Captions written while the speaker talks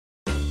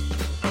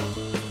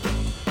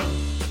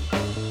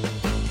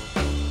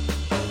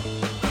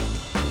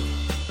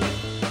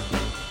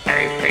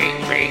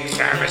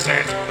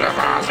Mrs.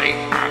 Blavazi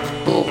at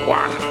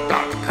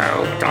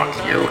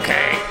book1.co.uk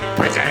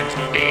present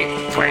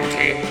the 20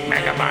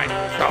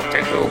 Megabyte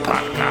Doctor Who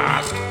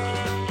podcast.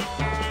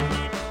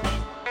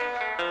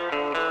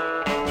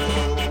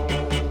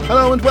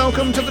 Hello and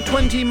welcome to the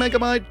 20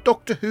 Megabyte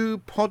Doctor Who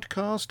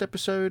podcast,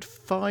 episode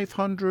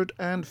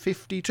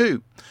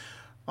 552.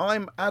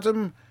 I'm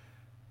Adam,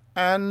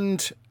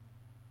 and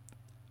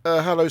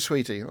hello,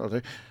 sweetie. I'll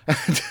do.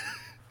 And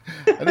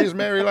here's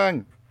Mary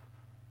Lang.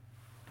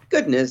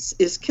 Goodness,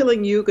 is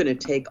killing you going to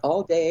take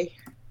all day?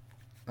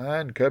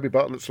 And Kirby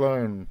Bartlett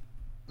Sloan.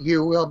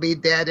 You will be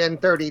dead in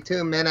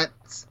 32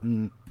 minutes.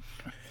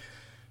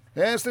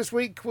 Yes, this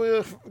week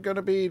we're going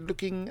to be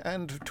looking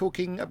and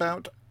talking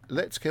about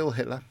Let's Kill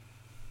Hitler,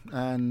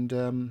 and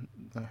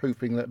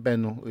hoping that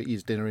Ben will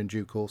eat dinner in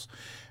due course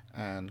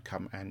and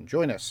come and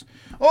join us.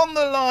 On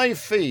the live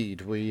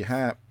feed we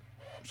have...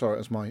 Sorry,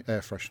 that's my air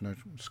freshener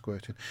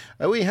squirting.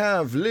 We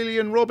have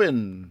Lillian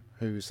Robin,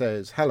 who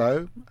says,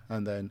 hello,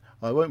 and then,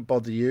 I won't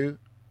bother you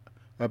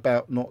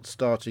about not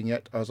starting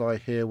yet as I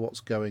hear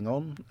what's going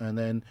on, and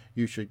then,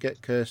 you should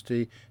get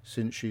Kirsty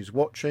since she's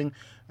watching,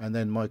 and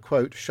then my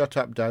quote, shut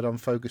up, Dad, I'm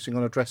focusing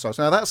on a dress size.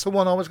 Now, that's the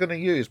one I was going to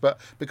use, but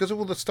because of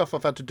all the stuff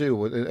I've had to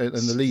do in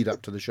the lead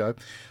up to the show,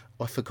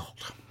 I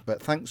forgot.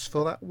 But thanks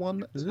for that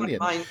one,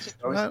 Lillian.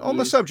 On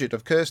the subject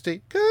of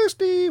Kirsty,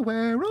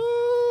 where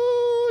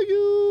are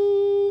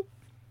you?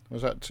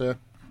 Was that... so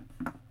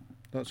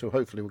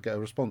hopefully we'll get a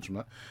response from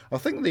that. I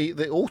think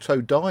the auto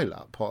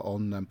dial-up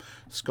on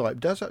Skype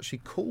does actually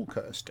call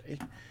Kirsty.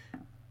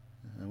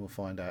 And we'll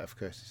find out if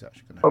Kirsty's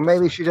actually going to... Or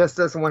maybe she just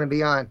doesn't want to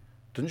be on.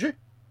 Didn't she?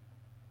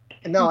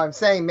 No, I'm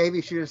saying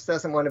maybe she just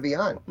doesn't want to be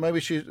on. Maybe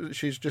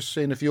she's just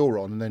seeing if you're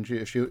on, and then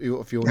if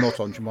you're not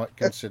on, she might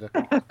consider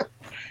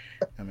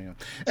coming on.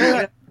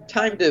 Anyway,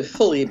 time to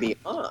fully be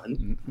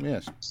on.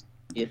 Yes.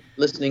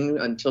 Listening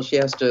until she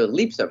has to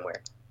leave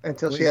somewhere.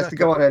 Until she has to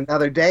go on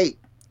another date.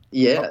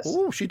 Yes.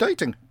 Oh, she's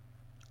dating.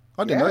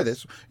 I didn't know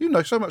this. You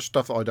know so much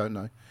stuff that I don't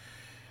know.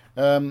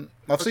 I've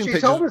seen pictures. She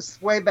told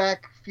us way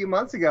back a few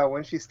months ago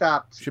when she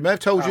stopped. She may have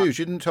told you.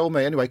 She didn't tell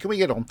me. Anyway, can we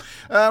get on?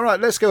 Right,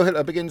 Let's Go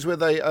Hitler begins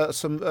with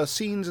some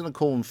scenes in a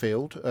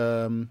cornfield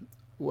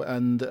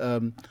and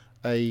a...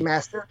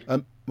 Master?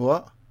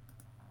 What?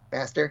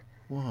 Master?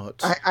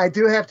 What? I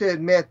do have to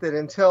admit that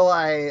until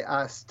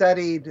I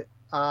studied...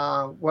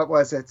 what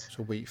was it? It's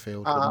a wheat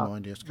field.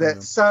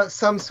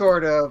 Some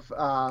sort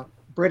of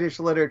British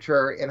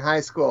literature in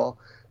high school,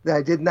 that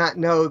I did not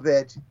know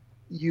that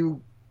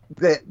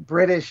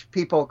British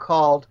people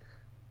called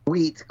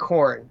wheat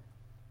corn.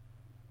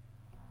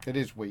 It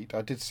is wheat.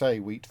 I did say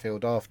wheat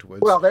field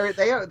afterwards. Well, they're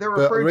referring to it.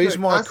 But the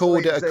reason why I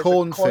called it a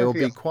cornfield, be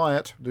cornfield.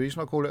 quiet. The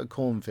reason I call it a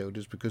cornfield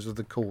is because of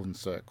the corn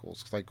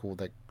circles. They call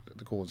the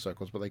corn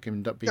circles, but they can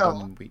end up being done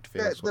in wheat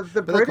fields.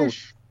 The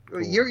British,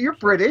 you're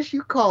British.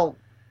 You call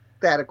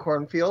that a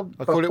cornfield.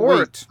 I call it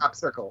wheat. Top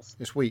circles.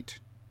 It's wheat,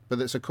 but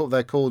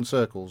they're corn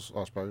circles,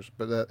 I suppose.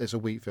 But it's a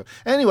wheat field.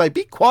 Anyway,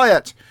 be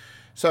quiet.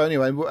 So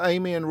anyway,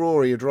 Amy and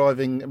Rory are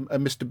driving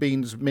Mr.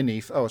 Bean's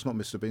Mini. Oh, it's not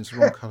Mr. Bean's, the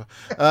wrong colour.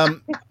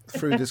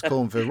 Through this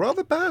cornfield,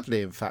 rather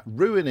badly, in fact,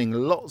 ruining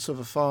lots of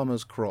a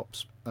farmer's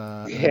crops.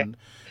 And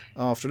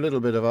after a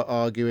little bit of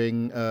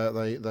arguing,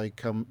 they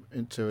come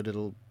into a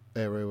little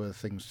area where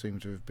things seem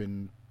to have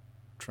been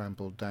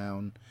trampled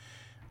down.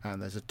 And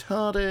there's a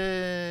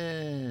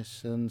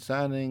TARDIS, and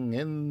standing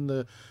in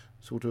the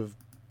sort of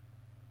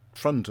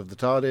front of the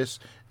TARDIS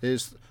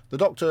is the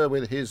Doctor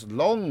with his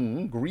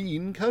long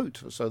green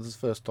coat. So this is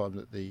the first time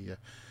that the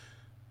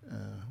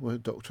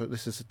Doctor,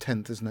 this is the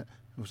 10th, isn't it?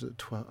 Or was it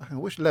 12th?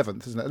 Which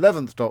 11th, isn't it?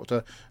 11th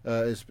Doctor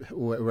is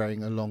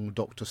wearing a long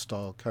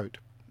Doctor-style coat.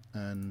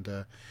 And,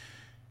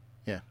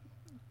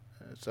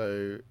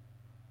 so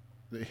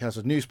he has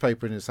a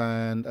newspaper in his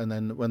hand, and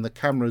then when the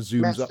camera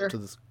zooms up to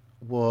the...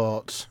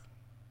 What?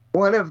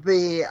 One of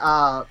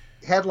the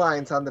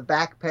headlines on the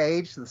back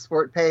page, the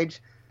sport page,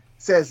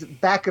 says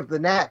back of the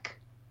neck.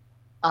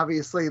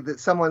 Obviously, that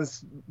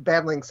someone's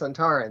battling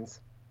Centaurans.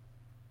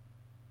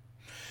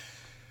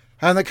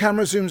 And the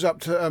camera zooms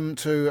up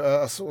to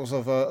a sort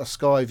of a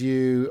sky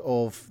view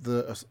of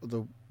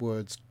the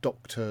words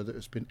 "Doctor" that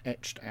has been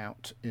etched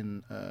out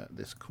in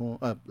this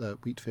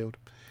wheat field,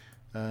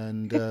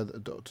 and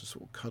the Doctor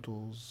sort of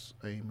cuddles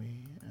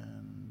Amy,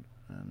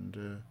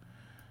 and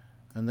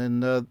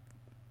then.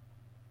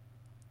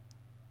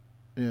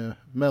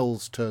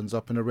 Mel's turns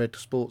up in a red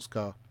sports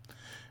car,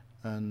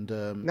 and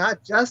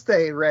not just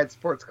a red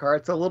sports car;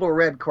 it's a little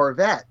red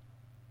Corvette.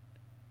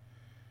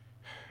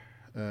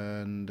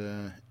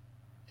 And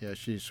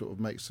she sort of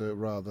makes a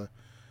rather.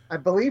 I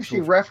believe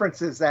she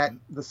references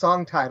the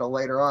song title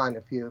later on,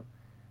 if you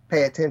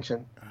pay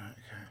attention.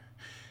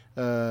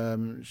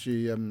 Okay.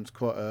 She's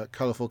quite a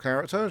colourful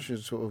character. She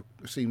sort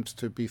of seems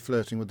to be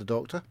flirting with the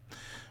Doctor.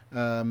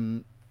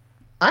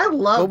 I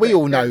love. But we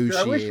all know she is.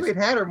 I wish we'd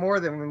had her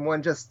more than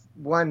one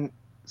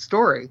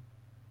story.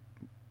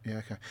 Yeah,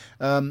 okay.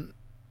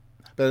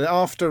 But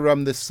after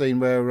this scene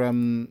where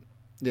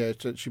yeah,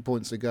 she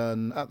points the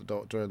gun at the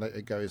Doctor, and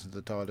it goes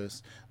into the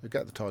TARDIS. We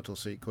get the title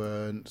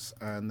sequence,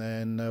 and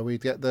then we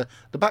get the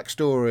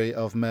backstory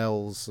of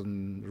Mel's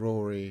and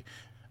Rory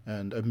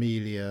and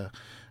Amelia.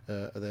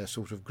 They're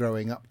sort of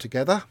growing up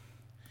together,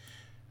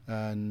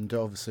 and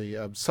obviously,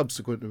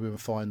 subsequently, we will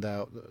find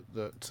out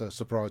that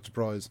surprise,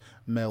 surprise,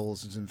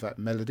 Mel's is in fact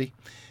Melody,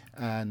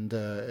 and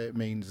it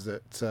means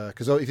that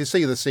because if you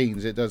see the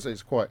scenes,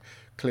 it's quite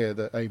clear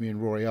that Amy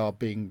and Rory are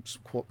being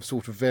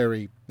sort of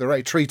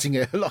they're treating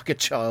it like a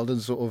child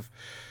and sort of,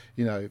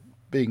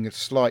 being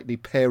slightly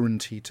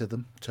parenty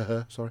to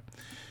her. Sorry.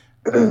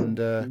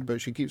 And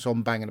but she keeps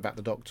on banging about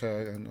the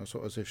Doctor, and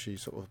sort of as if she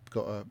sort of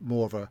got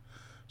more of a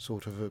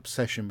sort of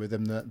obsession with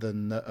him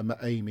than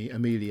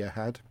Amelia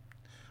had.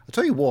 I'll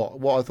tell you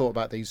what I thought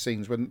about these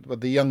scenes when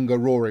the younger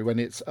Rory, when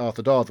it's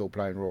Arthur Darvill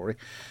playing Rory,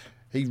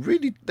 he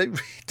really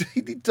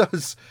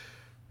does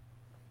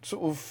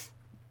sort of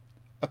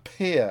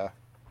appear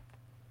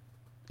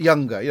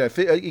younger.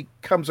 He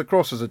comes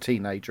across as a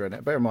teenager in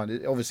it. Bear in mind,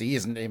 it obviously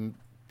isn't him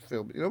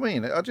film. You know what I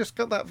mean? I just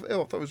got that. I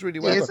thought it was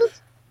really well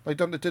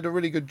done. They did a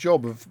really good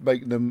job of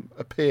making them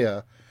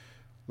appear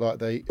like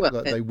they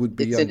would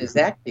be. It's younger. in his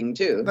acting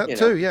too. That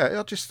too, yeah.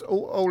 I just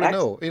all in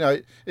all,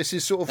 this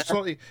is sort of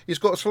slightly. He's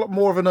got a lot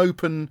more of an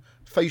open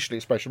facial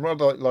expression,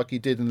 rather like he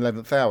did in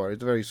 11th Hour.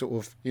 It's very sort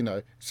of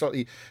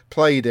slightly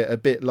played it a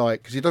bit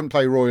like, because he doesn't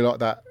play Roy like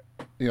that.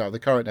 The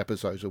current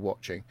episodes we're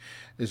watching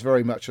is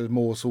very much a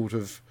more sort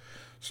of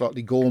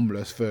slightly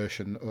gormless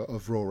version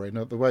of Rory.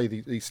 And the way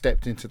he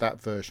stepped into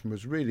that version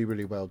was really,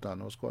 really well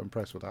done. I was quite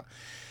impressed with that.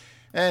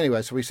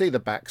 Anyway, so we see the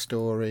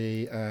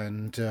backstory,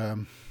 and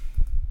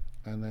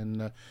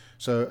then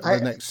the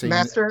next scene.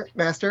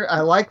 Master, I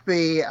like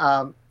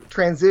the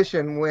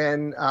transition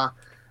when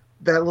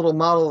that little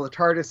model of the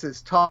TARDIS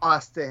is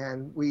tossed,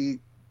 and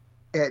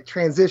it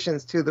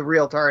transitions to the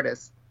real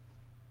TARDIS.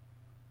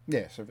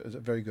 Yes,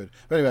 very good.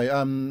 But anyway,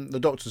 the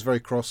Doctor's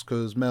very cross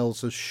because Mel's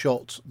has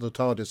shot the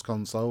TARDIS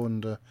console,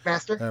 and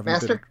Master.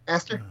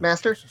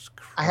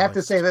 I have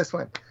to say this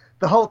one: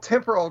 the whole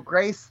temporal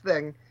grace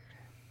thing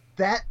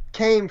that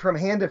came from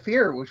Hand of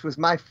Fear, which was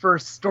my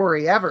first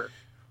story ever.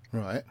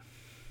 Right.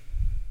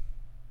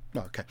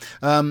 Okay.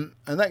 And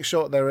next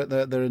shot, they're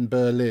in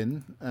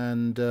Berlin,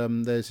 and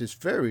there's this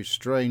very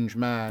strange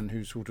man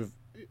who's sort of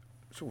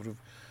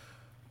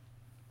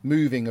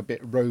moving a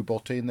bit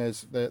roboty, and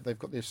they've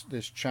got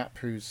this chap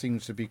who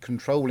seems to be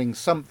controlling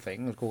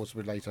something. Of course,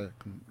 we later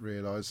can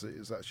realise that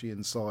it's actually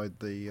inside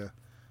the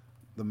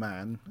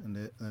man in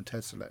the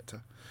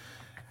Tesselector.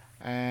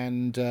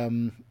 And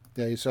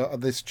so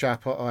this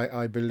chap,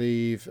 I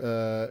believe,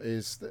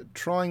 is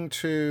trying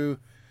to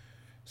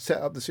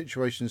set up the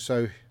situation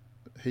so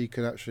he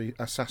can actually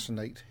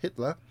assassinate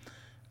Hitler.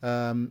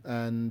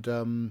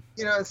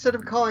 Instead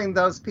of calling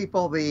those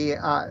people the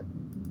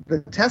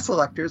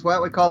Tesselectors, why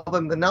don't we call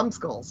them the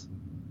numbskulls?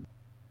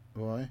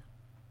 Why?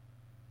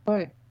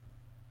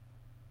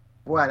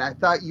 What? I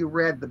thought you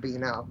read the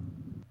Beano.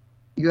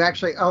 You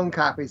actually own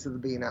copies of the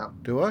Beano.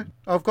 Do I?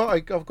 I've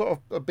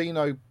got a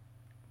Beano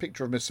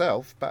picture of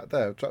myself back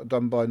there,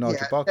 done by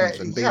Nigel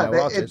Parkinson.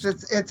 Beano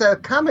artist. It's a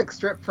comic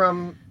strip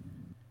from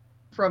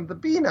the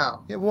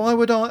Beano. Yeah, why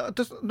would I?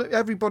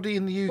 Everybody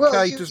in the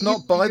UK does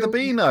not buy the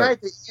Beano.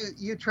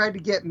 You tried to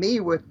get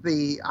me with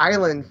the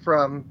island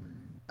from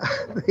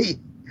the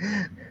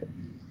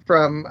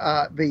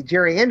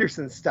Jerry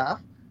Anderson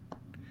stuff.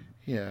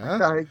 Yeah. I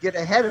thought I'd get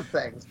ahead of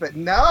things, but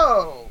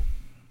no.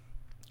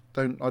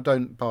 I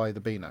don't buy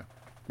the Beano,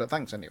 but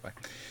thanks anyway.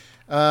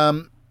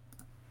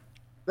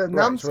 The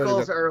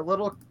numbskulls are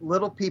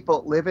little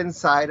people live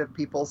inside of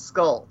people's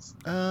skulls.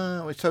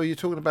 So you're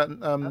talking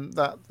about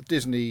that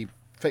Disney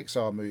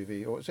Pixar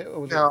movie, or is it?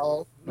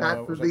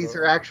 These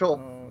are actual.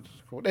 What's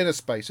it called? Inner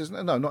Space, isn't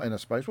it? No, not Inner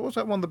Space. What was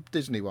that one? The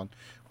Disney one,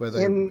 where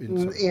they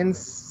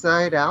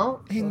Inside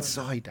Out.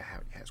 Inside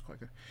Out. Yeah, it's quite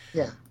good.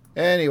 Yeah.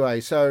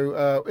 Anyway,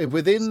 so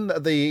within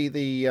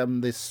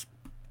this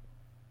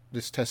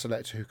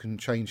Tesselector, who can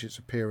change its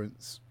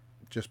appearance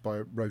just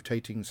by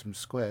rotating some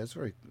squares,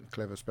 very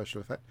clever special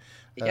effect.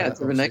 Yeah, it's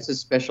the nicest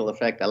special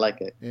effect. I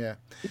like it. Yeah.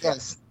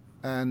 Yes.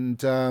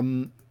 And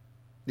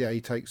he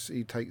takes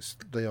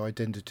the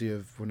identity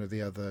of one of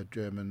the other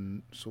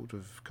German sort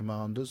of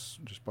commanders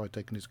just by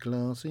taking his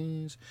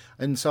glasses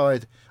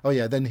inside. Oh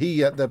yeah, then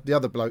he the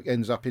other bloke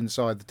ends up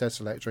inside the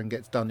Tesselector and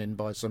gets done in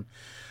by some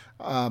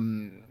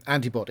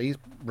antibody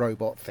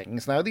robot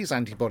things. Now these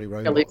antibody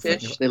robot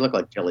jellyfish, they look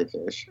like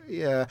jellyfish.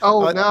 Yeah.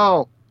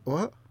 No.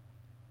 What?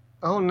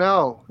 Oh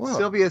no. What?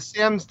 Sylvia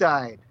Sims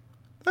died.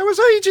 That was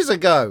ages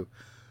ago.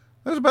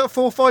 That was about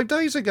 4 or 5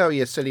 days ago,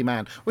 you silly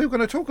man. We were going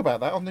to talk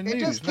about that on the news. It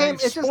just came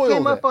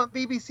up on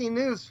BBC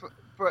News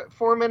for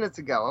 4 minutes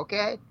ago,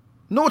 okay?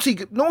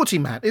 Naughty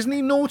man. Isn't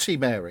he naughty,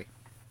 Mary?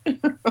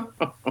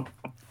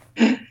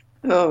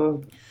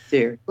 Oh,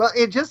 dear. Well,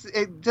 it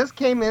just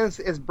came in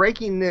as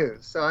breaking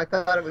news, so I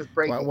thought it was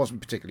breaking. Well, it wasn't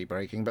particularly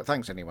breaking, but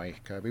thanks anyway,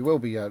 Kirby. We'll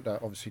be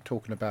obviously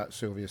talking about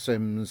Sylvia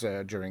Sims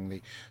during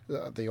the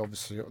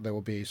obviously there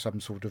will be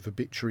some sort of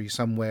obituary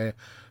somewhere,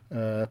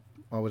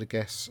 I would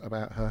guess,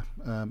 about her.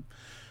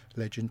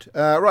 Legend.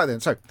 Right then,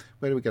 so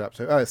where do we get up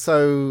to?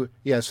 So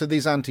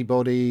these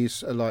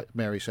antibodies, like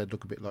Mary said,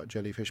 look a bit like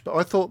jellyfish. But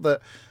I thought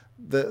that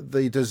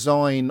the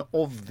design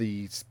of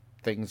these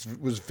things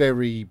was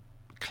very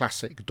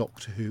classic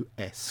Doctor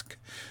Who-esque.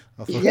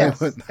 Yes,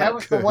 that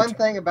was the one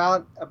thing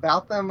about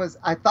them was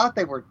I thought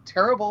they were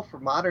terrible for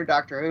modern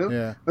Doctor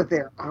Who, but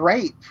they're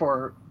great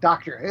for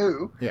Doctor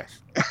Who. Yes.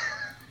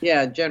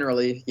 Yeah,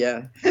 generally,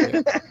 yeah.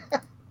 They're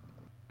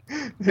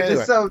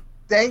just so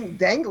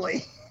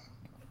dangly.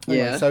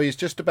 Anyway, so he's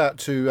just about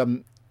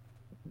to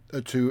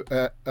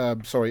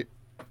sorry,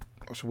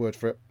 what's the word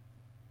for it?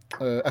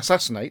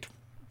 Assassinate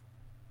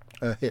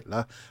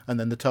Hitler, and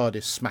then the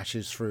TARDIS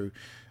smashes through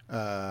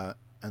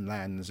and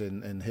lands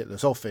in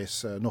Hitler's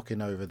office,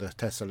 knocking over the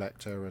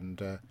Tesselector,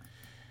 and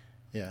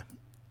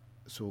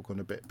it's all gone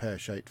a bit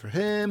pear-shaped for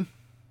him.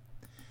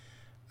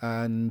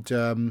 And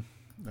I'm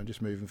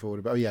just moving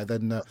forward. But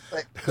then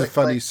a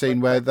funny scene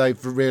where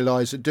they've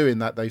realised that doing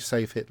that they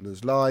save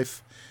Hitler's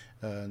life,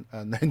 and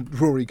then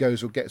Rory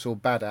gets all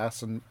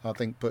badass and I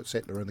think puts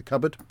Hitler in the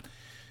cupboard.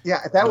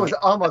 Yeah, that was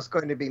almost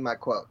going to be my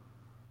quote.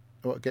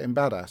 What, getting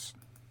badass?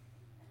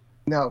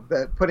 No,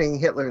 putting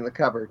Hitler in the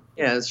cupboard.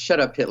 Yeah, shut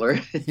up, Hitler.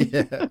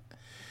 Yeah.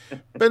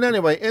 But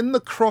anyway, in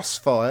the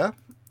crossfire,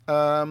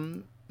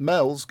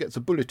 Mel's gets a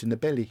bullet in the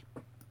belly.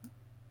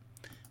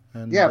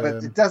 And,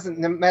 but it doesn't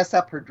mess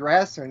up her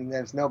dress, and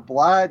there's no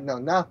blood, no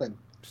nothing.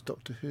 It's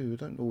Doctor Who. I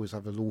don't always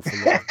have an awful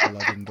lot of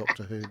blood in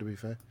Doctor Who, to be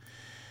fair.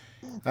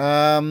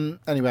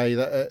 Anyway,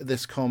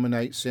 this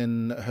culminates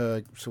in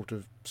her sort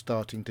of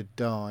starting to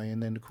die,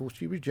 and then, of course,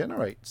 she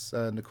regenerates.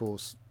 And, of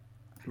course,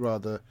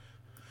 rather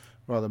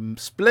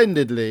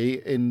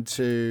splendidly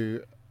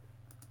into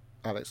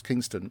Alex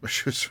Kingston,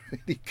 which was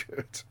really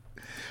good.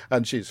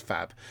 And she's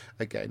fab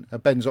again.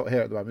 Ben's not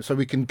here at the moment, so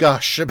we can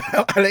gush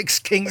about Alex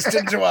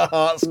Kingston to our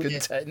heart's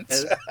content.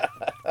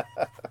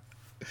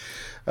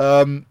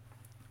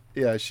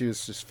 She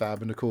was just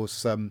fab, and of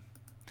course,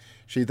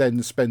 she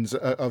then spends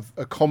a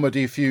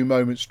comedy few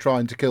moments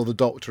trying to kill the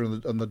Doctor,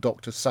 and the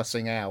Doctor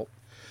sussing out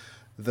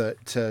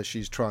that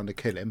she's trying to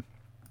kill him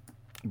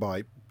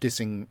by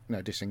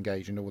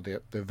disengaging all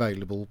the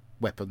available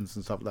weapons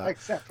and stuff like that.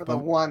 Except for the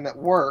one that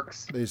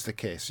works. Is the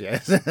kiss,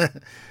 yes.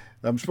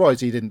 I'm surprised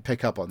he didn't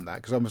pick up on that,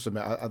 because I must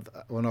admit,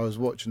 when I was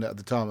watching it at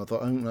the time, I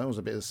thought, that was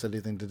a bit of a silly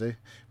thing to do.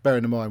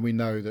 Bearing in mind, we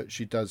know that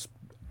she does,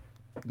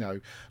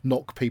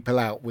 knock people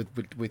out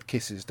with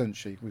kisses, doesn't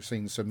she? We've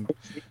seen some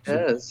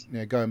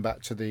going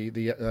back to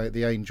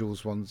the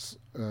Angels ones,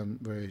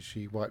 where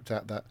she wiped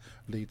out that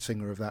lead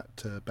singer of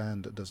that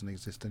band that doesn't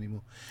exist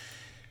anymore.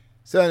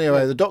 So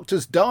anyway, the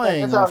Doctor's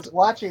dying. As I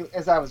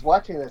was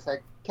watching this, I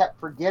kept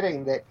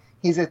forgetting that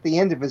he's at the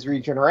end of his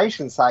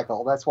regeneration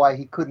cycle. That's why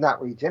he could not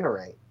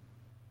regenerate.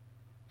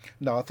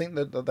 No, I think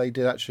that they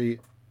did actually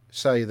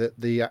say that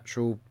the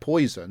actual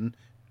poison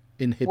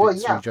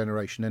inhibits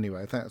regeneration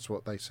anyway. I think that's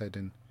what they said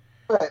in...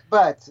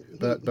 But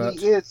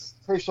he is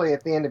officially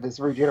at the end of his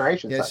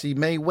regeneration cycle. Yes, he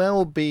may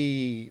well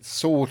be,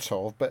 sort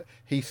of, but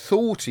he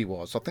thought he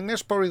was. I think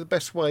that's probably the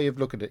best way of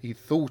looking at it. He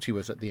thought he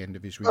was at the end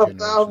of his regeneration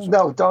cycle.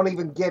 No, don't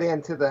even get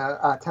into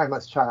the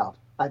Timeless Child.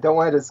 I don't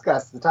want to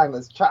discuss the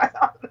Timeless Child.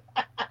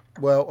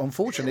 Well,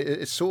 unfortunately,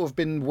 it's sort of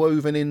been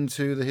woven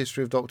into the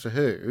history of Doctor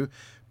Who.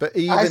 But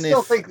I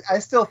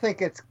still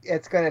think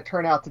it's going to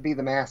turn out to be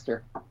the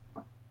Master.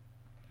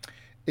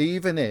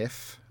 Even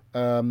if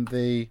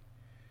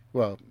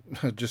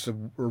just a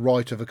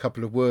write of a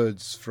couple of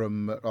words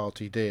from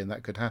RTD, and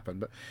that could happen.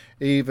 But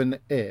even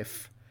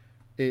if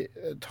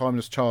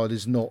Timeless Child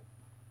is not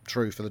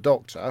true for the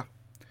Doctor,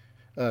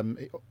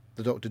 the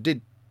Doctor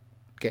did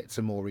get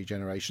some more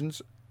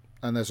regenerations.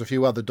 And there's a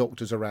few other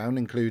Doctors around,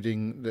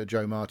 including the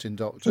Joe Martin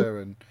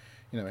Doctor and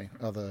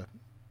other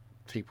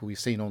people we've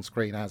seen on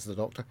screen as the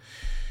Doctor,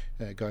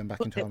 going back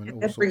in time.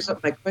 That brings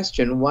up my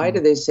question: why do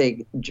they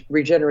say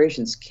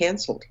regeneration's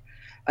cancelled?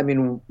 I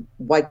mean,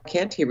 why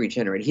can't he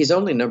regenerate? He's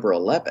only number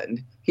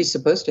 11. He's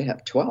supposed to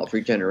have 12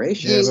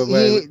 regenerations.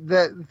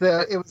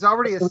 It was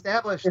already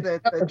established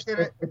that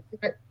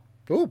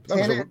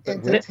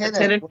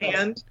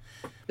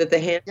the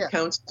hand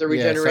counts as a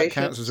regeneration. Yes, that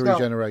counts as a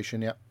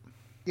regeneration. Yeah.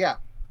 Yeah.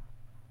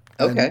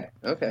 Okay.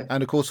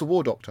 And of course, the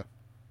War Doctor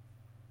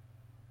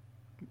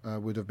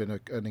would have been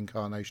an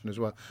incarnation as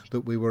well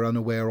that we were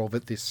unaware of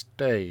at this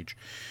stage.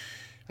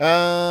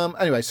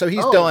 Anyway, so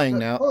he's dying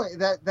now.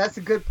 That's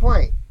a good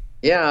point.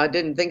 Yeah, I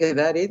didn't think of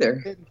that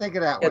either. Didn't think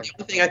of that one. The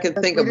only thing I could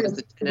think of was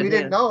the 10 in hand. We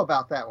didn't know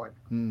about that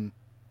one.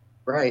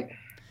 Right.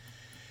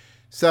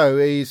 So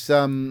he's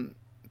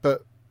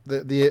but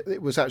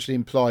it was actually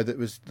implied that it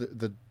was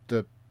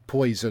the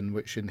poison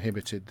which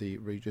inhibited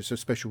it's a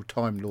special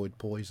Time Lord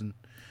poison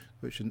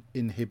which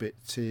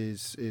inhibits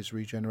his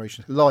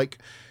regeneration. Like,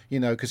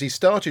 because he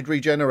started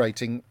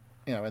regenerating,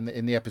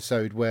 in the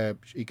episode where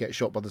he gets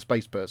shot by the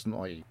space person,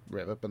 i.e.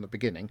 River, in the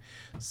beginning.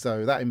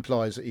 So that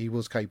implies that he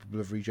was capable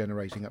of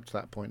regenerating up to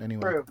that point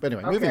anyway. True. But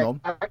anyway, moving on.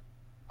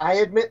 I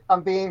admit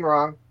I'm being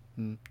wrong.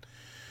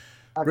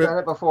 I've done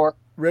it before.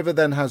 River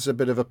then has a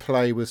bit of a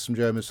play with some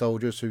German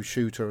soldiers who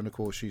shoot her, and of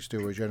course she's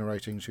still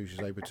regenerating, so she's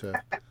able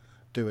to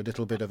do a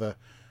little bit of a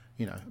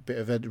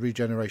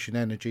regeneration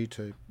energy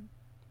to,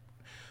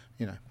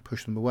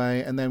 push them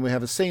away. And then we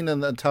have a scene in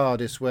the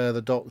TARDIS where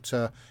the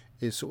Doctor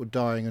is sort of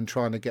dying and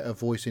trying to get a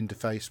voice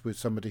interface with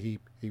somebody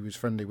he was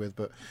friendly with,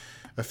 but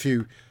a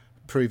few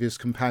previous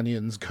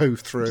companions go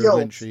through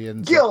eventually,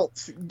 and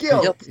guilt.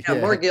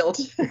 More guilt.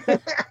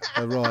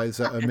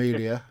 arrives at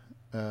Amelia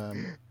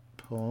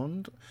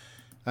Pond,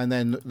 and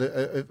then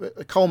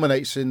it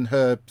culminates in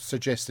her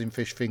suggesting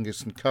fish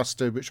fingers and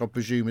custard, which I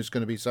presume is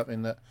going to be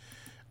something that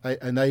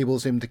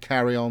enables him to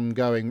carry on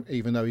going,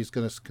 even though he's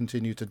going to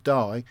continue to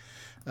die,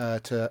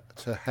 to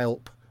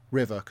help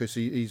River, because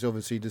he's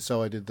obviously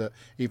decided that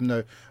even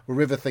though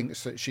River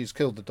thinks that she's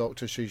killed the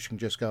Doctor, she can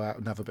just go out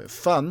and have a bit of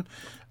fun,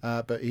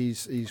 but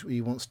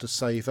he wants to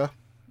save her,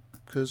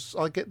 because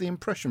I get the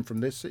impression from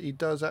this that he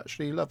does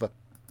actually love her.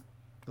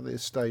 At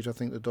this stage, I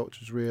think the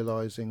Doctor's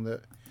realising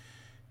that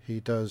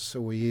he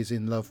is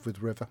in love with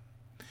River.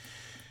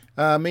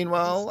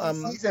 Meanwhile,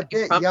 he's a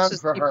bit young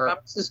for her. He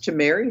promises to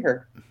marry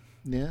her.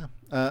 Yeah,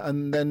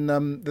 and then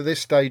at this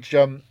stage,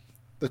 the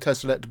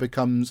Tesseract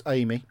becomes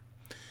Amy.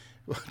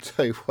 I'll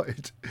tell you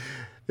what,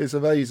 it's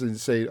amazing to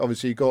see.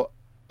 Obviously, you got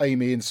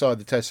Amy inside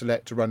the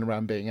Tesseract to run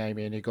around being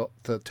Amy, and you got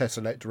the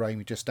Tesseract or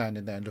Amy just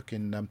standing there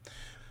looking.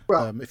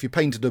 If you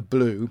painted her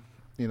blue,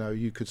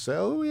 you could say,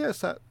 "Oh yes,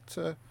 that's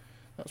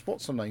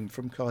what's her name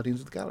from Guardians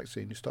of the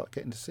Galaxy," and you start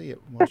getting to see it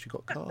once you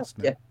got cast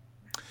now.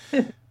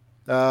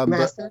 Yeah.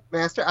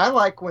 Master, I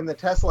like when the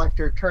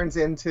Tesseract turns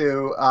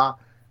into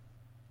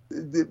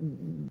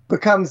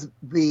becomes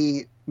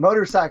the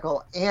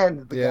motorcycle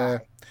and the guy.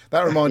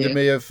 That reminded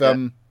me of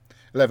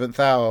 11th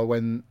Hour,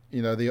 when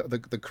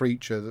the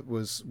creature that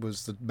was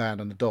the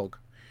man and the dog,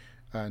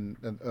 and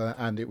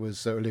it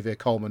was Olivia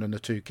Colman and the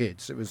two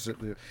kids. It was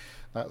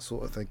that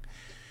sort of thing.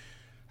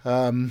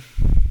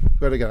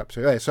 Where do I get up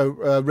to? So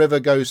River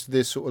goes to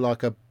this sort of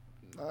like a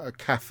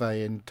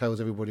cafe and tells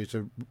everybody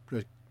to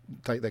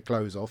take their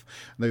clothes off,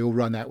 and they all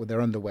run out with their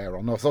underwear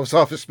on. I was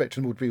half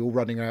expecting would be all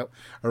running out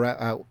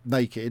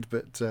naked,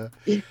 but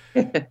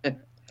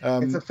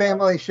it's a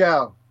family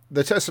show.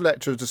 The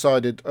Tesseract has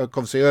decided,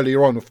 obviously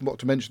earlier on, not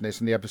to mention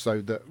this in the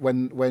episode, that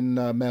when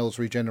Mel's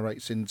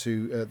regenerates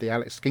into the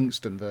Alex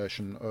Kingston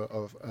version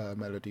of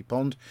Melody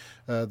Pond,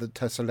 the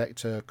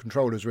Tesseract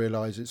controllers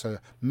realise it's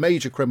a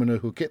major criminal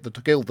who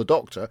killed the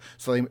Doctor,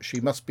 so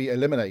she must be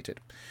eliminated,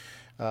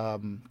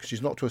 because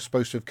she's not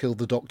supposed to have killed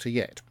the Doctor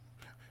yet.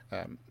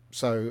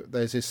 So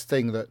there's this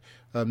thing that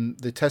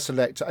the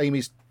Tesseract,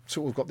 Amy's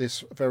sort of got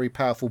this very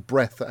powerful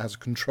breath that has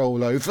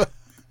control over.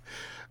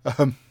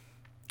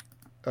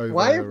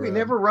 Why have we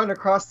never run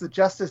across the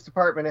Justice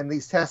Department and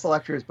these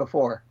Tesselectors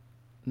before?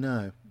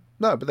 No,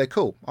 but they're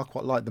cool. I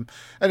quite like them.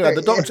 Anyway,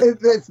 the Doctor...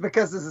 It's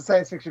because it's a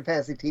science fiction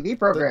fantasy TV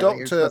program.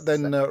 The Doctor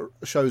then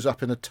shows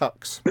up in a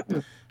tux,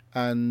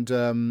 and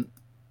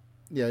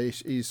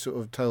he sort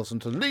of tells them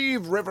to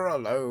leave River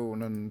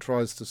alone, and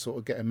tries to sort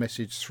of get a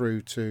message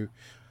through to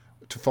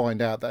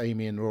find out that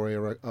Amy and Rory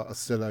are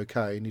still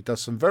okay. And he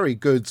does some very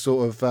good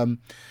sort of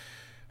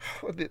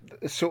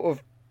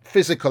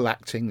physical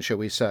acting, shall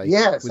we say?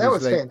 Yes, that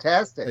was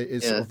fantastic.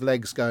 His sort of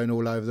legs going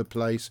all over the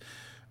place,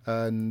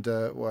 and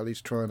while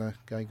he's trying to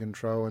gain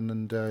control,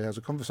 and he has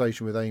a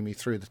conversation with Amy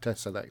through the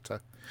Tesseract,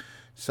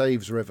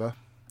 saves River,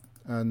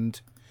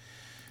 and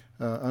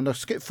I'll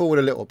skip forward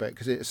a little bit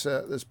because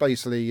it's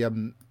basically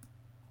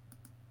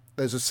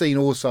there's a scene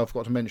also I've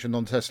got to mention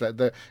on Tesseract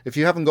that if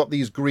you haven't got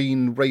these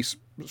green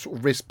sort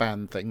of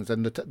wristband things,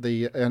 then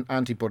the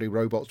antibody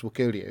robots will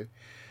kill you.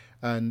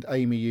 And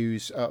Amy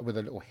use, with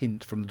a little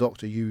hint from the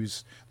Doctor,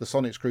 use the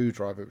sonic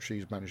screwdriver, which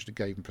she's managed to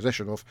gain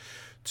possession of,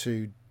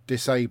 to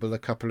disable a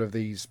couple of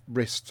these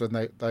wrists,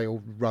 and they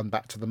all run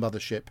back to the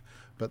mothership.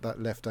 But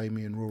that left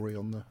Amy and Rory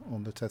on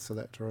the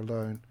Tesseract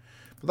alone.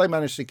 But they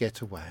managed to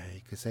get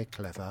away because they're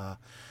clever.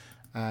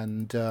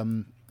 And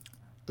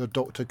the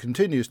Doctor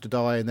continues to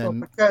die, and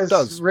then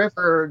because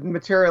River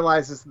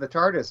materializes the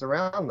TARDIS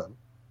around them.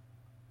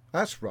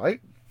 That's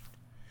right.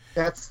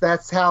 That's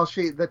how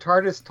the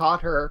TARDIS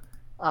taught her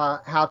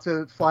how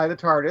to fly the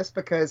TARDIS,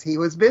 because he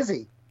was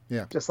busy.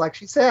 Yeah, just like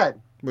she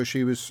said. Well,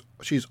 she's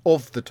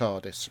of the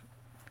TARDIS.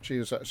 She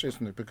is actually,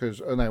 isn't it?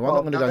 Because I'm not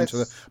going to go into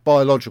the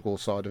biological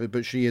side of it,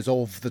 but she is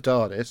of the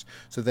TARDIS.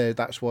 So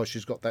that's why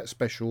she's got that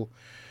special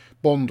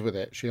bond with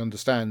it. She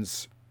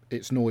understands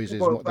its noises.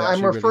 Well, and what they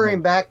I'm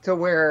referring really back to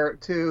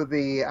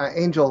the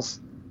Angels.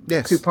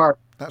 Yes, 2 part.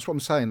 That's what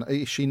I'm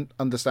saying. She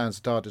understands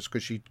the TARDIS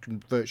because she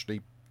can virtually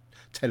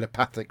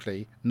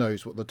telepathically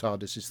knows what the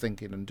TARDIS is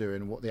thinking and doing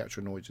and what the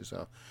actual noises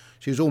are.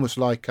 She's almost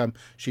like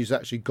she's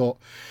actually got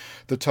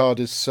the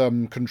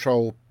TARDIS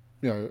control,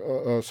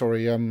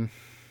 the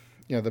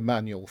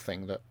manual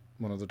thing that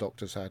one of the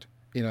Doctors had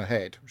in her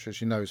head. So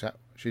she knows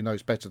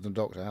better than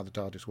the Doctor how the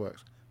TARDIS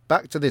works.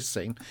 Back to this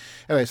scene.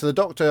 Anyway, so the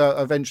Doctor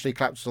eventually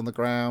collapses on the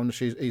ground.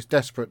 He's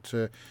desperate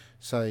to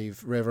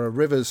save River.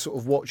 River's sort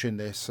of watching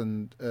this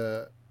and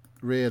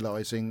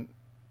realising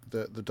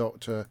that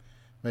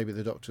maybe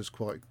the Doctor's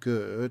quite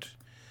good,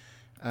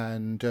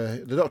 and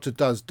the Doctor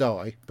does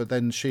die, but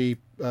then she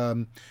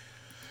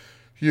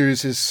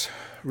uses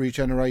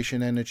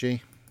regeneration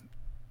energy.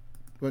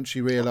 Once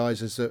she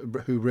realises that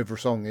who River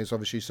Song is,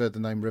 obviously she said the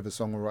name River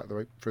Song right the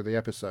way through the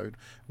episode.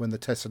 When the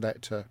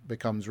Tesseract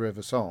becomes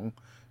River Song,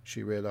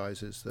 she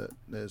realises that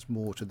there's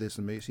more to this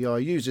than me. So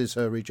he uses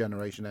her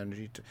regeneration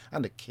energy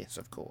and a kiss,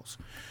 of course,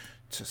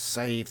 to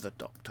save the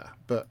Doctor.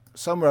 But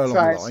somewhere along So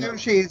I the line, assume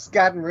she's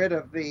gotten rid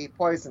of the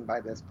poison by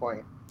this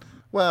point.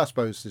 well, I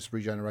suppose this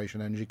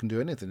regeneration energy can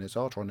do anything. It's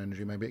Artron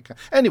energy, maybe it can.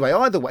 Anyway,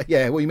 either way,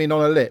 yeah. What you mean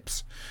on her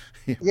lips?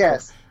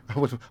 Yes. I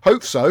would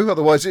hope so.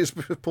 Otherwise, it's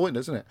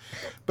pointless, isn't it?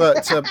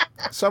 But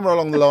somewhere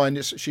along the line,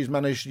 she's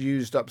managed to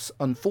use up,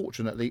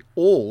 unfortunately,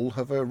 all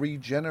of her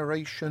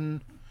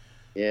regeneration.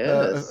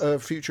 Yes.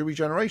 Future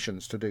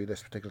regenerations to do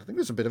this particular thing.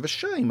 It's a bit of a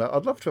shame.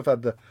 I'd love to have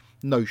had the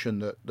notion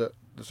that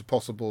there's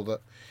possible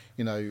that,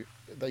 you know,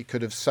 they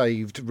could have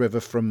saved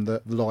River from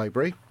the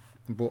library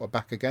and brought her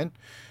back again.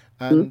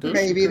 And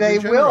maybe they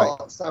will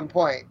at some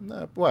point.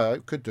 Well,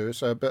 it could do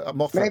so, but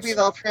Moffat. Maybe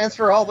they'll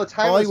transfer all the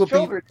timeless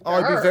children to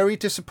I'd her. be very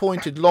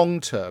disappointed long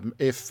term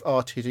if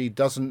RTD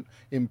doesn't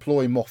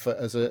employ Moffat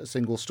as a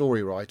single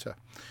story writer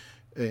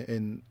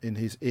in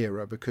his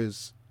era,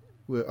 because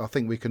I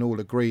think we can all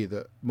agree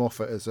that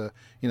Moffat, as a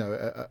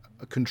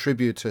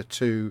contributor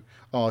to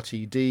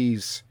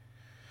RTD's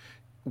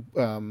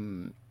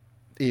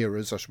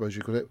eras, I suppose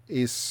you call it,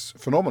 is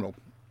phenomenal.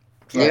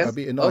 So it'd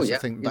be nice to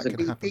think that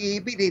can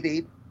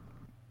happen.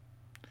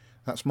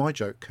 That's my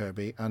joke,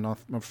 Kirby, and I'm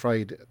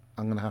afraid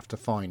I'm going to have to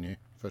fine you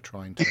for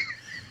trying to.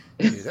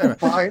 Anyway.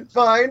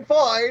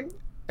 Fine.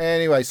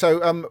 Anyway,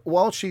 so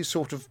while she's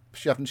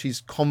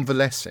she's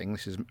convalescing,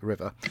 this is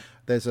River,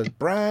 there's a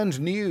brand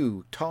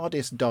new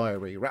TARDIS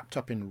diary wrapped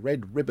up in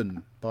red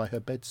ribbon by her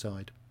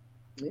bedside.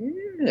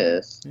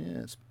 Yes.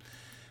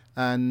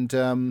 And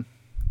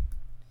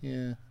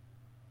Yeah,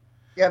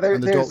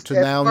 and the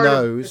Doctor now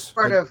knows.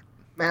 Part of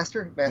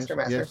Master.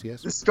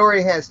 Yes. The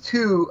story has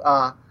two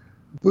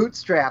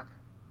bootstrap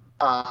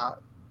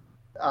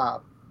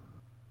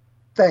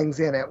things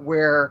in it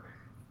where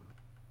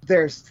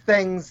there's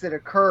things that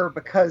occur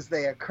because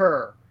they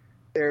occur.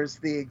 There's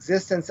the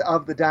existence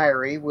of the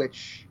diary,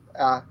 which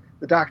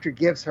the Doctor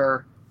gives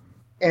her,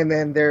 and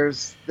then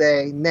there's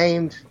they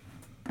named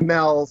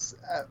Mel's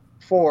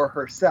for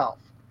herself.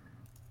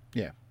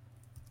 Yeah.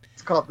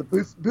 It's called the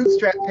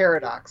bootstrap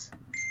paradox.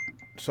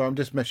 So I'm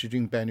just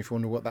messaging Ben if you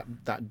wonder what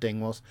that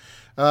ding was.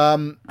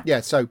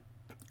 So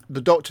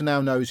the Doctor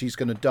now knows he's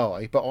going to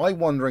die, but I'm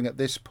wondering at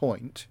this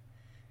point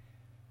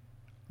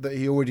that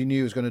he already knew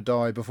he was going to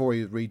die before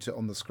he reads it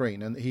on the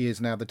screen, and he is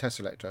now the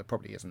Tesseract.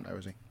 Probably isn't, though,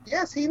 is he?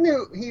 Yes, he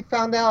knew. He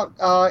found out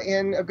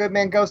in A Good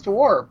Man Goes to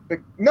War. But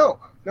no,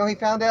 he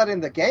found out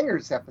in the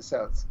Gangers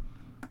episodes.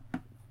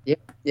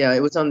 Yeah,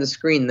 it was on the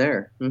screen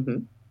there. Mm-hmm.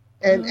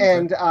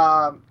 And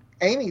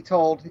Amy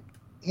told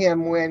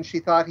him when she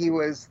thought he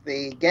was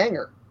the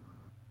Ganger.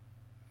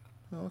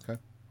 Oh, okay.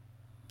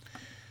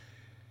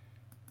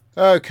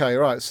 Okay,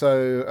 right.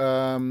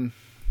 So,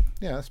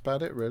 that's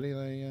about it, really.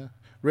 They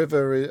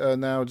River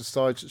now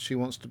decides that she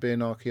wants to be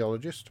an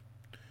archaeologist,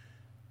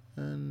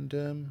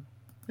 and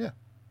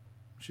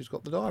she's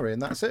got the diary,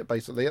 and that's it.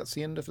 Basically, that's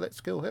the end of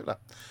Let's Kill Hitler.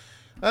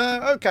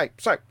 Okay,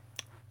 so I'm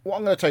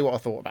going to tell you what I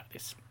thought about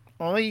this.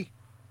 I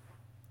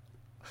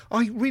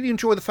really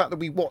enjoy the fact that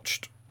we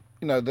watched,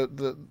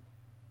 the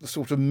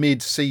sort of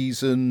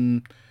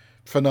mid-season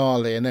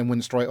finale, and then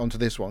went straight onto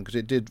this one, because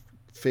it did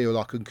feel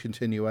like a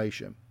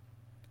continuation.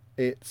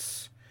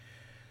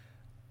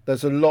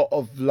 There's a lot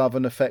of love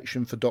and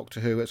affection for Doctor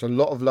Who. It's a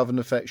lot of love and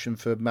affection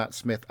for Matt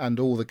Smith and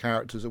all the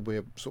characters that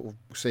we're sort of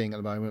seeing at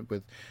the moment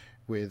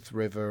with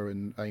River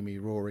and Amy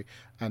Rory,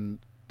 and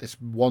this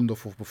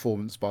wonderful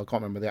performance by, I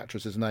can't remember the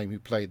actress's name, who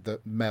played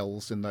the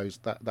Mel's in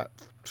that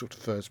sort of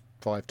first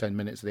 5-10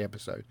 minutes of the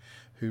episode,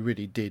 who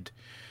really did,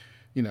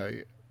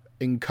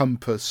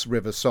 encompass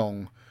River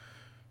Song,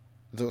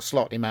 the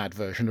slightly mad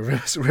version of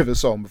River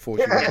Song before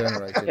she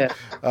regenerated.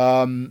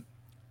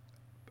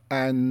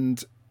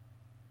 And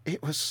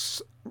it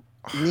was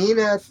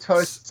Nina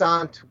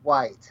Toussaint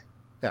White.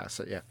 Yeah,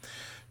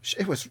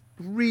 it was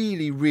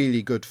really,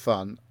 really good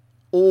fun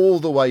all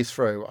the way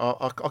through.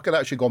 I could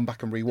actually gone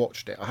back and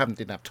rewatched it. I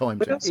didn't have time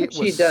to. It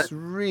was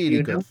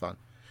really good fun.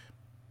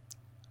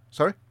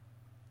 Sorry?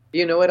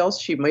 You know what else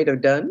she might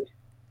have done?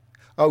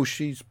 Oh,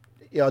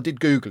 I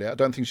did Google it. I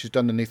don't think she's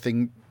done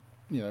anything,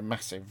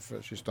 massive.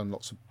 She's done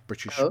lots of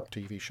British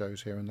TV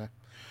shows here and there.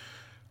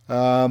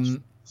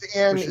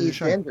 In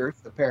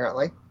EastEnders,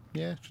 apparently.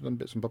 Yeah, she's done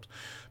bits and bobs.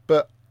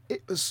 But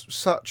it was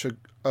such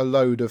a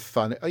load of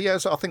fun.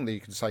 Yes, I think that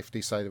you can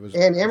safely say there was...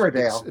 And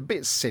Emmerdale. A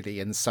bit silly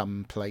in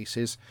some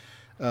places.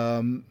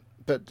 But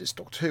it's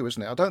Doctor Who,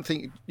 isn't it? I don't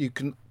think you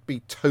can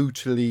be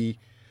totally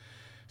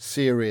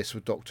serious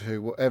with Doctor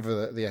Who,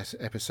 whatever the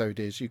episode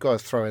is. You've got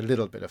to throw a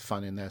little bit of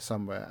fun in there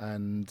somewhere.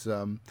 And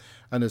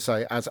as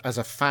I say, as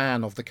a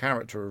fan of the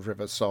character of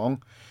River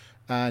Song,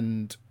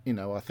 and,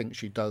 I think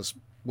she does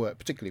work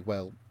particularly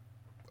well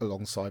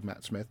alongside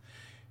Matt Smith.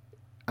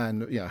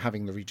 And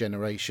having the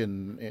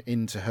regeneration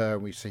into her,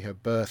 and we see her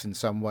birth in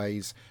some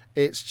ways.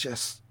 It's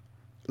just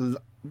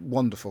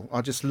wonderful.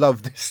 I just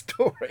love this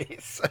story.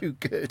 It's so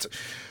good.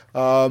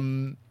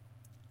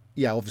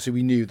 Yeah, obviously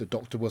we knew the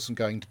Doctor wasn't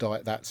going to die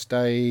at that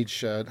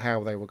stage.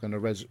 How they were going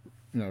to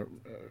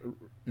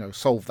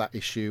solve that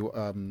issue.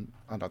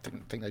 I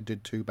don't think they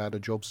did too bad a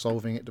job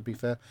solving it, to be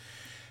fair.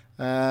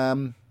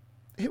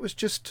 It was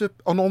just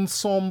an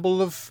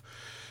ensemble of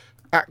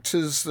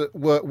actors that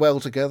work well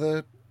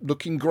together,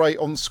 looking great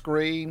on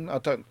screen. I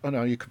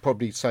know you could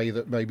probably say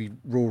that maybe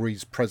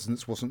Rory's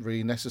presence wasn't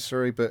really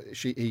necessary, but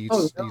he's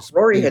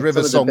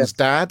River Song's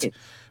dad,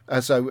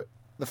 so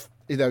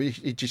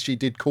she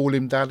did call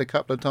him dad a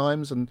couple of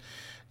times, and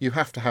you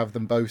have to have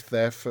them both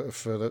there for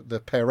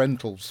the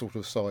parental sort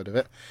of side of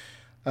it.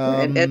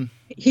 And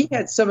he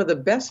had some of the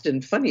best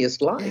and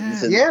funniest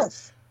lines.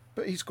 Yes.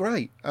 But he's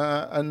great,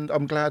 and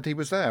I'm glad he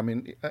was there. I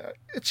mean,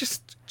 it's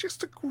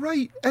just a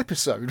great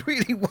episode.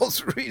 Really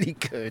was really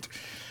good.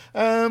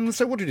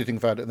 So what did you think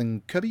about it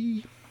then,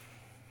 Kirby?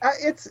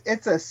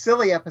 It's a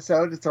silly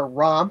episode. It's a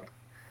romp.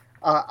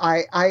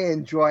 I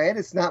enjoy it.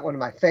 It's not one of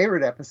my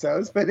favorite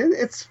episodes, but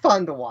it's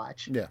fun to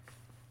watch. Yeah.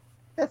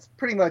 That's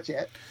pretty much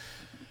it.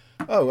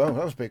 Oh, well,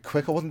 that was a bit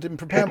quick. didn't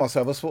prepare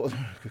myself. I thought,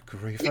 good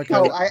grief. Okay.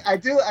 Oh, I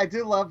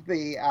do love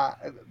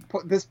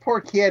this poor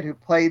kid who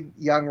played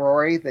young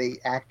Rory, the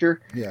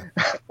actor. Yeah.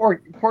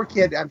 poor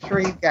kid. I'm sure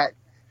he got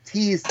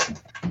teased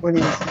when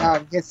he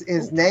gets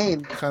his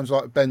name. Sounds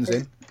like Ben's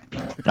in.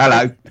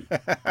 Hello.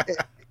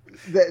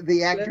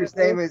 The actor's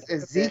name is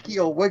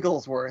Ezekiel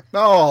Wigglesworth.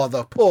 Oh,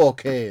 the poor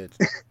kid.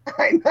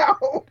 I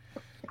know.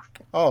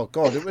 Oh,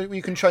 God,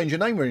 you can change your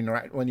name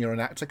when you're an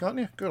actor, can't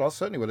you? Good, I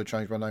certainly would have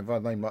changed my name for a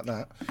name like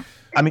that.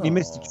 I mean, he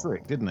missed the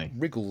trick, didn't he?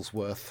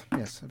 Wigglesworth,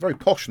 yes. A very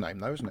posh name,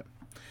 though, isn't it?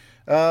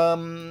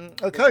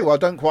 Okay, well, I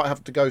don't quite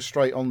have to go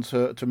straight on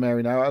to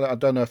Mary now. I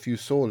don't know if you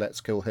saw Let's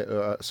Kill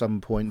Hitler at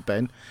some point,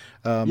 Ben.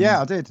 Yeah,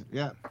 I did,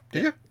 yeah.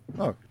 Did you?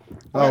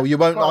 Oh, you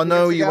won't. I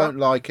know you won't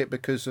like it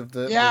because of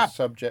the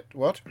subject.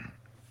 What?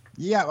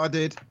 Yeah, I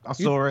did. I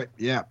saw it,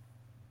 yeah.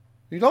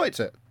 You liked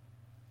it?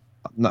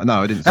 No,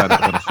 I didn't say that,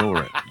 but I saw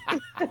it.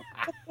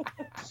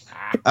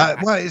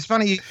 Well, it's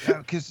funny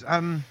because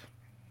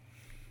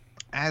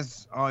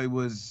as I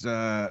was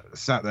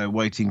sat there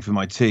waiting for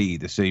my tea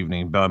this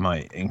evening by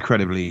my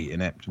incredibly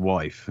inept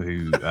wife,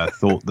 who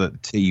thought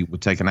that tea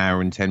would take an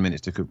hour and 10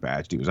 minutes to cook, but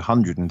actually it was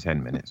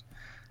 110 minutes,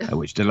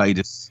 which delayed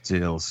us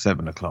till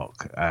 7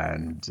 o'clock.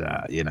 And,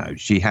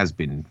 she has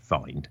been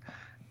fined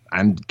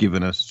and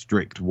given a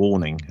strict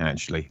warning,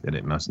 actually, that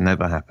it must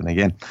never happen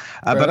again.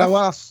 But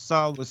whilst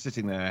I was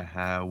sitting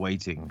there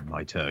waiting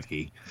my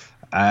turkey,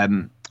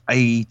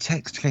 a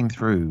text came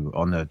through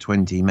on a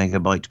 20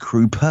 megabyte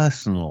crew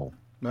personal.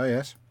 Oh,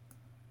 yes.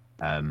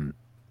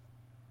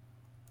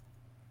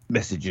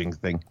 Messaging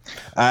thing.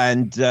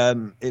 And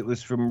it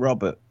was from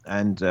Robert.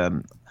 And,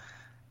 you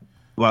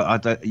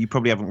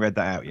probably haven't read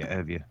that out yet,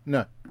 have you?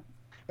 No.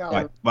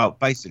 Right. Well,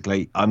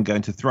 basically, I'm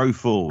going to throw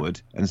forward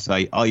and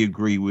say, I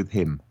agree with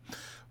him.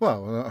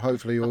 Well,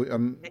 hopefully,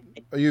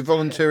 are you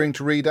volunteering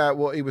to read out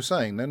what he was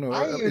saying then? Or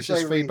is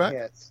this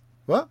feedback?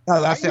 What?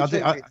 No, that's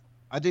it.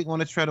 I didn't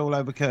want to tread all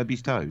over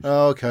Kirby's toes.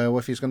 Oh, okay. Well,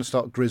 if he's going to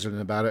start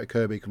grizzling about it,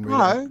 Kirby can read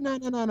it.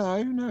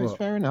 No. It's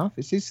fair enough.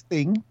 It's his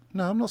thing.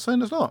 No, I'm not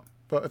saying it's not.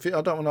 But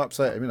I don't want to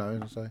upset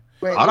him, So.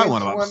 Wait, I don't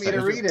want to upset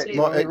him. You want me to read it?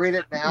 You want me to read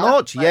it now?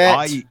 Not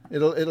yet.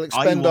 It'll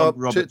expend our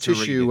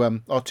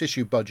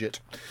tissue budget.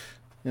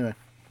 Yeah,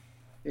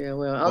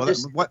 well,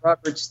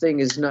 Robert's thing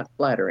is not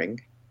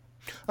flattering.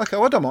 Okay,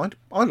 well, I don't mind.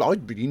 I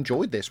really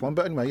enjoyed this one,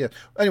 but anyway, yeah.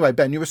 Anyway,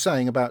 Ben, you were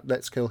saying about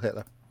Let's Kill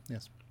Hitler.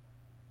 Yes.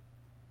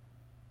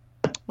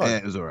 Well, yeah,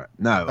 it was all right.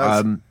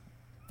 No,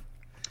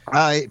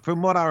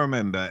 from what I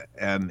remember,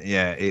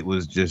 it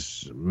was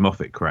just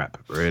Moffat crap,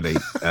 really.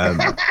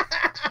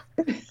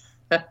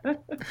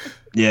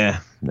 Yeah,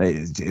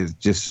 it's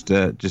just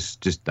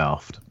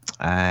daft,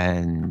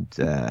 and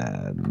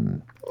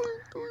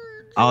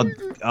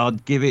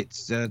I'd give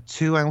it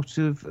 2 out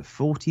of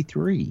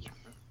 43.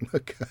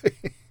 Okay.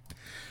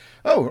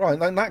 Oh,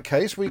 right. In that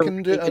case, we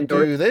can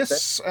do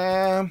this.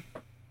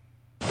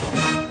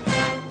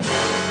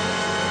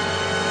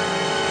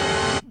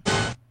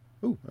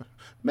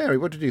 Mary,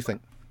 what did you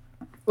think?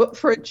 Well,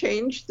 for a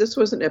change, this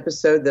was an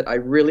episode that I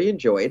really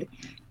enjoyed.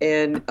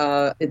 And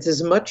it's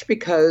as much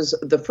because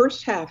the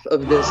first half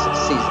of this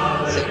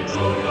season 6...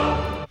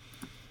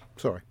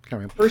 Sorry,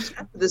 carry on. First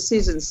half of the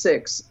season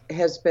 6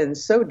 has been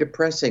so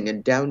depressing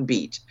and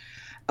downbeat.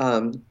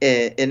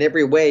 In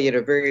every way,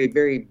 very,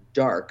 very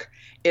dark.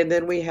 And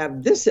then we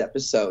have this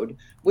episode,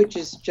 which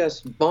is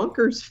just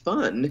bonkers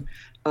fun.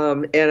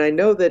 And I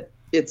know that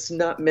it's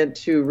not meant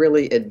to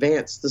really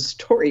advance the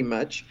story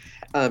much,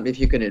 if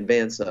you can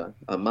advance a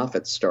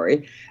Moffat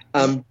story.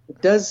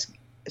 It does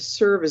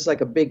serve as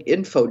like a big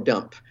info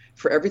dump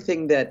for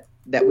everything that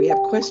that we have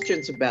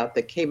questions about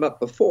that came up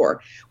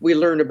before. We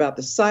learn about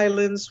the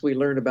silence. We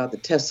learn about the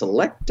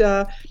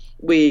Tesselecta.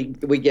 We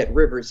get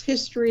River's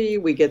history.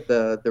 We get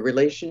the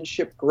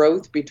relationship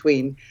growth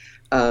between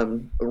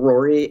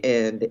Rory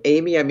and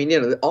Amy. I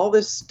mean, all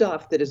this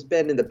stuff that has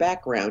been in the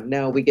background.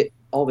 Now we get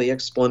all the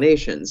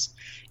explanations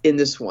in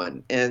this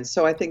one. And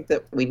so I think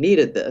that we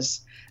needed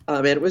this.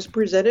 And it was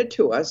presented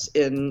to us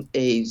in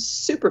a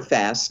super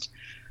fast,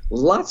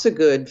 lots of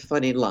good,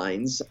 funny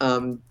lines.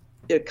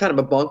 Kind of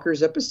a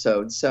bonkers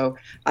episode. So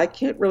I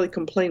can't really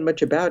complain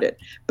much about it.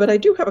 But I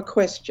do have a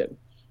question.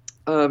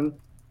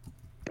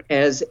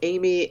 As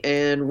Amy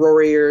and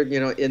Rory are,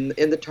 in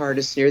the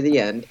TARDIS near the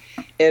end,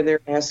 and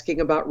they're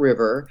asking about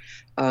River,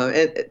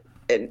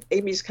 and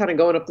Amy's kind of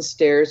going up the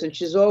stairs, and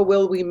she's, "Oh,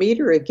 will we meet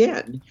her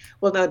again?"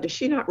 Well, now, does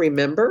she not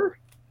remember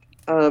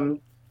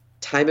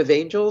Time of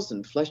Angels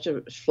and Flesh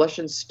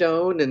and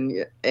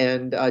Stone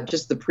and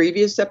just the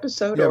previous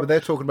episode? Yeah, but they're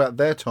talking about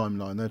their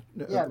timeline.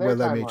 Where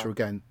they meet her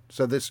again.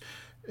 So this,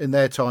 in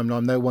their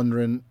timeline, they're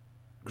wondering,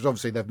 because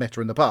obviously they've met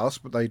her in the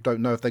past, but they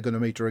don't know if they're going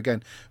to meet her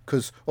again.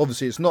 Because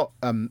obviously it's not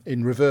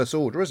in reverse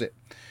order, is it?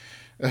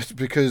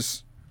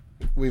 Because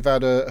we've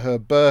had her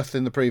birth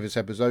in the previous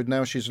episode.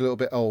 Now she's a little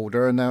bit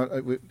older, and now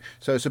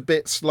so it's a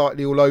bit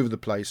slightly all over the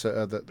place.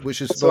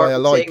 Which is the way I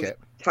like it.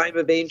 Time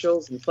of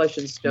Angels and Flesh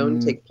and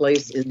Stone take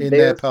place in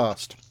their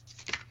past.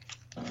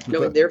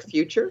 No, in their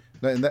future.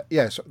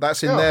 Yes,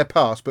 that's in their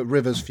past, but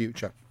River's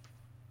future.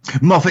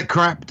 Moffat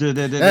crap.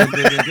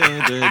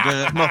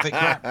 Moffat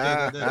crap.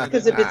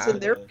 Because if it's in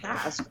their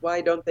past, why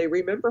don't they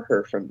remember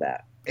her from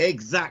that?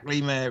 Exactly,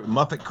 Mary.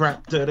 Moffat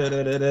crap. I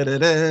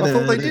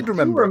thought they did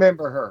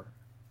remember her.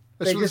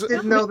 They just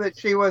didn't know that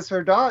she was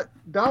her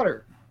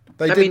daughter.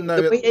 I mean,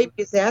 the way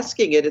Amy's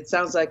asking it, it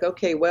sounds like,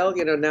 okay, well,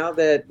 now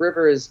that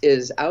River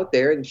is out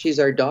there and she's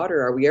our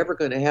daughter, are we ever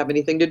going to have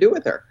anything to do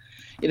with her?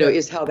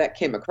 Is how that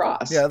came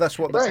across. Yeah, that's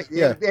what. Right.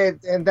 Yeah,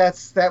 and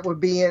that would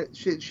be it.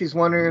 She's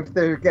wondering if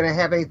they're going to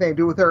have anything to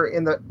do with her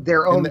in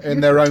their own future.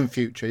 In their own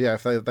future. Yeah,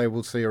 if they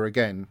will see her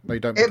again. They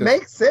don't. It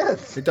makes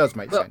sense. It does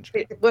make sense.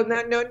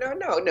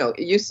 No.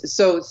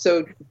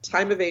 So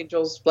Time of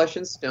Angels, Flesh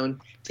and Stone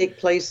take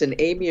place in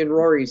Amy and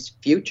Rory's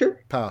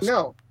future. Past.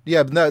 No.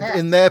 Yeah, but no. Past.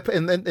 In their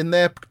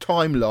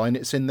timeline,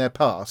 it's in their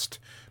past.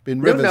 But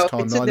in River's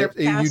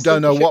timeline, you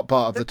don't know what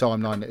part of the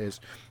timeline it is.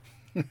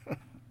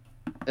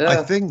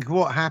 I think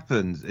what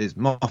happens is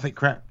Moffat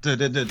crap. It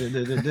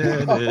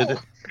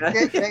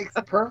makes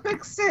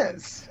perfect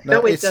sense.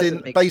 No, it's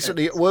in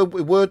basically we're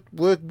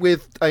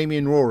with Amy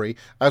and Rory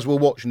as we're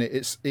watching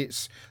it.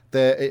 It's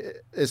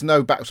there's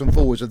no backs and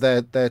forwards of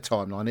their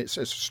timeline. It's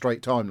a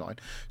straight timeline.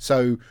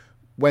 So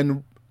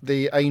when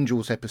the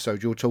Angels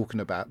episode you're talking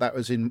about, that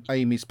was in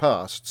Amy's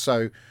past.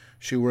 So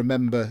she'll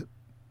remember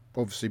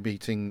obviously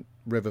meeting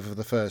River for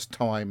the first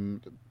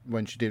time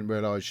when she didn't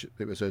realise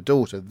it was her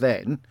daughter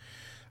then.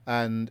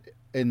 And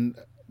in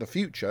the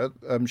future,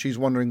 she's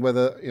wondering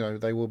whether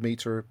they will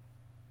meet her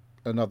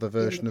another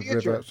version of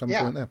River at some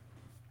point there.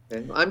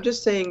 Okay. I'm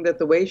just saying that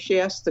the way she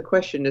asked the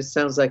question, it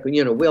sounds like,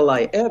 will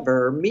I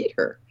ever meet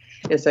her?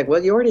 And it's like,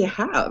 well, you already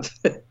have.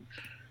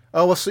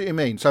 Oh, I see what you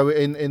mean. So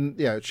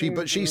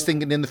but she's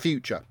thinking in the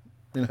future,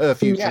 in her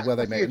future, where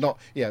they met. Not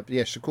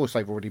yes, of course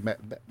they've already met.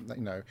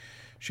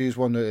 She's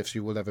wondering if she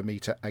will ever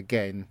meet her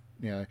again.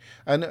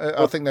 And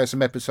I think there's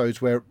some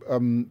episodes where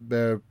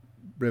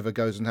River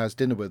goes and has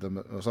dinner with them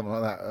or something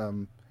like that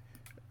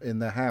in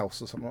their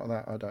house or something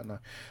like that. I don't know.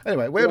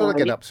 Anyway, where did I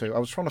get up to? I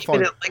was trying to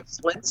find. Like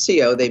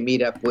Silencio, they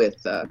meet up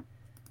with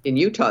in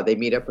Utah. They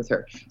meet up with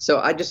her. So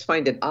I just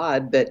find it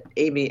odd that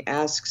Amy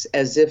asks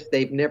as if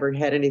they've never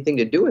had anything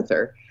to do with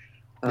her.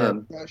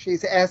 No,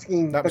 she's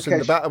asking that was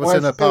because that was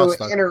in her past,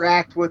 to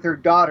interact with her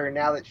daughter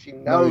now that she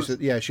knows.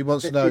 She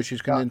wants to know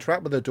she's going to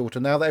interact with her daughter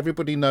now that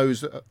everybody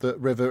knows that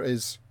River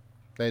is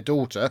their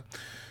daughter.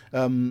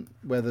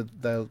 Whether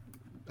they'll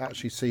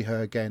actually see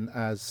her again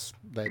as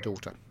their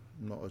daughter,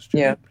 not as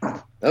children. Yeah.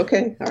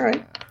 Okay. All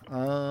right.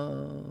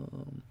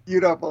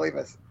 You don't believe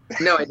us?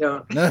 No, I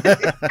don't. I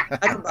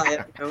don't buy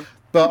it. No.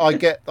 But I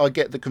get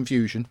the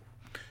confusion.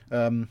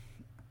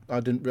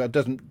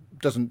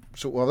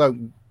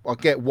 I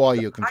get why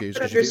you're confused.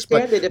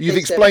 You've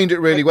explained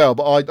it really well,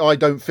 but I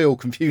don't feel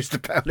confused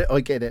about it.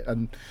 I get it,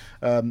 and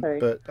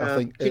but I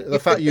think the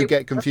fact you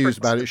get confused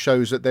about it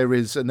shows that there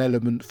is an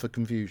element for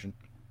confusion.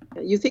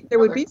 You think there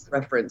would be a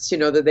reference,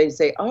 that they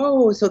say,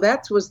 oh, so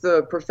that was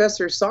the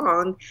Professor's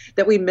song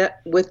that we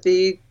met with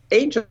the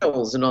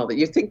angels and all that.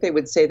 You think they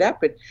would say that,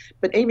 but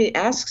Amy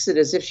asks it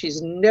as if she's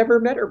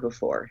never met her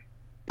before.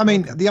 I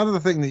mean, the other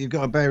thing that you've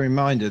got to bear in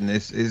mind in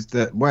this is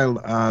that,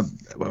 while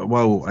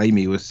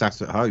Amy was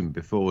sat at home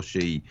before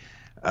she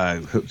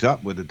hooked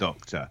up with the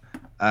Doctor,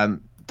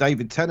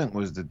 David Tennant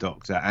was the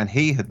Doctor, and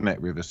he had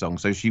met River Song,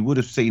 so she would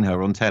have seen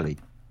her on telly.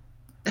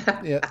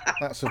 Yeah,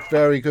 that's a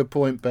very good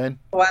point, Ben.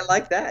 Oh, I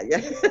like that. Yeah.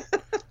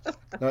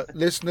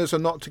 Listeners are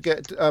not to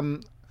get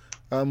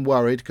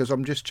worried, because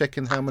I'm just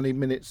checking how many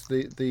minutes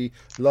the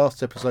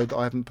last episode that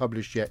I haven't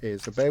published yet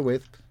is. So bear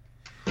with.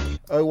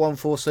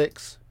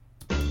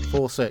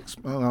 014646.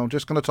 Oh, I'm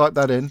just going to type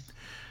that in.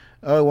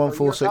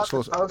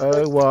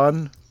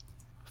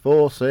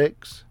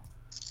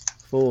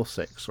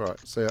 01464014646. Right,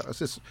 so it's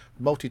this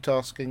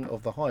multitasking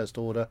of the highest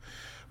order.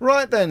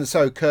 Right then,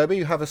 so Kirby,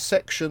 you have a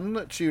section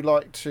that you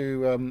like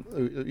to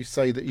you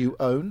say that you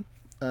own,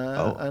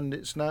 and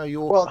it's now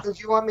your. Well, did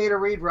you want me to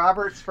read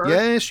Robert's first?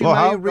 Yes, you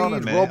may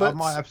read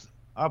Robert's.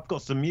 I've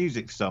got some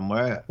music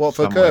somewhere. What,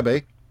 for somewhere.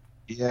 Kirby?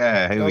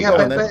 Yeah, here we go.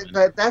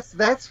 But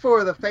that's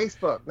for the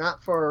Facebook,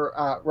 not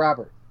for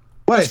Robert.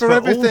 Well, it's for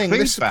everything.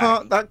 This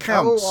part that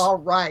counts. Oh, all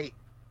right.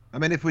 I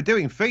mean, if we're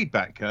doing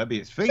feedback, Kirby,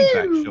 it's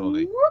feedback,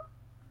 surely.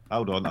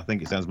 Hold on, I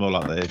think it sounds more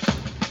like this.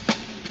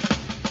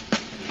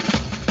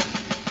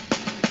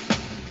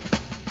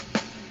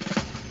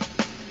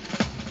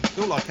 It's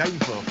all I came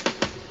for.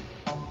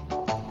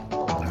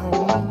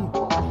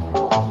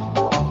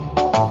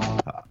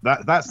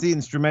 That's the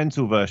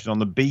instrumental version on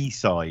the B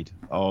side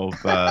of.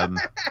 I'll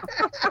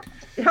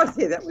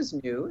say that was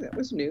new. That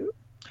was new.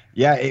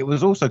 Yeah, it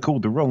was also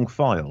called The Wrong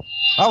File.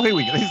 Oh, here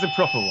we go. This is the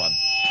proper one.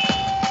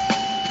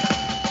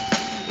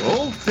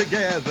 All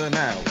together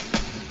now.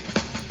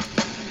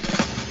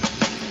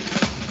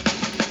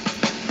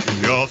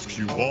 He asks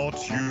you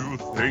what you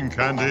think,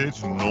 and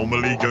it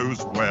normally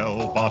goes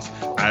well. But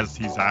as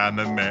he's an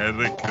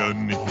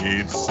American,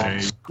 he'd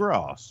say,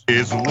 Grass.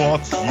 is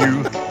what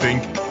you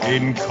think.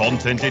 In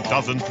content it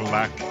doesn't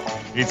lack.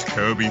 It's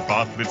Kirby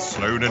Bartlett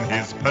Sloan and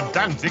his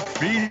pedantic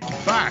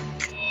feedback.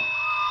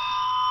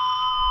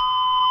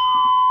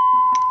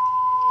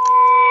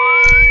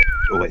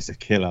 Oh, it's a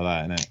killer,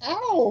 that, isn't it?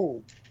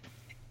 Ow!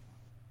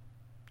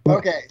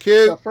 Okay.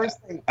 Cute. So first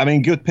thing. I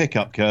mean, good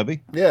pickup,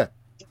 Kirby. Yeah.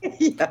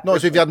 Yeah. Not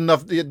as if you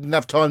didn't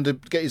enough time to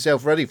get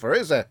yourself ready for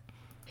it, is there?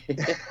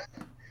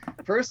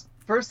 First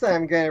thing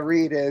I'm going to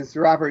read is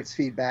Robert's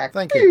feedback.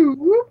 Thank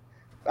you.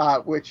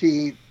 Which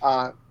he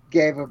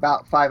gave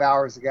about 5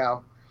 hours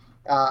ago.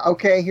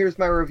 Okay, here's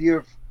my review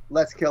of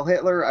Let's Kill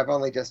Hitler. I've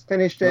only just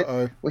finished it.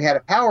 Uh-oh. We had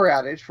a power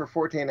outage for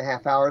 14 and a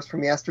half hours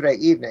from yesterday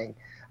evening.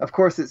 Of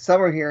course, it's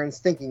summer here and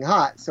stinking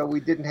hot, so we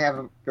didn't have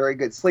a very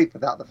good sleep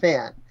without the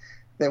fan.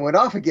 Then went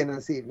off again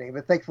this evening,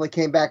 but thankfully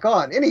came back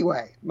on.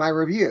 Anyway, my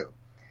review.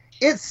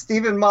 It's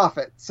Stephen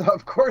Moffat, so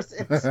of course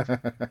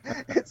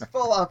it's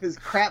full of his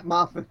crap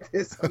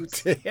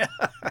Moffatisms.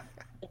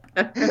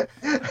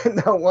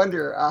 No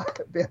wonder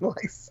Ben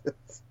likes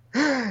this.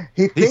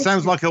 He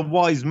sounds like a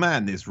wise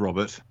man, this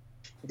Robert.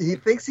 He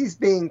thinks he's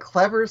being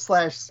clever /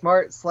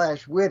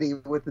 smart / witty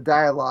with the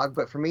dialogue,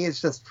 but for me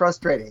it's just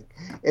frustrating.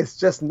 It's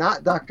just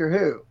not Doctor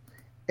Who.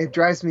 It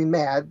drives me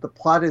mad. The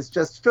plot is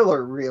just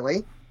filler,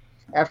 really.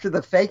 After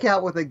the fake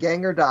out with a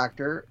ganger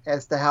doctor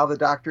as to how the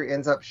doctor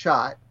ends up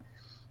shot,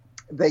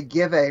 they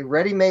give a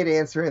ready-made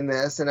answer in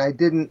this, and I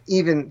didn't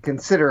even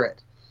consider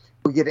it.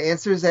 We get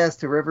answers as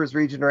to River's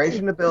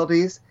regeneration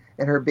abilities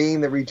and her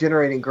being the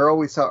regenerating girl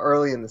we saw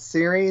early in the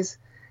series,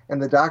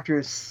 and the doctor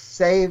is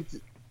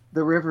saved.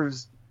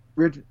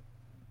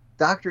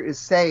 Doctor is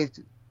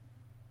saved.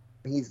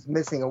 He's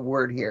missing a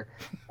word here.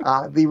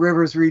 The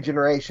River's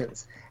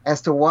regenerations. As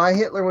to why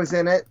Hitler was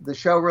in it, the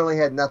show really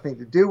had nothing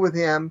to do with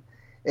him.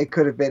 It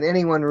could have been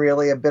anyone,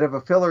 really, a bit of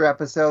a filler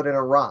episode and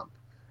a romp.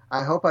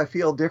 I hope I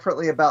feel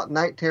differently about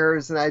Night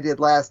Terrors than I did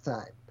last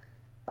time.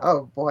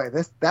 Oh boy,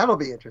 that'll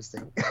be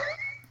interesting.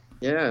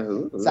 Yeah.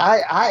 So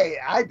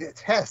I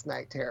detest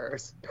Night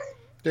Terrors.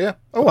 Yeah.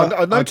 Oh,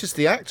 I noticed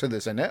the actor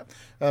that's in it.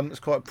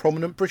 It's quite a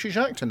prominent British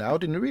actor now. I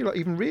didn't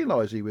even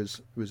realise he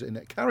was in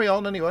it. Carry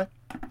on anyway.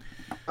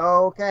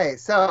 Okay,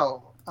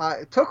 so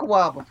it took a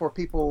while before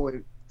people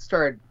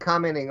started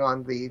commenting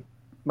on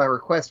my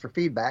request for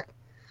feedback.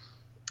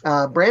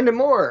 Brandon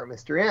Moore,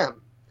 Mr.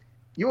 M.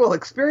 You will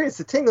experience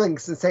a tingling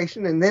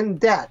sensation and then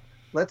death.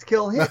 Let's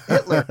Kill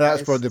Hitler.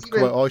 That's probably the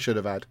quote I should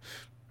have had.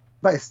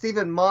 By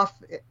Stephen Moff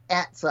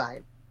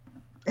Atside.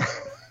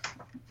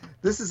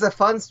 This is a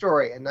fun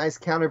story, a nice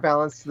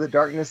counterbalance to the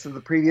darkness of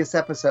the previous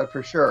episode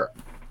for sure.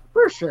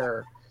 For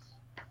sure.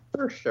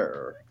 For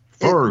sure.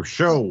 For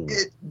sure.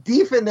 It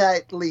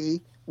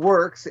definitely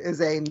works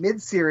as a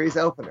mid-series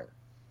opener.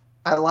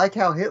 I like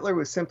how Hitler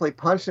was simply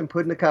punched and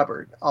put in a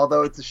cupboard,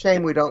 although it's a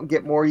shame we don't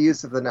get more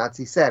use of the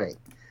Nazi setting.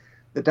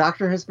 The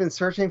doctor has been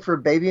searching for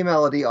baby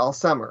Melody all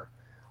summer.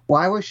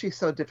 Why was she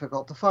so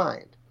difficult to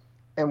find?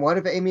 And what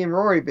have Amy and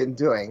Rory been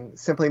doing?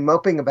 Simply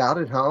moping about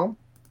at home?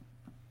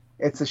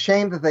 It's a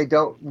shame that they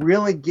don't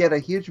really get a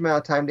huge amount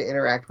of time to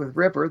interact with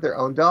River, their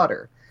own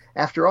daughter,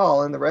 after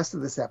all, in the rest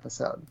of this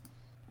episode.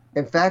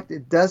 In fact,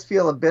 it does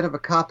feel a bit of a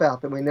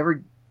cop-out that we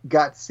never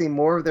got to see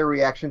more of their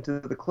reaction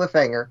to the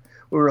cliffhanger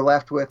we were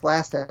left with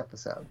last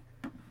episode.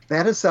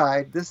 That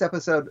aside, this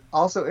episode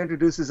also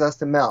introduces us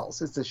to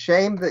Mel's. It's a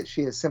shame that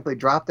she has simply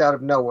dropped out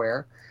of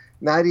nowhere,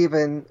 not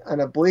even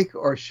an oblique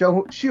or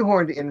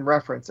shoehorned in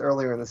reference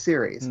earlier in the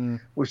series,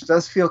 which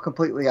does feel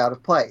completely out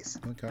of place.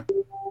 Okay.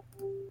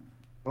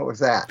 What was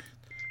that?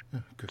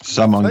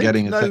 Someone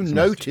getting a no text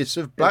notice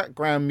of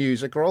background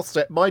music, or I'll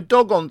set my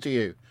dog onto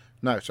you.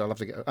 No, so I'll have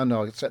to get. Oh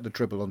no, I'll set the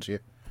tribble onto you.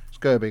 It's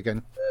Kirby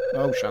again.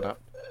 Oh, shut up.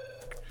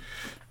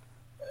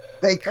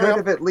 They could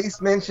have at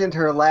least mentioned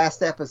her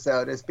last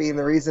episode as being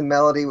the reason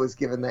Melody was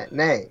given that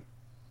name.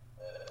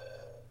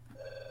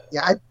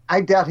 Yeah,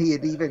 I doubt he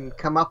had even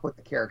come up with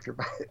the character.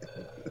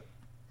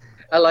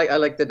 I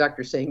like the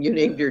doctor saying, "You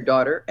named your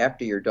daughter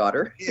after your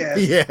daughter." Yes.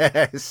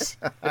 Yes.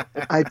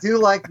 I do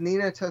like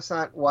Nina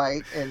Toussaint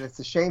White, and it's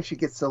a shame she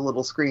gets so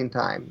little screen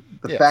time.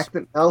 The Yes. fact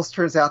that Mel's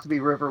turns out to be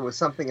River was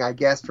something I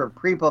guessed from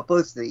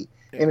pre-publicity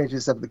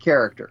images of the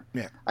character.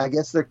 Yeah. I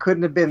guess there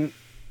couldn't have been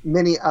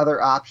many other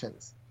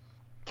options.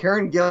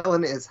 Karen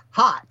Gillan is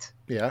hot.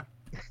 Yeah.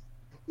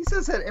 He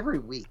says that every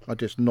week. I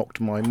just knocked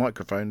my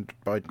microphone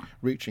by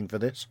reaching for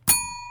this.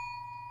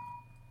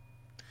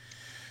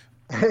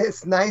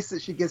 It's nice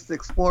that she gets to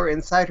explore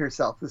inside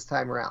herself this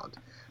time around.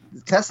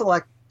 The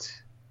Tessellect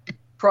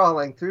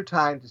crawling through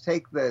time to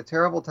take the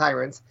terrible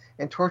tyrants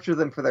and torture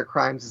them for their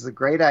crimes is a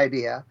great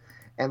idea,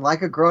 and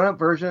like a grown-up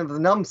version of the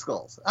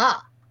numbskulls.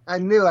 Ah, I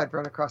knew I'd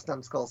run across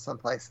numbskulls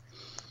someplace.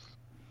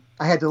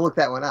 I had to look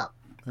that one up.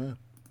 Oh.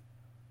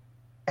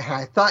 And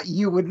I thought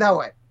you would know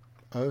it.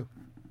 Oh.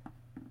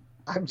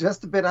 I'm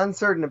just a bit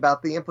uncertain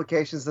about the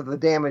implications of the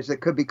damage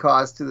that could be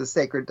caused to the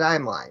sacred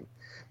timeline.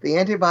 The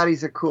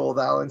antibodies are cool,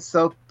 though, and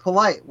so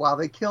polite while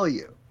they kill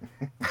you.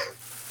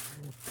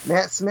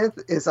 Matt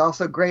Smith is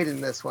also great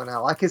in this one. I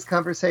like his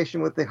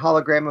conversation with the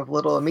hologram of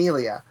little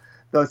Amelia,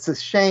 though it's a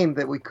shame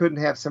that we couldn't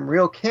have some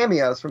real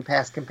cameos from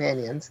past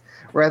companions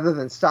rather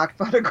than stock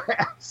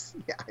photographs.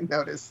 Yeah, I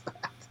noticed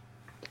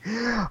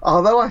that.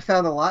 Although I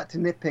found a lot to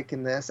nitpick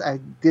in this,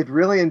 I did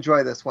really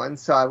enjoy this one,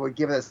 so I would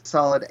give it a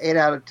solid 8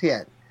 out of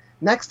 10.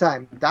 Next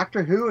time,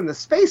 Doctor Who and the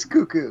Space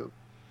Cuckoo.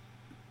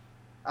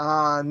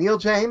 Neil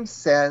James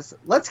says,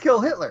 "Let's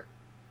kill Hitler.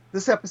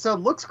 This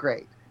episode looks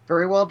great.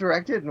 Very well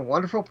directed and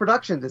wonderful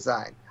production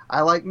design.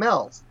 I like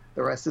Mel's.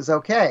 The rest is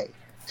okay.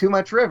 Too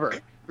much River.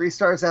 3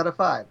 stars out of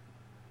 5.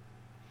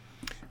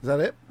 Is that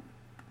it?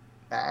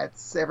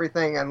 That's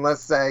everything,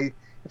 unless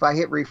if I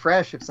hit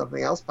refresh, if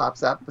something else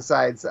pops up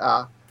besides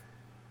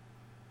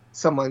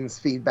someone's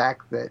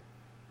feedback that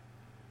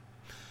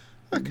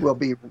will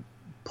be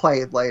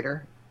played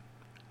later.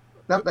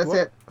 No, that's What?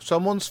 it.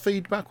 Someone's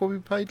feedback will be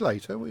paid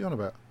later? What are you on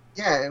about?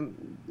 Yeah,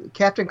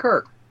 Captain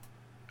Kirk.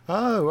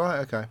 Oh, right,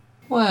 okay.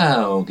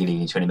 Well, good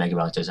evening, 20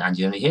 megabytes.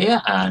 Angela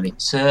here, and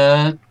it's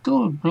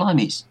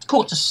blimey, it's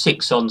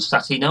 5:45 on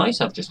Saturday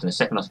night. I've just done a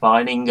second off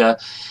ironing.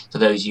 For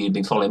those of you who've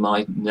been following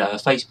my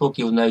Facebook,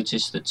 you'll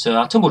notice that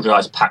our tumble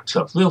dryer's packed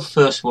up. Real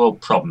first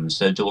world problems.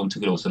 So Dawn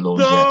took it all to the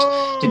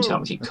laundrette. Didn't tell how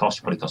much it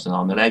cost. Probably cost an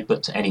arm and a leg.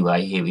 But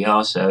anyway, here we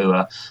are.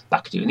 So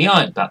back doing the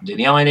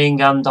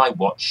ironing, and I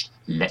watched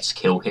Let's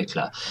Kill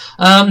Hitler.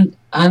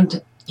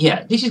 And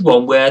yeah, this is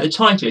one where the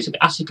title is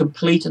a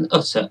complete and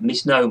utter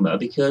misnomer,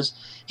 because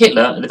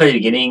Hitler at the very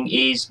beginning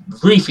is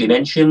briefly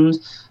mentioned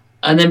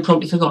and then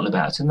promptly forgotten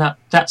about, and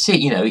that's it.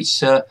 You know, it's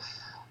got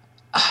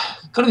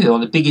to be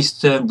one of the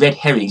biggest red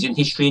herrings in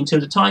history in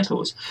terms of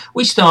titles.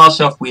 We start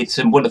off with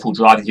some wonderful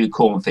driving through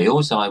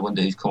cornfields. I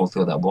wonder whose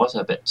cornfield that was.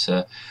 I bet.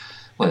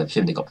 Well, I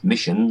presume they got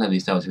permission. At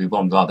least that was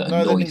one rather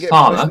annoyed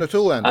farmer. At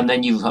all, and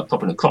then you've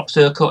pop in a crop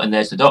circle, and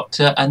there's the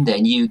doctor, and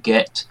then you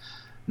get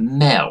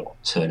Mel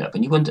turn up,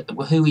 and you wonder,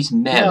 well, who is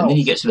Mel? And then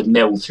you get sort of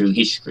Mel through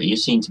history. You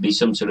seem to be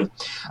some sort of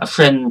a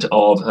friend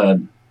of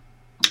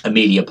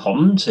Amelia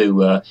Pond,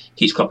 who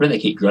keeps cropping in. They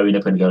keep growing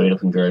up and growing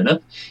up and growing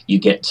up. You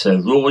get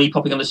Rory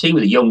popping on the scene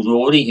with a young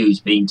Rory who's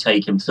been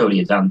taken thoroughly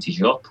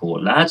advantage of, poor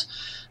lad.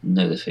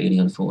 Know the feeling,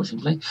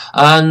 unfortunately.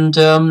 And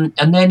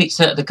then it's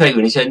the great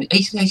one.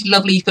 He's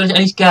lovely, and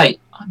he's gay.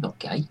 I'm not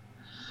gay.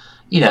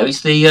 You know,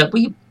 it's the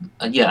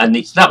and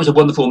that was a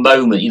wonderful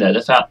moment. You know,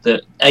 the fact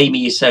that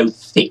Amy is so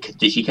thick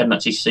that she can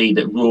actually see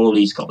that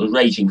Rory's got the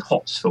raging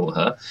hots for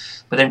her,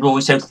 but then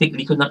Rory's so thick that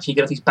he couldn't actually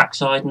get off his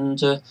backside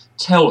and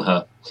tell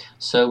her.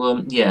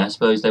 So yeah, I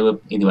suppose they were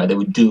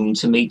doomed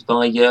to meet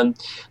by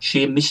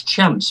sheer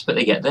mischance. But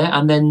they get there,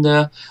 and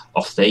then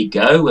off they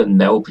go, and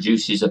Mel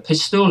produces a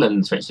pistol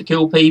and threatens to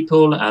kill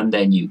people, and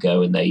then you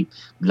go and they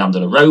land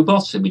on a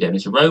robot, and we don't know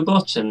it's a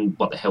robot, and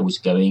what the hell was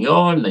going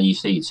on? And then you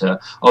see it's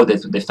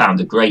they found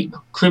a great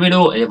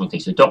criminal, and everyone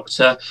thinks the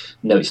doctor.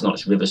 No, it's not.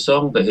 It's River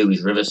Song, but who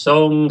is River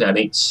Song? And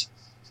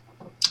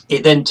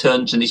it then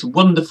turns to this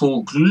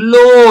wonderful,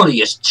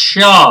 glorious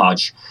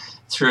charge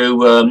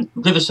through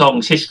River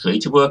Song's history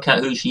to work out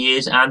who she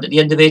is, and at the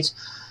end of it,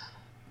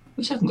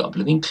 we haven't got a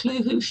blooming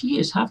clue who she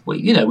is, have we?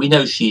 You know, we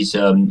know she's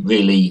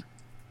really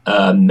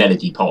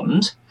Melody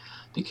Pond,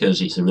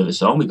 because it's the River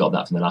Song. We got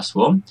that from the last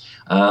one.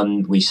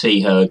 We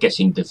see her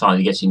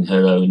finally getting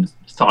her own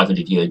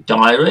 500-year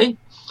diary,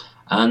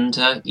 and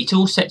it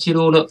all sets it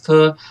all up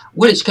for,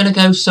 well, it's going to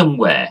go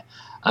somewhere.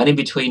 And in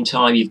between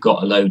time, you've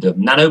got a load of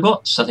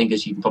nanobots, I think,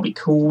 as you can probably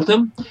call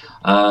them.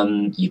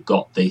 You've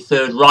got the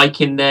Third Reich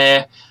in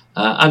there.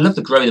 I love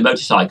the growing the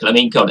motorcycle. I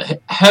mean, God,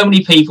 how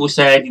many people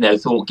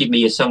thought, give me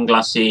your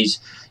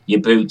sunglasses,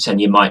 your boots, and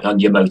your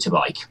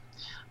motorbike.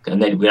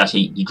 And then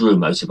you grew a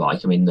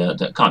motorbike. I mean,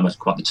 that kind of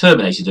quite the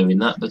Terminator doing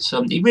that, but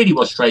it really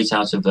was straight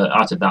out of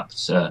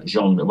that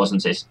genre,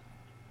 wasn't it?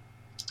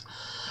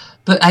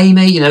 But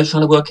Amy, trying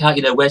to work out,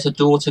 where's her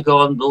daughter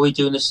gone? Rory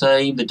doing the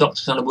same. The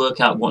doctor's trying to work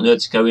out what on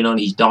earth's going on.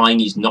 He's dying.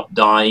 He's not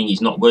dying.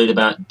 He's not worried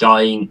about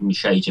dying in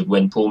shades of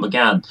when Paul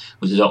McGann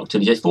was the doctor.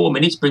 And he says, 4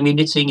 minutes, bring me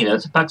knitting,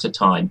 it's bags of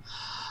time.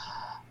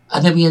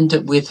 And then we end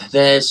up with,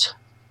 there's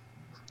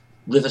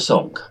River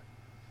Song.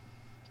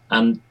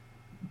 And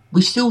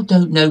we still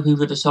don't know who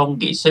River Song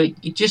is. So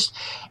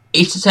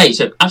it's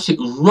an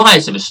absolute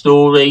riot of a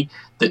story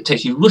that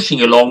takes you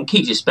rushing along,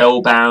 keeps you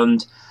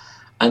spellbound,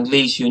 and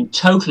leaves you in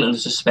total under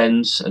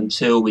suspense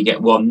until we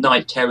get one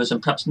Night Terrors,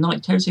 and perhaps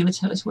Night Terrors are going to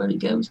tell us where it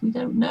goes. We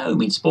don't know. I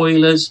mean,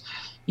 spoilers,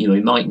 we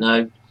might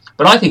know.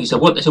 But I think it's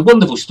a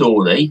wonderful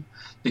story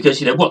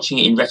because, watching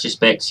it in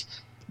retrospect,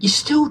 you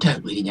still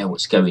don't really know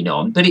what's going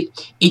on. But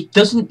it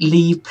doesn't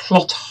leave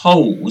plot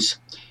holes.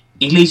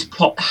 It leaves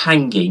plot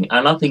hanging,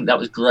 and I think that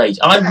was great.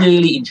 I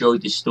really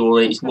enjoyed this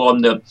story. It's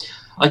one that,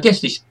 I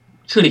guess this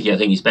trilogy, I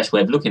think, is the best way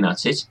of looking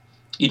at it.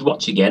 You'd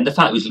watch again. The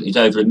fact it was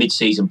over a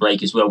mid-season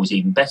break as well was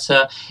even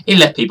better. It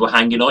left people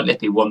hanging on. It left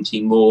people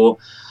wanting more.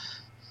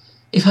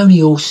 If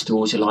only all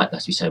stores are like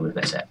that, we say we're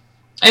better.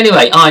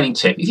 Anyway, ironing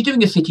tip. If you're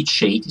doing a fitted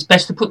sheet, it's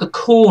best to put the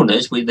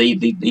corners with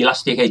the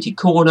elasticated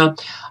corner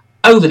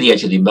over the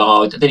edge of the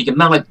yard. Then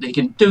you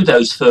can do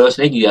those first,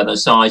 and then you do the other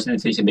sides, and then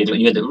finish the middle,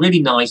 and you get a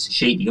really nice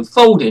sheet. You can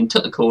fold in,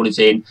 tuck the corners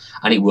in,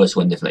 and it works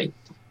wonderfully.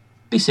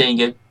 Be seeing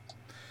you.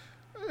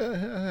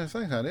 Thanks,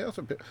 Andy.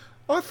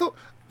 I thought...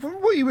 From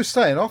what you were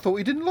saying, I thought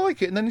he didn't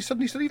like it, and then he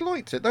suddenly said he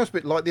liked it. That was a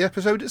bit like the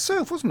episode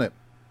itself, wasn't it?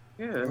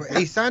 Yeah.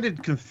 He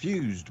sounded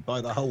confused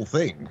by the whole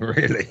thing,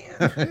 really.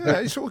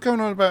 Yeah, he's sort of going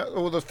on about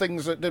all the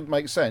things that didn't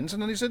make sense,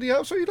 and then he said he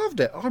absolutely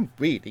loved it. I'm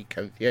really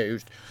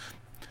confused.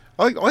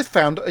 I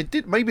found it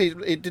did. Maybe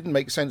it didn't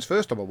make sense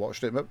first time I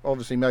watched it, but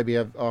obviously maybe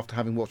after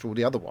having watched all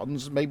the other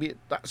ones, maybe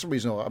that's the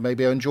reason.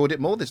 Maybe I enjoyed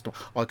it more this time.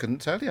 I couldn't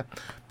tell you,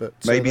 but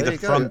maybe the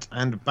front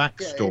and back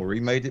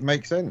story made it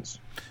make sense.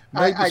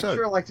 I'd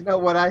sure like to know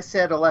what I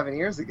said 11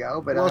 years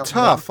ago, but well,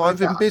 tough. I've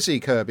been busy,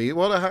 Kirby.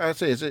 What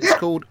it is? It's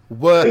called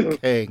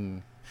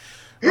working.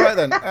 Right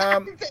then.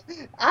 I'm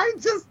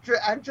just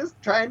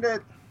trying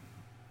to.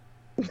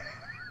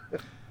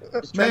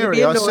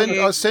 Mary,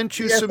 I sent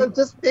you some. I'm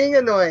just being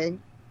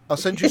annoying. I'll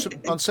send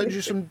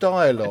you some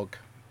dialogue,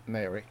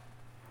 Mary.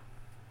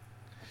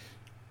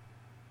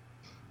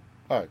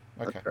 Oh,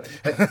 okay.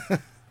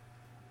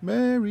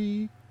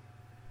 Mary.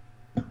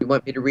 You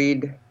want me to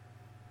read?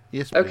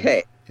 Yes, please.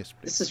 Okay. Yes,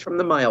 please. This is from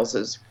the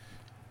Mileses.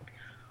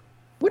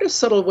 What a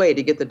subtle way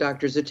to get the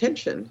doctor's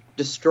attention,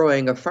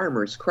 destroying a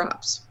farmer's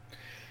crops.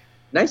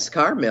 Nice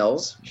car,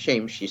 Mills.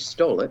 Shame she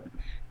stole it.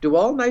 Do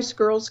all nice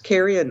girls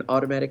carry an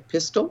automatic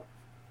pistol?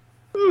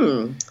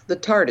 The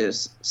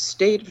TARDIS,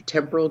 state of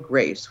temporal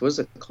grace, was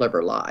a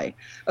clever lie.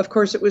 Of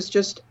course, it was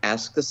just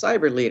Ask the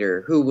Cyber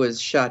Leader, who was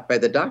shot by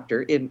the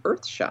Doctor in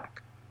Earthshock.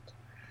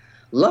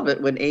 Love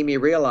it when Amy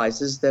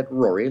realizes that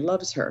Rory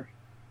loves her.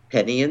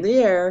 Penny in the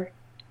air,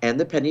 and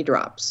the penny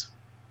drops.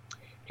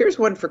 Here's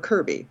one for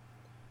Kirby.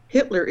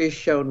 Hitler is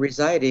shown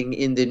residing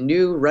in the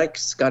new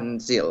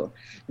Reichskanzlei,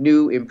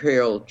 new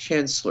Imperial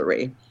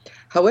Chancellery.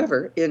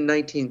 However, in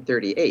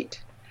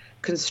 1938,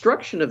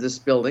 construction of this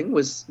building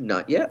was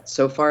not yet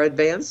so far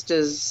advanced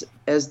as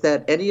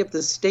that any of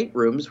the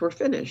staterooms were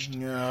finished.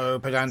 No,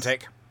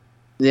 pedantic.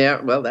 Yeah,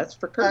 well, that's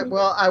for Kirby.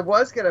 Well, I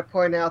was going to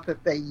point out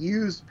that they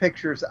used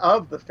pictures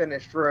of the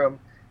finished room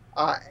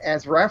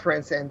as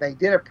reference, and they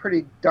did a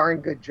pretty darn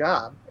good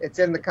job. It's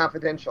in the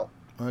confidential.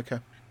 Okay.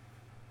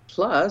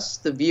 Plus,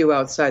 the view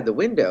outside the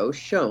window,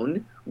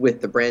 shown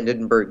with the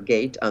Brandenburg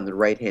Gate on the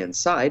right-hand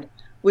side,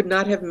 would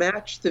not have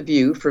matched the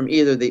view from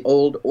either the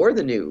old or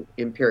the new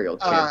Imperial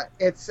Channel.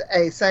 It's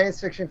a science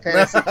fiction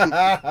fantasy.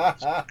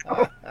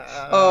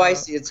 Oh, I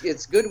see.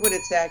 It's good when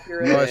it's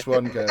accurate. Nice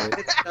one, Gary.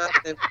 It's not,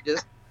 then we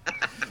just...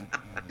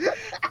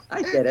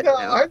 I get it No,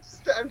 now.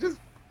 I'm just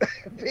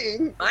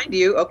being... Mind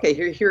you, okay,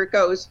 here it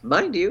goes.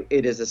 Mind you,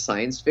 it is a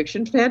science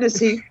fiction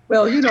fantasy.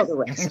 Well, you know the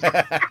rest.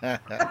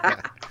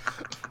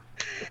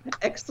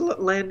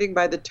 Excellent landing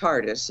by the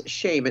TARDIS.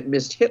 Shame it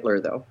missed Hitler,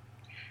 though.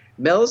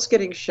 Mel's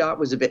getting shot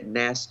was a bit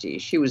nasty.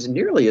 She was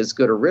nearly as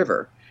good a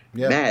River.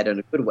 Yeah. Mad in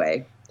a good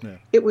way. Yeah.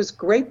 It was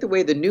great the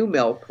way the new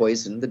Mel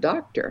poisoned the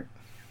Doctor.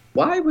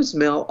 Why was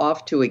Mel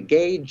off to a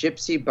gay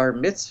gypsy bar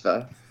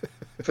mitzvah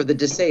for the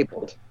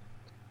disabled?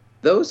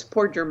 Those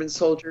poor German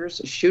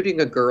soldiers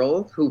shooting a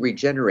girl who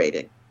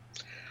regenerating.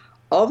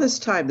 All this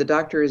time the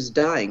Doctor is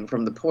dying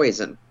from the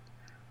poison.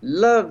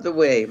 Love the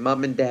way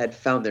Mom and Dad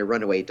found their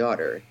runaway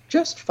daughter.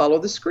 Just follow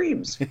the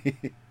screams.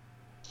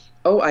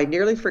 Oh, I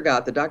nearly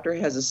forgot. The Doctor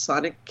has a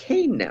sonic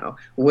cane now.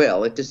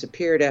 Well, it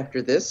disappeared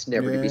after this,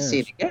 never to be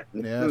seen again.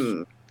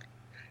 Yes.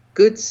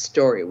 Good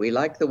story. We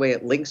like the way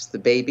it links the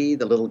baby,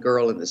 the little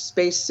girl in the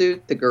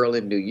spacesuit, the girl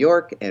in New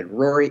York, and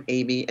Rory,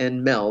 Amy,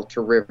 and Mel to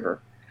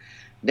River.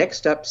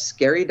 Next up,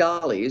 Scary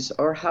Dollies,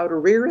 or How to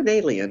Rear an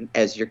Alien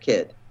as Your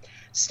Kid.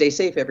 Stay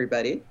safe,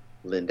 everybody.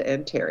 Linda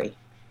and Terry.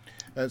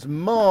 That's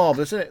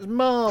marvellous, isn't it? It's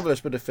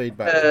marvellous bit of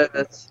feedback.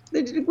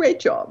 They did a great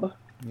job.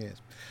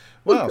 Yes.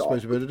 Well, I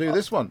suppose we better do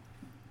this one.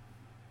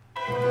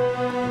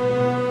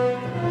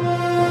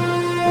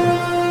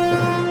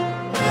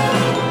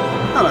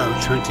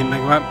 20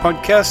 Megabyte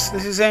Podcast.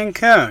 This is Ian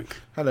Kirk.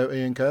 Hello,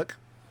 Ian Kirk.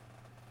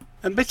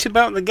 A bit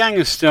about the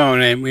ganger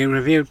story we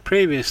reviewed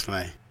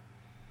previously.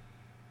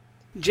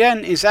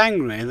 Jen is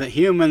angry that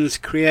humans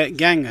create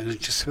gangers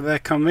just for their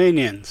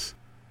convenience.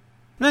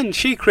 Then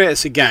she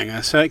creates a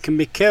ganger so it can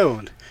be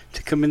killed,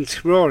 to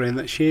convince Rory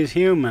that she is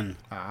human.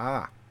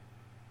 Ah.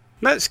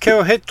 Let's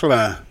Kill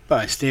Hitler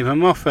by Stephen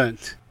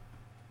Moffat.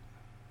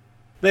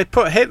 They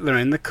put Hitler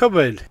in the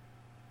cupboard.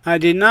 I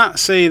did not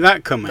see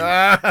that coming.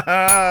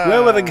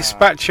 Where were the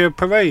Gestapo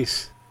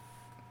police?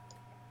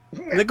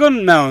 The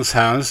gun Mel's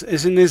house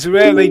is an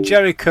Israeli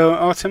Jericho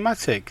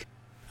automatic.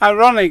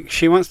 Ironic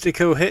she wants to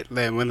kill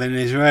Hitler with an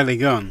Israeli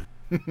gun.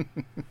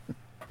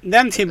 The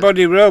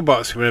antibody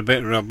robots were a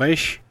bit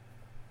rubbish.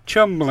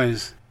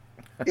 Chumblies.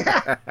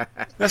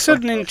 The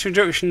sudden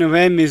introduction of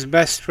Amy's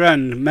best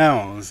friend,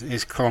 Mel's,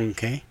 is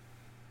clunky.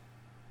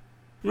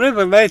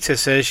 River later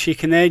says she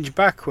can age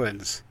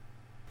backwards,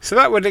 so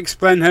that would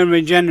explain her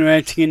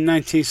regenerating in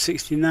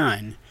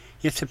 1969,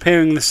 yet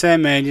appearing the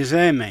same age as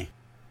Amy.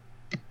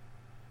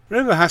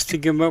 River has to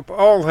give up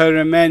all her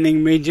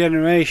remaining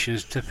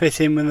regenerations to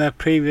fit in with her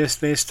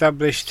previously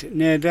established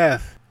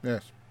near-death.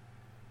 Yes.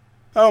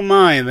 Oh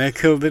my, they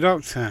killed the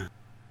Doctor.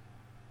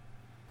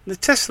 The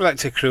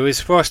Tesselector crew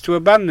is forced to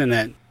abandon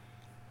it,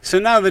 so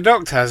now the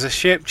Doctor has a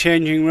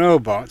shape-changing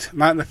robot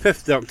like the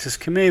Fifth Doctor's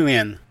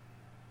chameleon.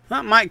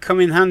 That might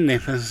come in handy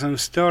for some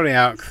story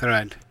arc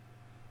thread.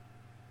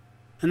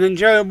 An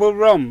enjoyable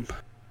romp.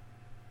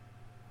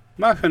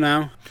 Bye for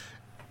now.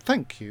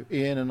 Thank you,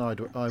 Ian, and I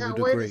would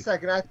agree. Wait a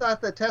second. I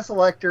thought the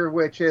Tesselector,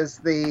 which is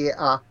the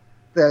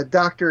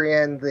Doctor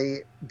in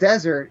the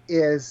desert,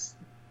 is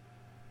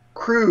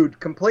crewed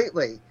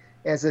completely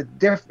as a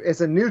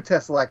new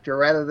Tesselector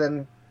rather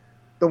than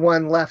the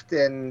one left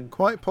in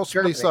Quite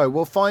possibly Germany. So.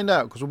 We'll find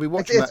out because we'll be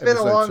watching It's that been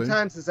a episode long soon.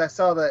 time since I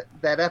saw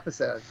that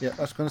episode. Yeah,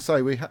 I was going to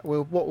say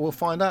we'll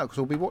find out because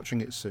we'll be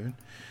watching it soon.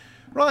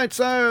 Right,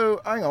 so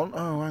hang on.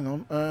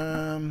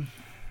 Oh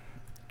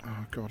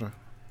God, I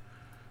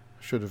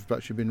should have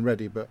actually been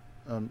ready, but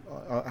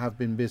I have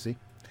been busy.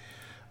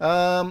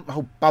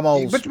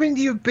 Bumholes. What do you mean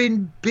you've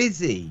been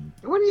busy?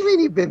 What do you mean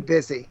you've been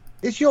busy?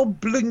 It's your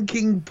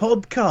blinking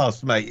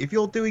podcast, mate. If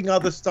you're doing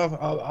other stuff,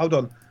 hold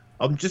on.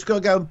 I'm just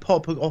going to go and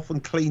pop off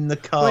and clean the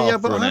car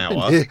for an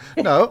hour.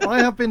 I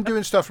have been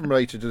doing stuff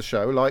related to the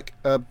show, like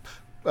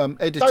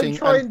editing. Don't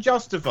try and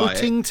justify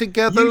putting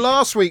together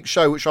last week's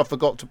show, which I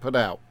forgot to put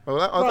out.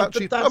 Well, I've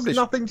actually but that's published.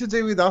 nothing to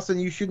do with us,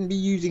 and you shouldn't be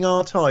using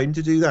our time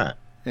to do that.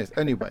 Yes.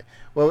 Anyway,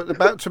 well, we're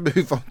about to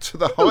move on to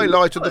the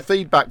highlight of the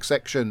feedback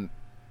section.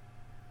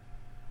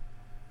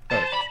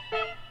 Oh.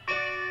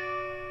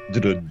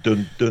 Dun,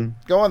 dun, dun.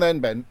 Go on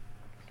then, Ben.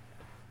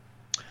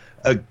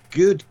 A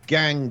good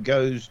gang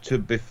goes to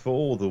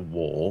before the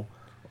war,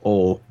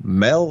 or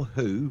Mel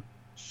who?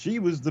 She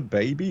was the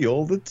baby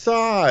all the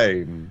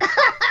time.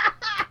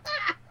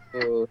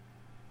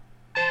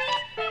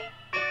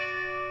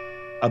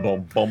 A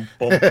bomb, bomb,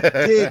 bomb.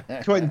 Dear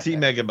 20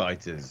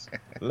 megabytes.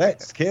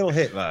 Let's Kill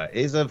Hitler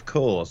is, of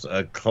course,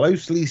 a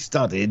closely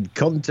studied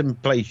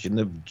contemplation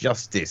of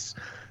justice.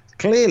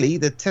 Clearly,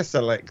 the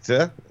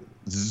Tesselector.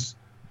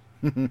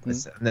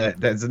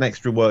 There's an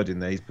extra word in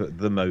there. He's put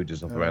the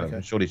modus operandi.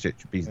 Okay. Surely it should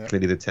be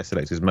clearly the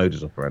Tesselector's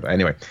modus operandi.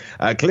 Anyway,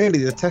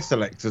 clearly the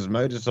Tesselector's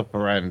modus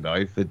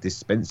operandi for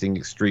dispensing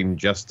extreme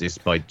justice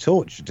by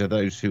torture to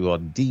those who are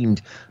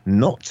deemed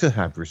not to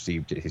have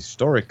received it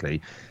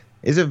historically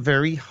is a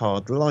very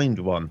hard-lined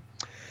one.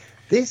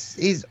 This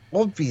is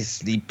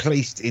obviously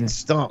placed in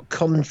stark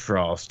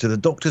contrast to the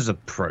Doctor's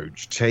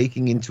approach,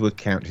 taking into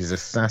account his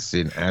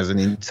assassin as an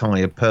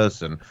entire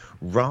person,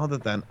 rather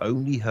than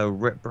only her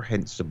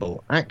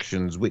reprehensible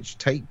actions which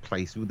take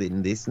place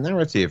within this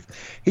narrative.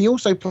 He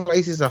also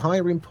places a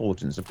higher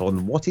importance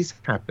upon what is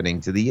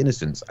happening to the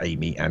innocents,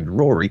 Amy and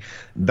Rory,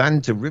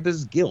 than to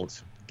River's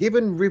guilt.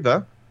 Given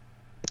River...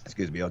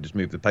 Excuse me, I just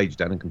moved the page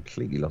down and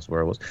completely lost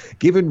where I was.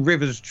 Given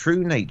River's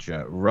true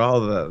nature,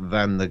 rather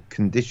than the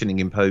conditioning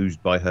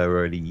imposed by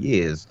her early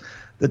years,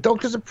 the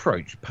Doctor's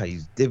approach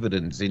pays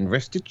dividends in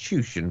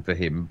restitution for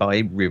him by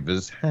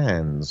River's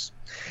hands.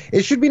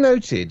 It should be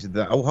noted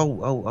that...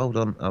 hold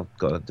on. I've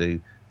got to do...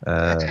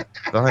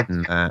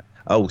 behind that.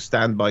 Oh,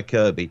 Stand by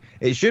Kirby.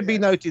 It should be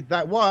noted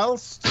that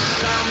whilst...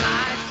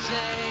 I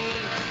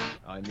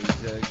need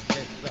to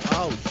get the...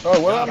 Oh,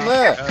 what happened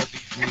there?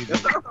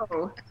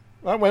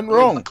 That went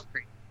wrong.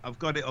 I've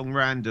got it on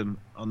random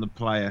on the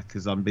player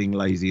because I'm being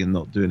lazy and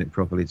not doing it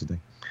properly today.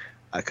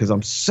 Because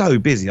I'm so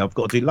busy. I've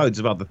got to do loads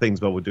of other things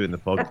while we're doing the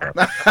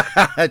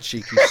podcast.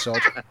 Cheeky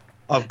sod.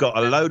 I've got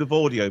a load of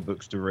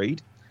audiobooks to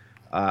read.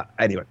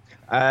 Anyway,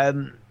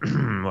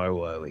 where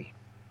were we?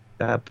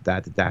 Some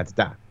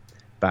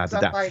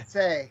might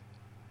say.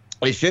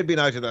 It should be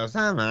noted that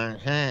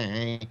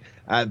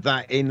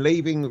in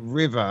leaving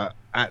River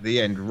at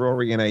the end,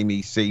 Rory and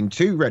Amy seemed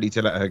too ready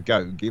to let her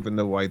go, given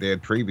the way they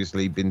had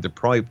previously been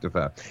deprived of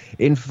her.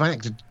 In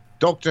fact,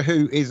 Doctor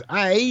Who is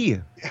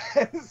a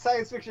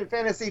science fiction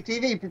fantasy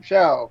TV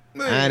show.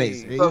 and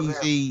it's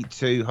easy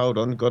to hold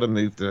on. Got to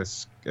move the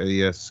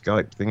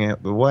Skype thing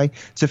out the way.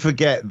 To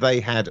forget they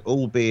had,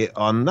 albeit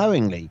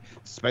unknowingly,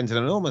 spent an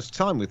enormous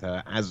time with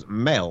her as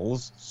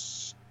Mel's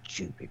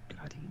stupid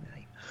bloody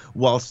name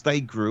whilst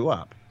they grew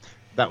up.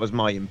 That was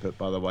my input,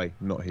 by the way,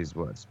 not his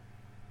words.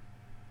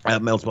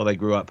 Mel's while they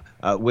grew up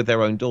with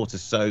their own daughter.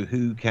 So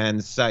who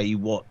can say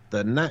what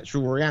the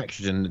natural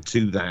reaction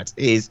to that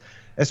is?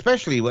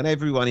 Especially when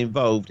everyone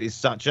involved is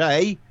such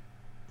a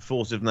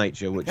force of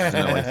nature, which is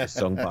an Oasis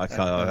song, but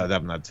I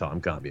haven't had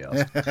time, can't be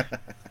asked.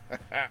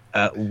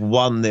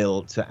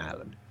 1-0 to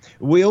Alan.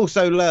 We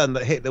also learned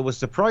that Hitler was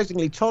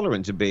surprisingly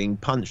tolerant to being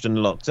punched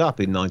and locked up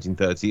in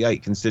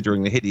 1938,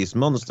 considering the hideous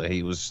monster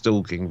he was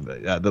stalking,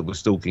 that was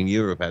stalking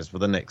Europe as for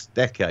the next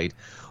decade.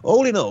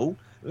 All in all,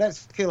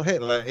 Let's Kill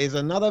Hitler is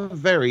another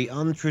very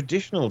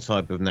untraditional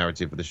type of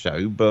narrative for the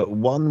show, but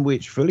one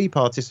which fully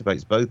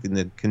participates both in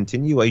the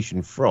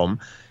continuation from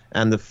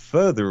and the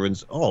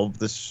furtherance of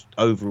the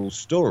overall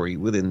story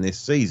within this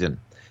season.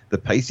 The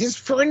pace is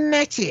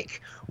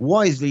frenetic,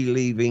 wisely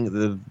leaving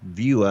the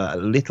viewer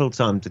little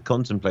time to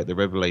contemplate the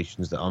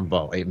revelations that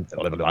unfold.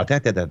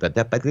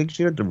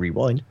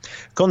 Rewind.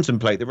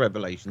 Contemplate the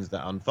revelations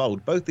that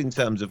unfold, both in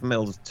terms of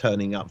Mel's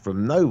turning up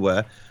from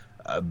nowhere,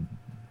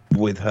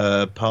 with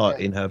her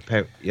part in her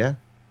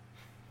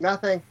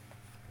Nothing.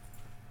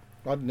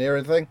 I didn't hear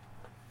anything.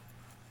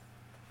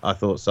 I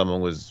thought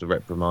someone was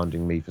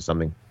reprimanding me for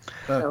something.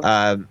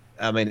 I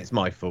mean, it's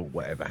my fault,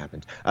 whatever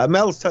happened.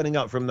 Mel's turning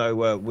up from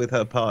nowhere with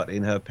her part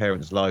in her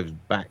parents' lives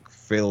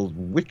backfilled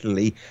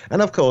wittily,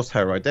 and of course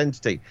her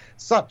identity.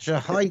 Such a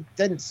high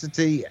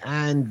density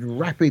and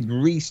rapid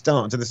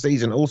restart to the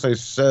season also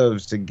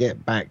serves to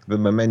get back the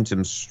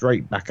momentum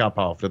straight back up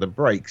after the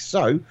break.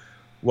 So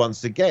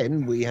once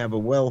again, we have a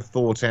well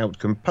thought out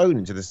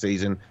component to the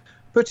season,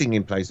 putting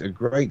in place a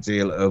great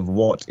deal of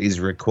what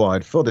is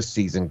required for the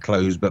season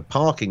close, but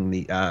parking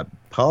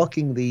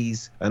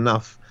these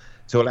enough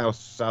to allow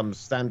some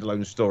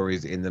standalone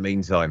stories in the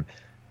meantime.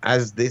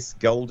 As this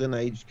golden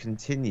age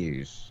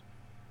continues,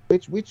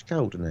 which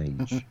golden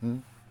age?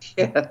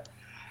 Yeah.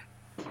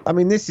 I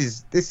mean, this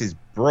is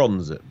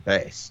bronze at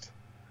best.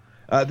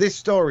 This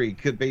story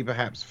could be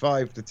perhaps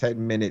 5 to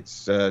 10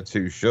 minutes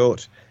too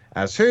short,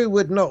 as who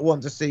would not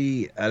want to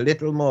see a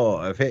little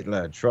more of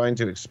Hitler trying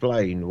to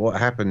explain what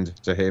happened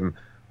to him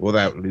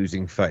without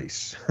losing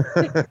face?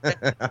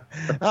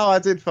 Oh, I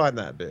did find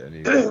that a bit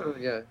amusing.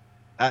 Yeah.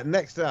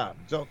 Next up,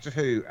 Doctor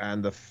Who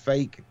and the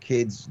Fake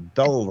Kids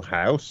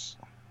Dollhouse,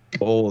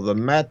 or the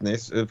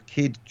madness of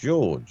Kid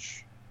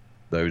George.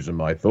 Those are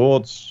my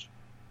thoughts.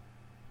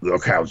 The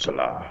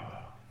Counsellor.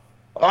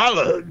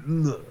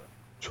 Alan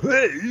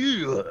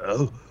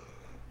Taylor.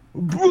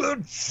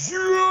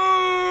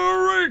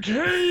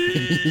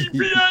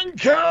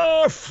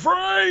 Bianca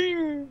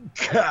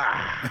Franca.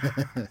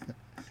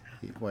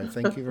 Well,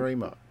 thank you very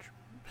much.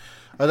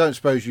 I don't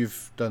suppose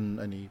you've done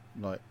any,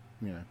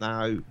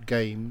 No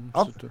games.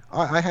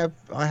 I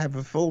have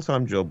a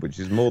full-time job, which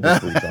is more than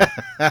full-time.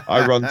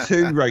 I run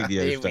 2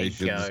 radio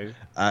stations,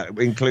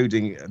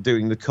 including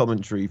doing the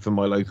commentary for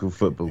my local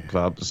football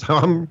club. So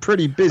I'm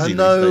pretty busy. I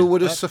know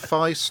would have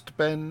sufficed,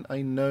 Ben.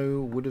 I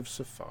know would have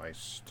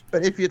sufficed.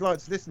 But if you'd like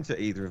to listen to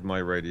either of my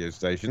radio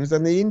stations,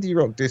 then the Indie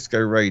Rock Disco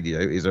Radio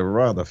is a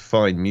rather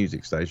fine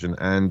music station,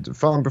 and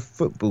Farnborough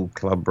Football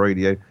Club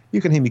Radio, you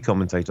can hear me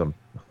commentate on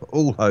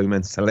all home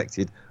and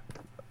selected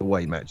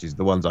away matches,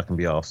 the ones I can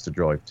be asked to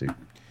drive to.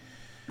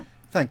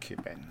 Thank you,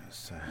 Ben.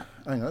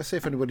 Hang on, let's see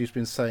if anybody's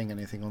been saying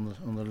anything on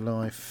the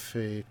live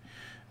feed.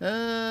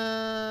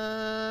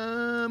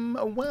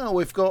 Well,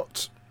 we've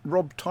got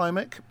Rob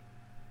Tymek.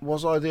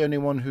 Was I the only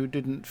one who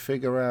didn't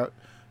figure out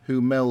who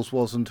Mel's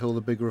was until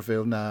the big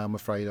reveal? No, I'm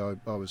afraid I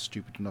was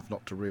stupid enough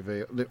not to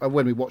reveal.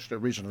 When we watched it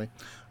originally,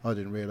 I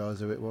didn't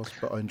realise who it was,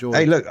 but I enjoyed it.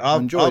 Hey, look,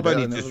 I've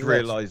only just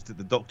realised that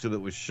the doctor that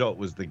was shot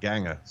was the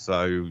ganger,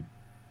 so,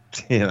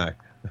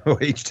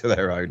 each to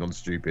their own on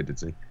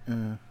stupidity.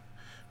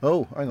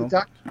 Oh, hang on.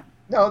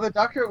 The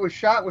doctor that was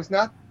shot was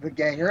not the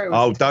ganger. It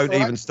was don't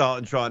even start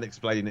and try and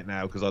explain it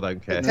now, because I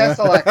don't care. The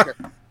Tesselator.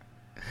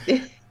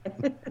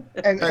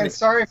 and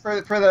sorry for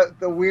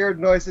the weird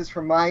noises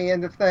from my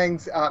end of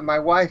things. My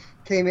wife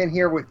came in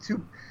here with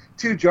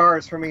two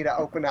jars for me to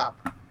open up.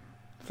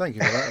 Thank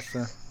you for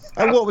that.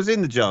 And what was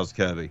in the jars,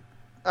 Kirby?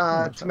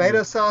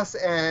 Tomato sauce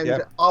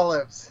and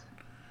olives.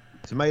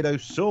 Tomato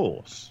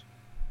sauce.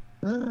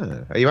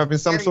 Are you having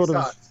some spaghetti sort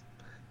sauce. of?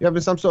 You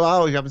having some sort?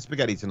 Oh, you having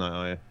spaghetti tonight,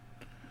 are you?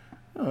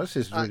 Oh, this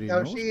is really.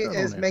 No, she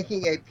is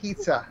making a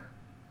pizza.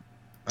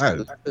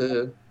 Oh,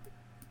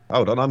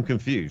 hold on, I'm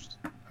confused.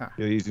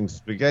 You're using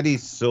spaghetti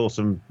sauce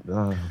and.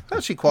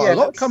 Actually, quite a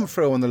lot come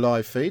through on the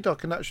live feed. I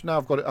can actually, now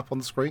I've got it up on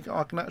the screen,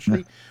 I can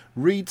actually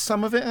read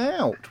some of it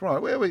out.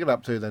 Right, where are we get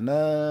up to then?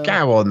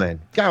 Go on then.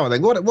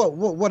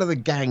 What are the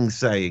gang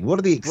saying? What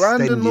are the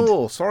extended? Brandon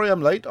Moore. Sorry,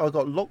 I'm late. I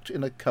got locked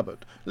in a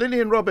cupboard.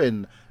 Lillian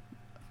Robin.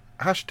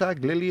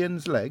 Hashtag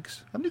Lillian's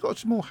legs. Haven't you got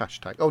some more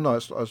hashtag? Oh no,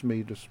 it's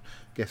me just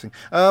guessing.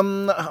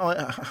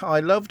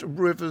 I loved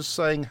Rivers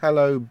saying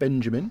hello,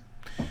 Benjamin.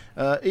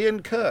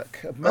 Ian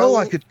Kirk.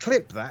 I could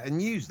clip that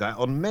and use that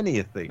on many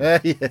a thing.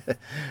 Yeah.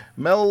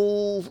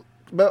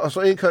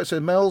 So Ian Kirk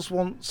said Mel's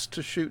wants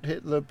to shoot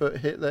Hitler, but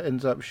Hitler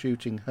ends up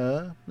shooting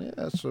her.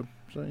 Yeah, so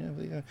yeah,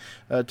 there you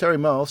go. Terry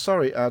Miles,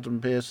 sorry,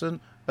 Adam Pearson,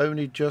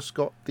 only just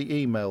got the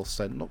email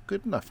sent. Not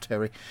good enough,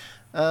 Terry.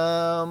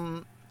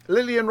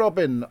 Lillian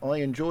Robin, I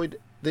enjoyed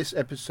this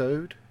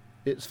episode.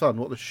 It's fun.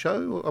 What, the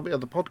show? I mean,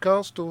 the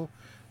podcast or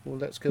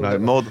Let's Kill Hitler?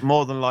 No,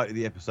 more than likely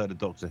the episode of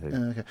Doctor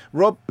Who. Okay.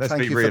 Rob, Let's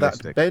thank be you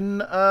realistic. for that. Ben,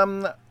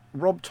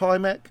 Rob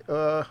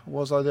Tymek,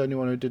 was I the only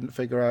one who didn't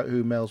figure out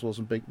who Mel's was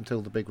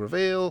until the big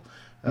reveal?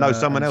 No,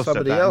 someone else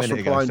said that a minute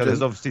ago, so there's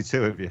to, obviously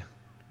two of you.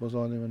 Was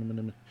I the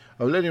only?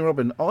 Oh, Lillian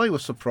Robin, I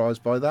was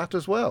surprised by that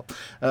as well.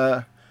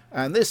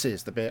 And this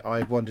is the bit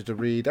I wanted to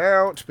read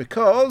out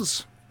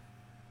because...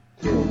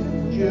 Jim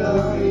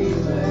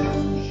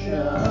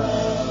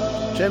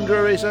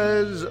Drury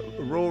says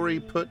Rory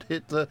put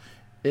Hitler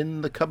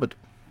in the cupboard.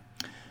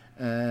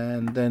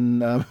 And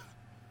then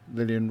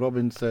Lillian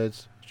Robin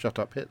says, shut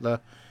up, Hitler.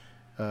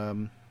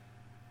 Yeah.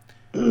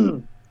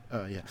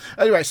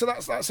 Anyway, so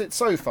that's it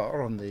so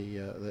far on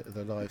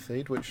the live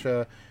feed, which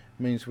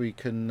means we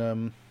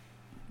can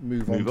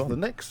move on to the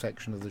next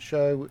section of the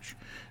show, which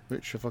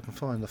if I can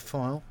find the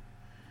file,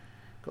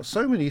 got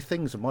so many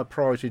things in my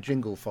priority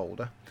jingle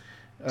folder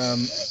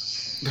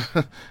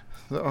that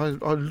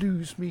I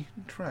lose me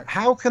track.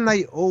 How can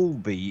they all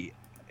be?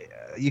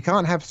 You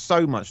can't have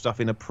so much stuff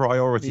in a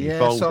priority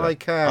folder. Yes, I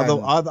can.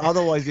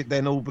 Otherwise, it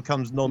then all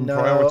becomes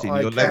non-priority. No,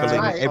 and you're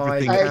leveling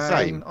everything the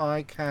same.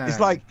 I can. It's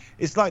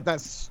like that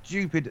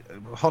stupid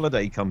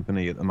holiday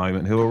company at the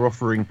moment who are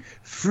offering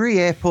free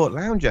airport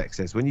lounge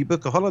access when you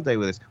book a holiday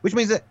with us, which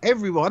means that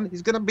everyone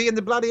is going to be in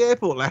the bloody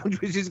airport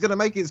lounge, which is going to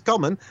make it as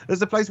common as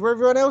the place where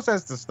everyone else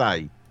has to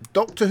stay.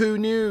 Doctor Who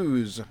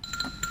news.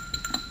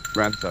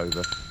 Rant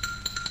over.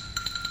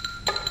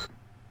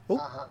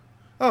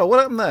 Oh, what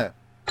happened there?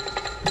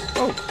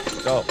 Oh,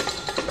 stop.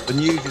 The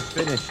news is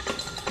finished.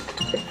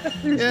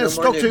 Yes,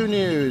 Doctor Who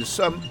news.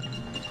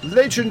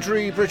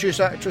 Legendary British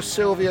actress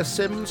Sylvia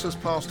Sims has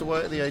passed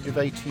away at the age of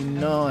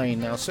 89.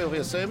 Now,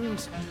 Sylvia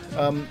Sims,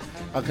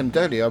 I can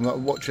tell you,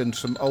 I'm watching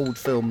some old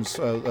films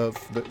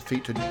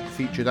that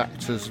featured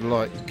actors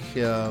like,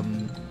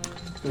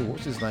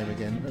 what's his name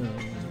again?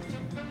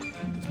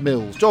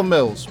 John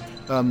Mills.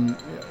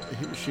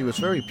 She was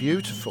very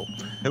beautiful.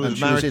 Who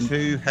was married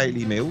to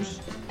Hayley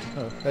Mills.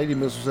 Hayley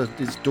Mills was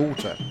his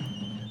daughter.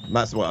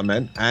 That's what I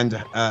meant. And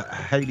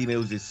Hayley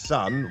Mills'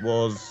 son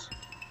was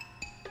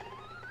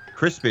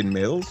Crispin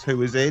Mills, who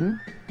was in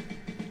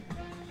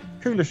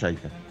Cooler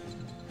Shaker.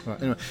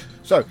 Right, anyway,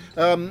 so...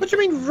 what do you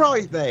mean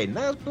right then?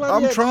 That's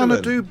bloody I'm trying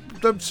excellent.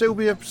 to do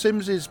Sylvia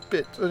Sims's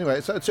bit.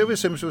 Anyway, so Sylvia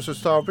Sims was a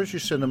star of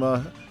British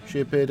cinema. She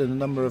appeared in a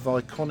number of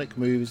iconic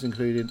movies,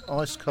 including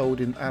Ice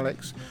Cold in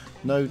Alex,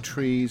 No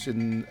Trees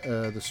in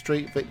The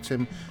Street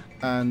Victim,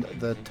 and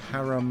the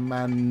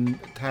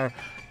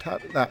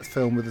that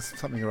film with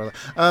something or other.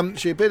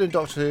 She appeared in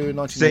Doctor Who in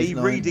 1989. See,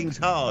 reading's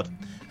hard.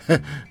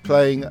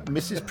 Playing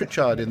Mrs.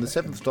 Pritchard in the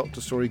Seventh Doctor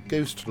story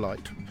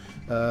Ghostlight.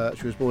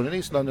 She was born in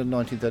East London in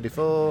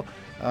 1934.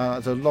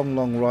 It's a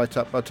long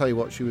write-up. I'll tell you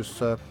what, she was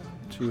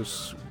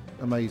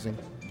amazing.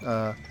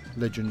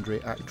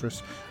 Legendary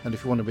actress. And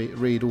if you want to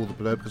read all the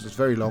blurb, because it's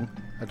very long,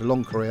 had a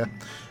long career,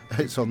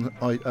 it's on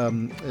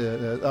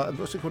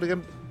what's it called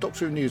again?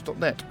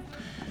 DoctorWhoNews.net.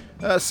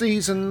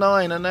 Season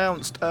 9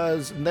 announced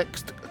as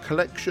next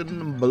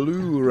collection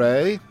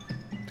Blu-ray.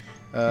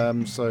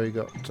 So you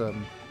got a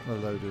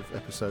load of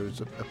episodes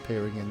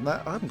appearing in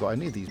that. I haven't got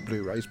any of these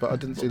Blu-rays, but I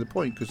didn't see the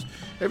point because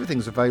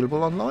everything's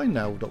available online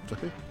now, Doctor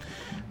Who.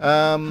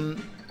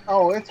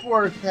 It's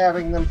worth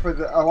having them for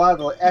a lot of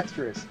the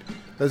extras.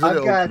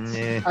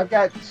 I've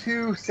got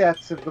 2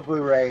 sets of the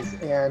Blu-rays,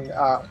 and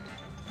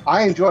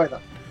I enjoy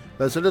them.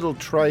 There's a little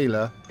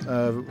trailer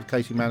with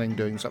Katie Manning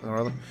doing something or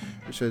other,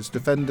 which says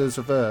Defenders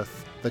of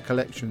Earth, the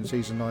collection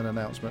Season 9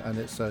 announcement, and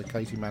it's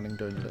Katie Manning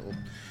doing a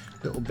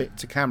little bit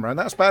to camera. And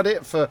that's about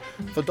it for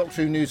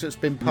Doctor Who news that's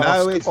been passed.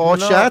 No, it's not.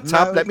 Shut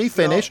up, No, let me it's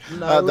finish.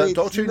 not. No, the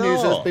Doctor Who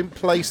news not. has been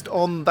placed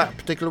on that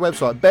particular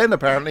website. Ben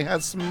apparently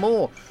has some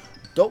more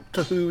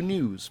Doctor Who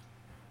news.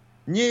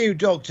 New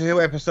Doctor Who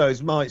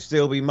episodes might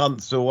still be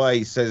months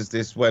away, says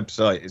this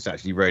website. It's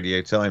actually Radio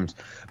Times.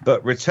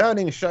 But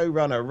returning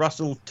showrunner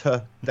Russell T.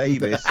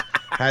 Davis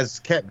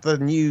has kept the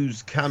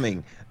news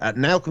coming,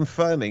 now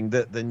confirming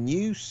that the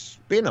new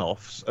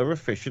spin-offs are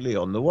officially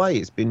on the way.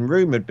 It's been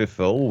rumoured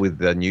before with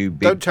the new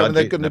big Don't tell me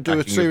they're going to do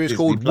a series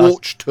called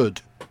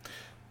Watchtood.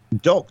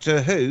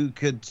 Doctor Who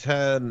could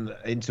turn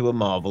into a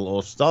Marvel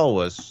or Star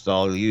Wars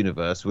style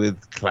universe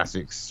with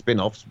classic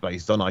spin-offs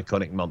based on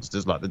iconic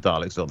monsters like the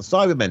Daleks or the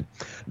Cybermen.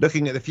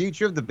 Looking at the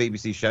future of the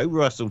BBC show,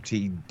 Russell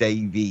T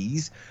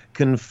Davies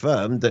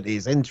confirmed that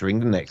he's entering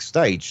the next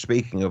stage.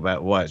 Speaking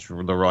about why it's the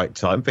right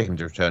time for him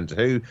to return to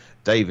Who,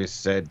 Davis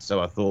said, so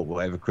I thought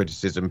whatever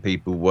criticism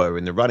people were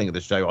in the running of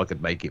the show, I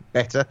could make it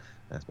better.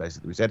 That's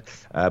basically what we said.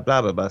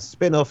 Blah, blah, blah.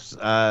 Spin-offs.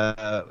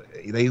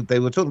 They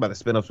were talking about the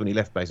spin-offs when he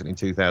left, basically, in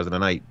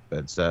 2008.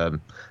 But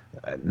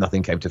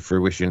nothing came to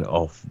fruition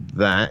of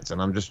that.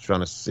 And I'm just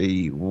trying to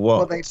see what...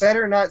 Well, they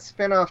better not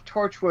spin off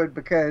Torchwood,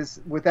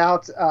 because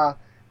without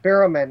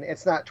Barrowman,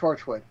 it's not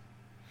Torchwood.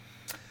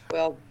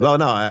 Well,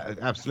 no,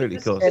 absolutely,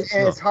 of course.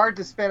 And it's hard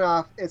to spin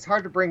off. It's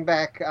hard to bring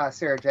back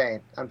Sarah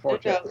Jane,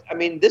 unfortunately. I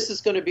mean, this is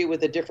going to be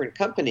with a different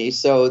company,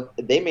 so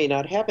they may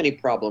not have any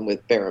problem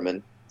with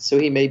Barrowman. So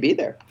he may be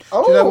there.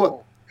 Oh, you know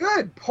what?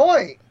 Good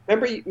point.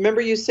 Remember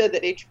you said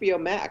that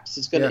HBO Max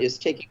is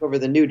taking over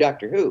the new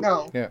Doctor Who.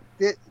 No,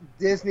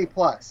 Disney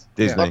Plus.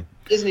 Disney.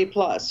 Disney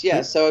Plus,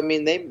 yeah. So I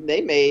mean,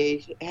 they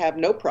may have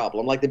no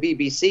problem. Like the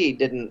BBC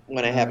didn't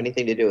want to have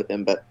anything to do with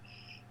him, but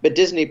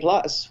Disney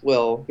Plus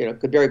will,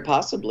 could very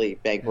possibly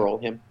bankroll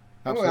him.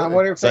 Absolutely. I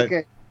wonder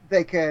if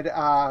they could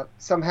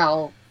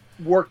somehow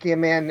work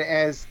him in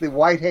as the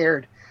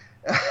white-haired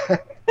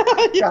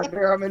John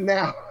Barrowman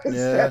now.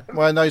 Yeah.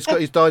 Well, no,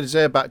 he's dyed his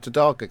hair back to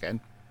dark again.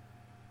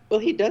 Well,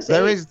 he does.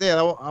 There is. Yeah,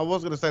 I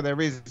was going to say there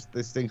is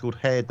this thing called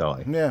hair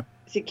dye. Yeah.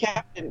 See,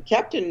 Captain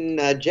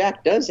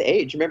Jack does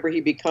age. Remember,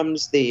 he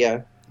becomes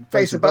the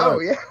face of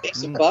Bo. Yeah.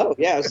 Face of Bo.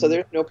 Yeah. So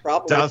there's no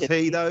problem. Does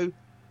he though?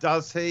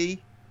 Does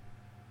he?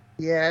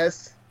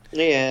 Yes.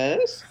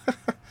 Yes.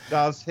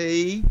 Does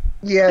he?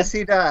 Yes,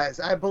 he does.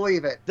 I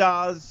believe it.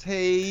 Does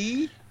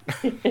he?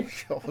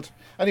 God.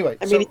 Anyway,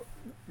 I mean,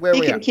 where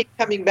he we can at? keep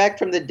coming back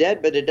from the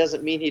dead, but it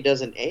doesn't mean he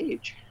doesn't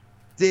age.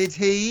 Did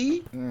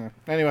he? Yeah.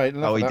 Anyway.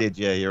 Oh, he did.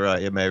 Yeah, you're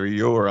right. Yeah, Mary,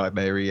 you're right,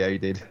 Mary. Yeah, he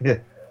did. Yeah.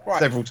 Right.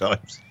 Several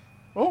times.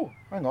 Oh,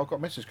 hang on, I've got a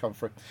message come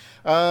through.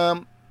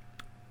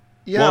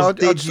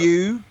 Did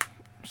you?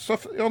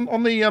 Stuff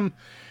on the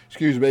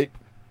excuse me.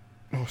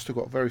 Oh, I still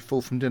got very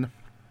full from dinner.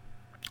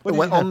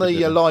 On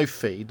the live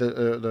feed,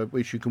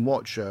 which you can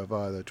watch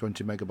via the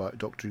 20 megabyte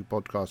Doctor Who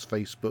podcast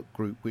Facebook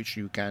group, which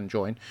you can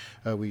join.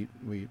 You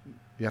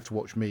have to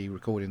watch me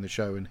recording the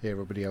show and hear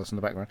everybody else in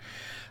the background.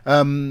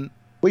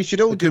 We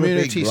should all the do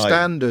community a big,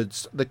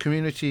 standards. The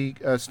community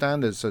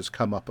standards has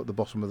come up at the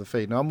bottom of the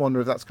feed. Now I'm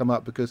wondering if that's come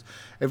up because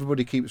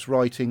everybody keeps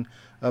writing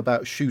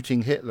about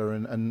shooting Hitler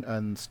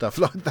and stuff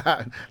like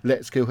that.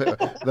 Let's kill Hitler.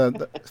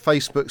 the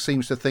Facebook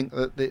seems to think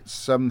that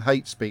it's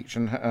hate speech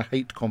and a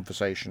hate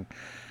conversation.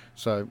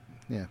 So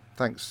yeah,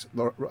 thanks,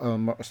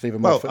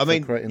 Stephen Moffat. Well, I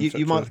mean, for creating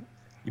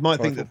you might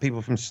think that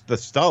people from the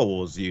Star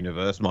Wars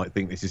universe might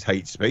think this is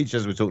hate speech,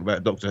 as we're talking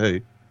about Doctor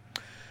Who.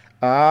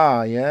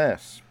 Ah,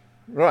 yes,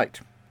 right.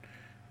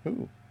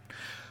 Ooh.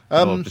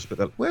 Where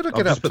did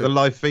I just put the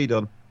live feed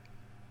on.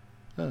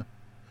 Oh.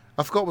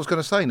 I forgot what I was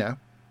going to say now.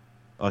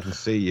 I can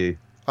see you.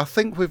 I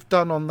think we've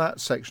done on that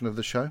section of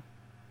the show.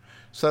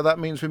 So that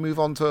means we move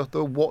on to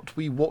the what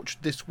we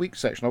watched this week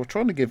section. I was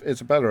trying to give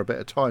Isabella a bit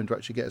of time to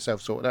actually get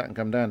herself sorted out and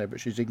come down here, but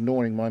she's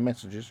ignoring my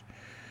messages.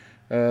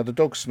 The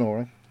dog's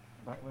snoring.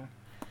 Back there.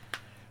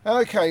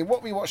 Okay,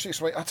 what we watched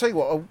this week. I'll tell you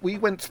what, we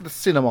went to the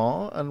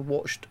cinema and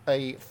watched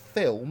a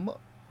film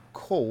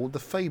called The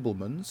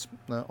Fabelmans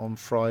on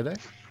Friday.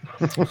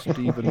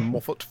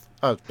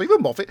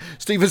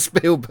 Steven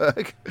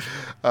Spielberg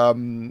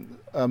film.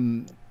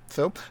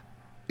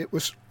 It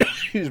was,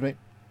 excuse me.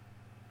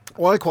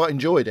 Well, I quite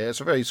enjoyed it.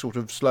 It's a very sort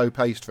of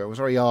slow-paced film. It's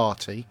very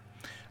arty.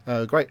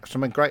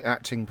 Some great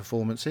acting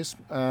performances.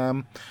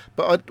 But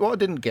what I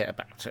didn't get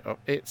about it,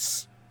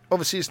 it's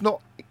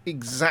not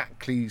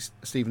exactly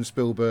Steven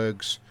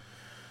Spielberg's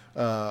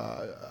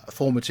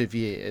formative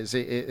years.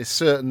 It's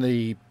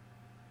certainly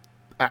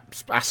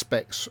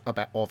aspects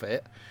of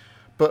it,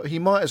 but he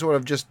might as well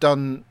have just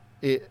done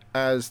it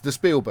as the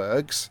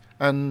Spielbergs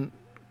and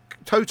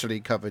totally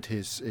covered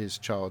his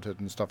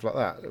childhood and stuff like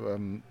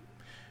that.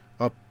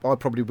 I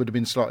probably would have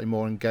been slightly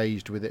more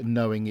engaged with it,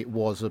 knowing it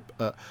was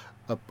a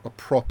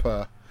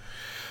proper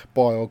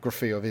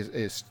biography of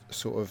his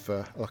sort of,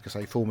 like I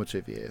say,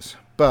 formative years.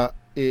 But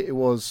it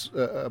was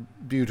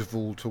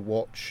beautiful to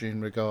watch in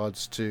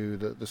regards to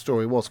the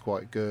story was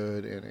quite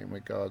good in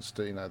regards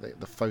to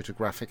the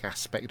photographic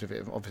aspect of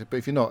it, obviously. But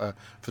if you're not a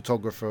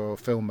photographer or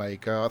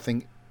filmmaker, I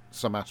think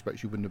some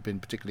aspects you wouldn't have been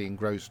particularly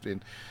engrossed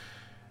in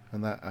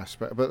that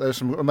aspect. But there's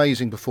some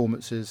amazing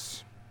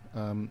performances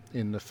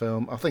in the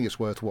film. I think it's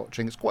worth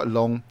watching. It's quite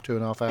long,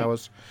 2.5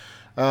 hours.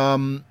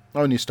 I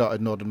only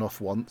started nodding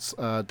off once.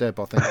 Deb,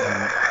 I think,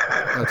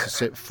 had to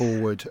sit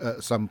forward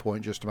at some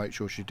point just to make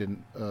sure she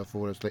didn't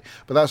fall asleep.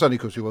 But that's only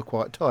because we were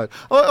quite tired.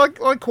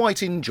 I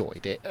quite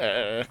enjoyed it.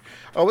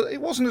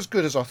 It wasn't as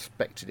good as I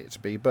expected it to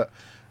be, but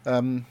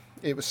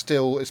it was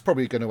still. It's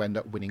probably going to end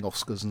up winning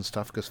Oscars and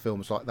stuff because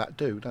films like that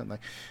do, don't they?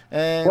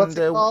 And, what's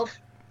it called?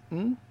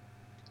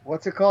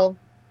 What's it called?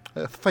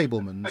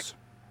 Fabelmans.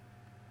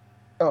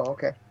 Oh,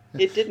 okay.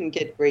 It didn't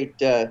get great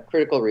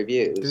critical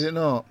reviews. Did it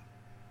not?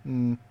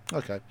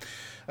 Okay.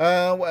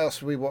 What else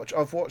did we watch?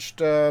 I've watched.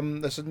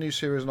 There's a new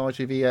series on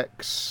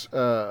ITVX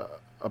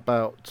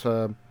about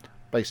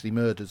basically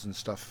murders and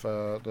stuff.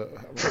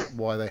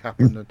 Why they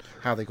happened and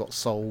how they got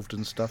solved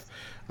and stuff.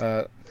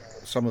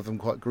 Some of them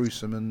quite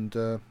gruesome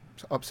and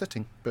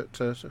upsetting, but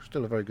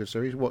still a very good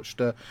series. Watched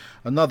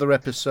another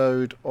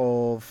episode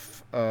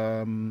of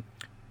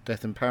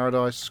Death in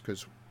Paradise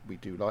because we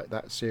do like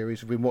that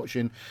series. We've been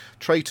watching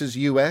Traitors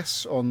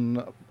US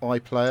on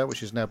iPlayer,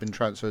 which has now been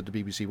transferred to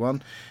BBC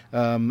One,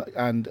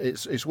 and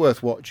it's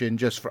worth watching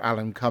just for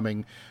Alan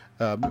Cumming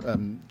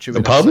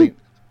chewing up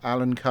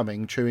Alan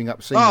Cumming chewing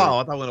up scenery. Oh,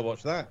 I don't want to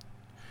watch that.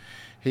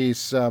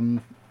 He's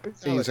amazing,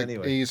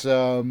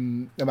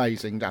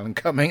 Alan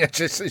Cumming.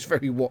 It's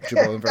very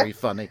watchable and very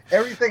funny.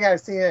 Everything I've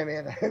seen him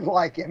in, I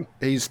like him.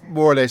 He's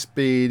more or less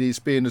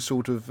been a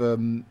sort of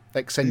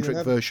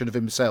eccentric version of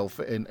himself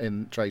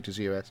in Traitors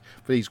US,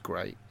 but he's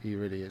great. He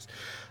really is.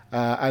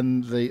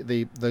 And the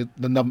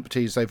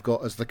numpties they've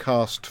got as the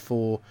cast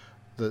for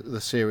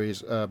the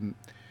series,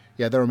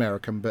 they're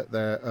American, but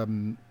they're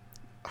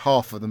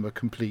half of them are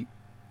complete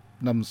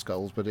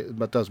numbskulls, but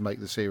it does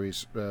make the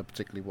series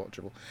particularly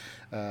watchable.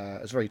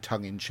 It's very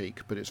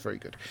tongue-in-cheek, but it's very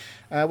good.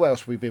 What else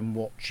have we been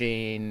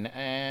watching?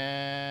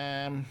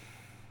 I've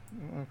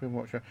been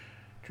watching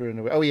during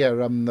the week. Oh yeah,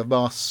 The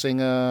Masked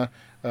Singer,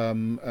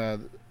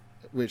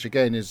 which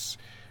again is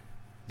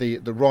the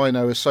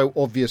Rhino is so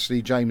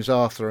obviously James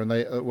Arthur, and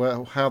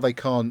how they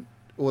can't.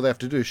 All they have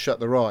to do is shut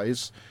their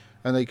eyes,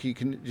 and you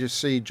can just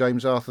see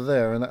James Arthur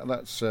there, and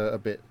that's a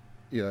bit,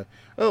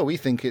 Oh, we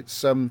think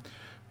it's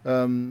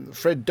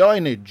Fred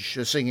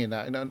Dinage singing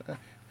that.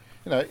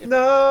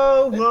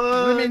 No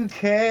one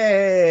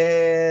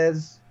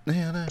cares.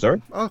 Yeah, no.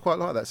 Sorry? I quite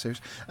like that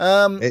series.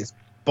 It's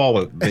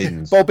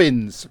Bobbins.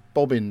 Bobbins.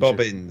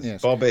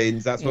 Yes.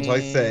 Bobbins, that's what I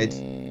said.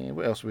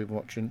 What else have we been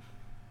watching?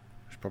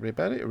 That's probably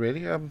about it,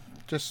 really.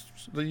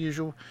 Just the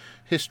usual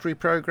history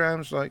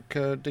programmes like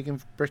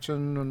Digging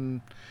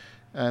Britain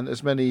and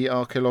as many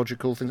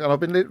archaeological things. And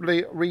I've been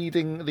literally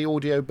reading the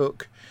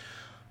audiobook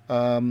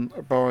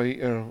by,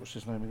 what's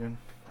his name again?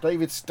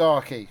 David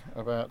Starkey,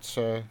 about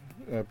the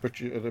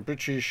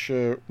British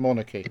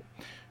monarchy.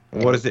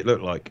 What does it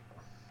look like?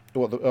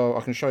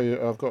 I can show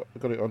you. I've got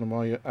it on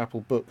my Apple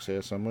Books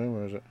here somewhere.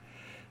 Where is it?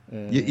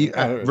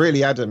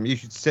 Really, Adam, you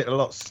should sit a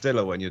lot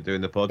stiller when you're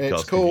doing the podcast.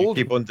 It's called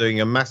you keep on doing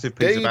a massive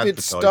piece of David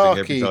advertising Starkey,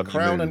 every time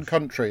Crown you and move.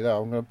 Country. There,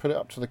 I'm going to put it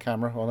up to the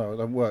camera. Oh no, it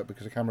won't work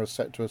because the camera is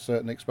set to a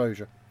certain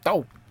exposure.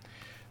 Oh,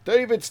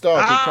 David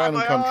Starkey, Crown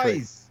and Country.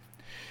 Eyes.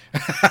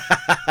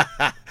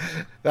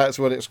 That's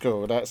what it's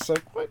called. That's a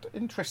quite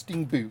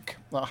interesting book.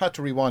 I had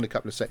to rewind a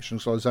couple of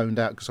sections, so I zoned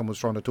out because someone was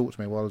trying to talk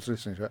to me while I was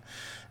listening to it.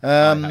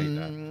 I hate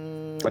that.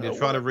 When you're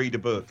trying to read a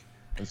book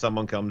and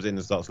someone comes in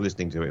and starts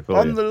listening to it for you.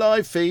 On the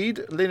live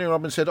feed, Lynn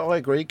Robin said, I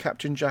agree,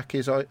 Captain Jack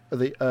is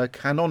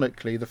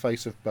canonically the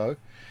face of Bo.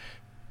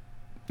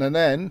 And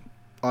then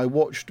I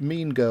watched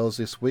Mean Girls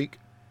this week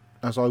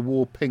as I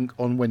wore pink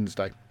on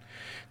Wednesday.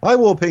 I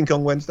wore pink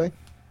on Wednesday.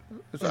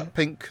 Is that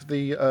Pink,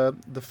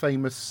 the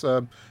famous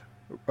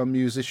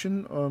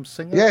musician or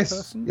singer? Yes,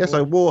 person? yes,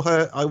 I wore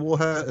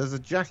her as a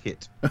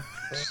jacket.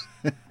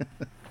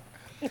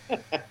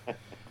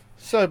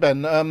 So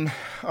Ben, I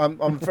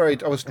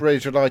was very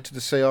delighted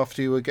to see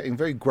after you were getting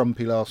very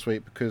grumpy last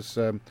week because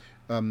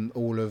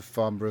all of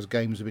Farnborough's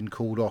games have been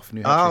called off, and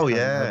you haven't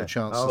had a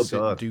chance to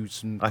sit and do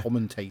some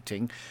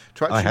commentating.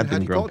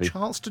 You got a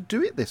chance to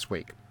do it this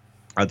week.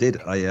 I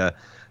did.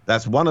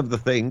 That's one of the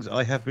things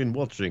I have been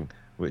watching,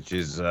 which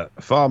is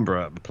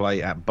Farnborough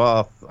play at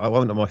Bath. I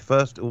went on my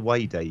first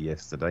away day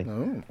yesterday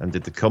and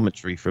did the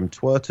commentary from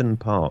Twerton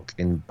Park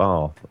in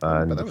Bath,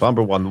 and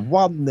Farnborough won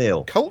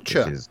 1-0.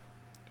 Culture.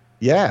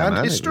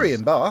 And history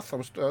in Bath.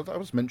 That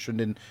was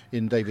mentioned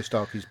in David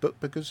Starkey's book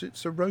because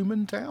it's a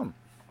Roman town.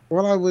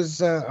 Well, I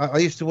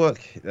used to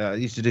work. I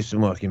used to do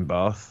some work in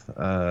Bath,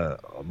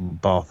 on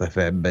Bath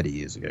FM many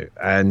years ago,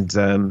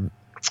 and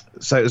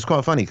so it was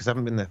quite funny because I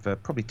haven't been there for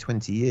probably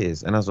 20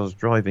 years. And as I was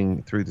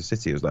driving through the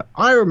city, I was like,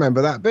 I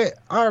remember that bit.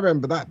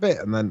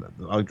 And then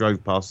I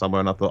drove past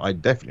somewhere and I thought, I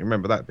definitely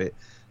remember that bit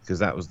because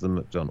that was the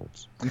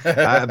McDonald's. So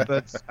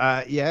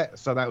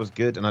that was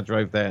good. And I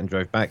drove there and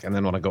drove back. And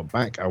then when I got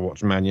back, I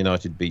watched Man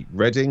United beat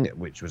Reading,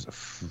 which was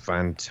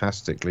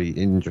fantastically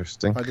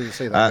interesting. I didn't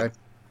see that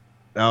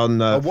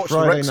game. I watched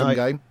Friday the Wrexham night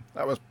game.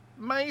 That was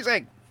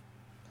amazing.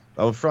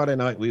 On Friday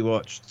night, we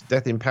watched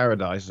Death in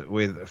Paradise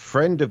with a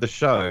friend of the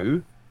show.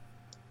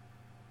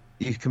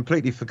 You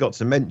completely forgot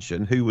to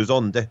mention who was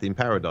on Death in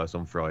Paradise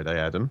on Friday,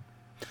 Adam.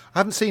 I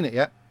haven't seen it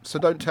yet, so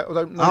no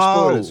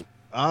spoilers.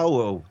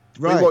 Well,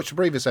 right. We watched the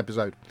previous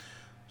episode,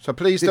 so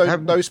please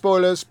no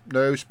spoilers.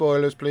 No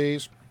spoilers,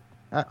 please.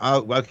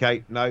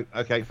 Okay, no,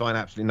 okay, fine,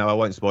 absolutely no. I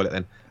won't spoil it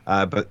then.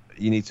 But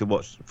you need to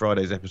watch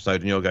Friday's episode,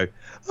 and you'll go,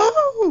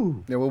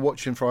 oh. Yeah, we're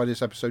watching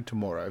Friday's episode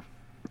tomorrow.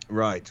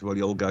 Right. Well,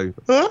 you'll go,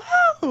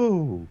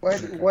 oh.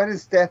 What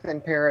is Death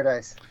in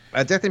Paradise?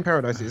 Death in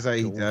Paradise is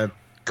a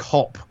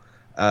cop.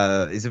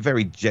 It's a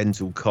very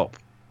gentle cop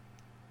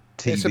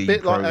TV it's a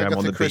bit like program Agatha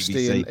on the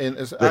Christie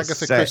BBC.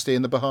 Agatha Christie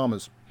in the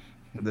Bahamas.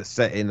 That's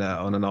set in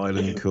on an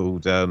island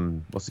called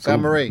what's it San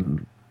called? Marie.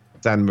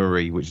 San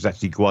Marie, which is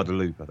actually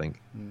Guadeloupe, I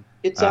think.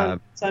 It's on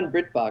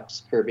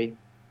BritBox, Kirby.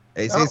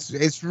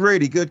 It's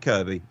really good,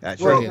 Kirby.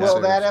 Actually, Will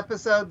that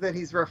episode that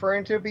he's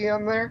referring to be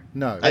on there?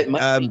 No, I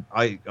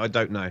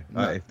don't know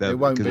if it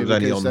won't be because it was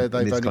only because on they've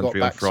this only got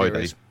country on back Friday.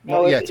 series.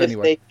 No, Not yet, if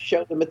anyway. they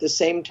show them at the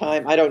same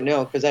time, I don't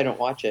know because I don't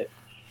watch it.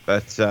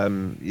 But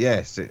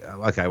yes,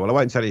 okay. Well, I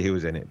won't tell you who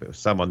was in it, but it was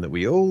someone that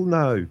we all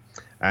know.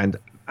 And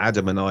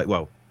Adam and I,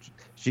 well,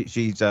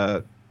 she's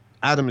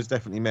Adam has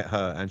definitely met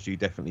her, and she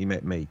definitely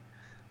met me.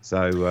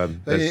 So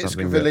there's It's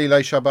something.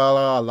 Galilei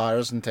Shabalala,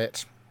 isn't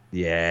it?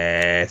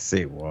 Yes,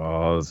 it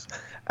was.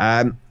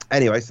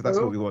 Anyway, so that's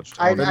what we watched.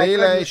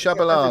 Galilei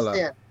Shabalala.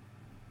 Understand.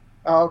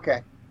 Oh,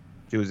 okay.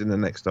 She was in The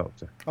Next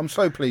Doctor. I'm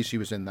so pleased she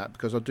was in that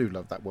because I do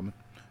love that woman.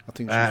 I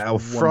think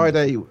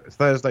she's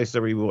Thursday,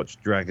 we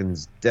watched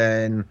Dragon's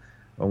Den.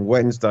 On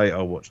Wednesday,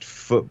 I watched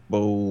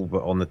football,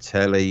 but on the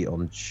telly.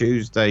 On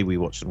Tuesday, we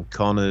watched some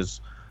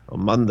Connors. On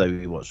Monday,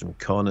 we watched some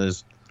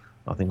Connors.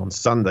 I think on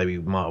Sunday, we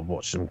might have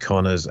watched some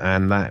Connors,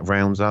 and that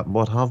rounds up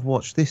what I've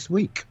watched this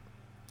week.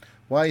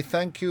 Why,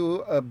 thank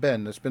you,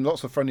 Ben. There's been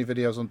lots of funny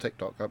videos on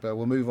TikTok.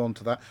 We'll move on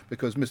to that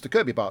because Mr.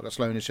 Kirby Bartlett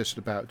Sloan is just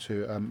about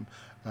to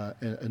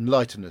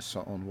enlighten us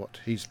on what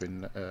he's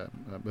been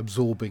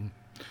absorbing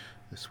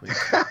this week.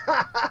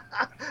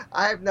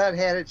 I have not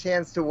had a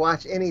chance to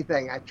watch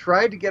anything. I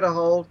tried to get a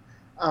hold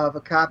of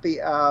a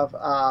copy of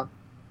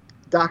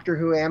Doctor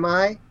Who Am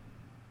I,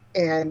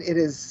 and it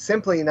is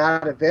simply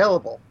not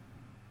available.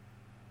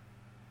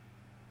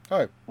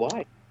 Oh.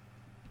 Why?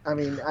 I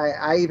mean,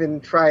 I even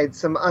tried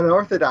some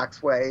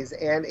unorthodox ways,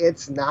 and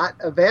it's not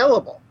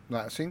available.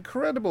 That's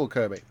incredible,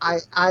 Kirby. I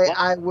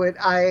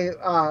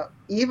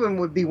even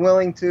would be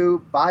willing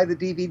to buy the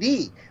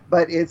DVD,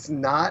 but it's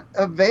not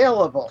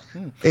available.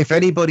 If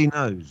anybody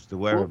knows the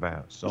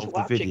whereabouts of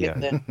the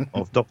video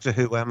of Doctor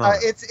Who Am I,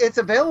 it's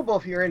available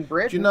if you're in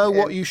Britain. Do you know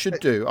what you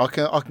should do? I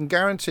can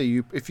guarantee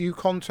you, if you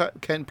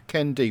contact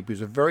Ken Deep,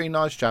 who's a very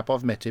nice chap,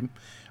 I've met him.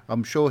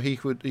 I'm sure he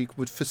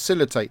would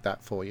facilitate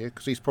that for you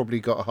because he's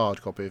probably got a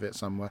hard copy of it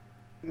somewhere.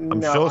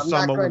 I'm sure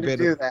someone not going will to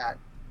do that.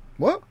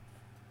 What?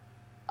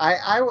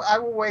 I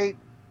will wait.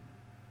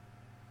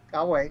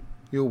 I'll wait.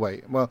 You'll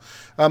wait. Well,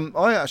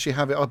 I actually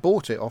have it. I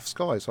bought it off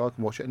Sky, so I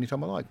can watch it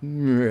anytime I like.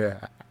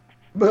 Yeah.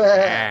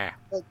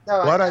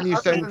 Why don't you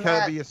send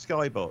Kirby a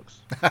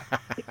Skybox?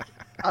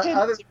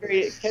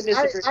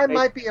 I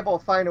might be able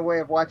to find a way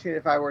of watching it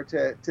if I were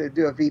to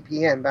do a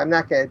VPN, but I'm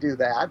not going to do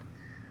that.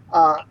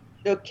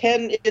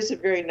 Ken is a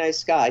very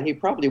nice guy. He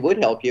probably would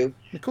help you.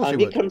 Of course he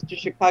would. would. He comes to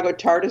Chicago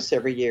TARDIS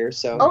every year,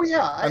 so. Oh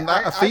yeah, and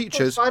that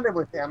features. I fun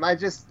with him.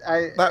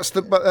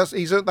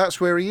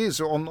 That's where he is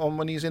on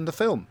when he's in the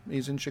film.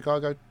 He's in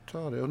Chicago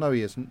TARDIS. Oh, no,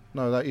 he isn't.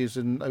 No, that is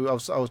in. I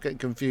was getting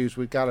confused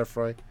with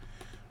Gallifrey.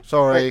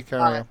 Sorry,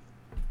 carry on.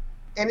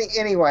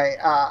 Anyway,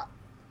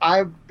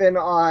 I've been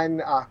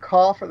on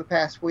call for the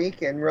past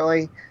week, and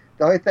really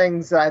the only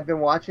things that I've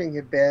been watching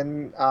have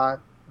been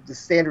the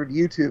standard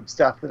YouTube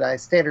stuff that I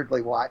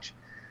standardly watch.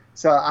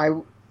 So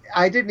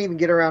I didn't even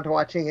get around to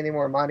watching any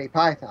more Monty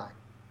Python.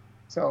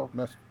 So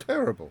that's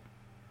terrible.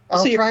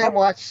 I'll try and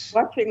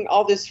watching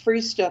all this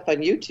free stuff on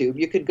YouTube.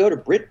 You could go to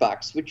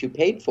BritBox, which you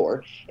paid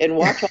for, and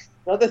watch all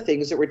the other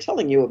things that we're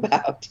telling you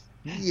about.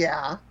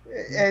 Yeah,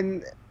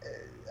 and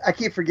I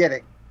keep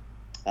forgetting.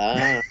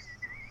 Ah.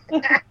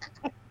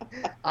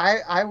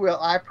 I will.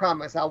 I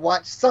promise. I'll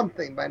watch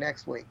something by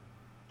next week.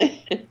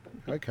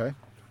 Okay,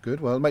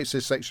 good. Well, it makes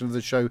this section of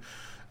the show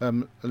a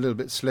little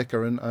bit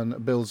slicker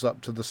and builds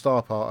up to the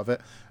star part of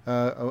it.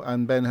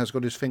 And Ben has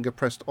got his finger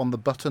pressed on the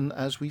button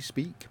as we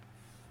speak.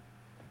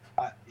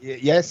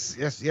 Yes.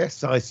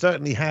 I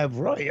certainly have.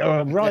 Right.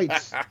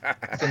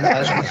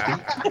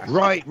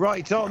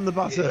 Right on the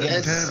button.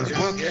 Yes.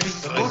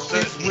 What's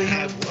this week?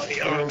 And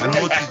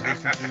what you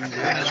listen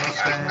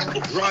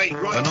to? Right.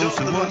 And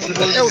also what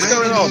the hell's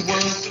going on?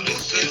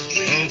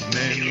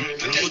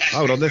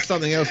 Hold on, there's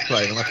something else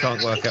playing and I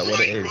can't work out what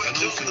it is. What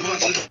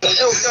the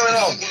hell's going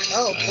on?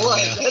 Oh boy.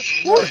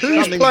 What?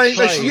 Who's playing?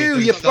 That's you.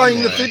 You're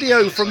playing the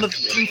video from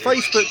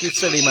Facebook, you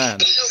silly man.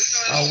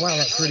 Oh wow,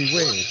 that's pretty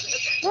weird.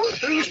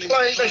 Who's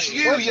playing? That's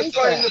you. You're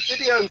playing the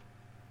video.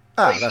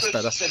 Ah, that's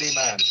better. Silly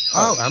man.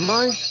 Oh, am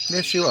I?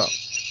 Yes, you are.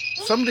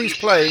 Somebody's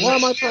playing. Why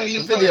am I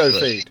playing the video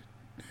feed?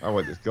 Oh,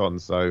 well, it's gone.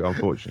 So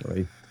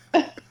unfortunately.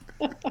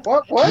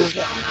 What was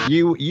that?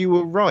 You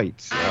were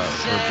right.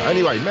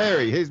 Anyway,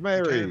 Mary, here's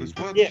Mary.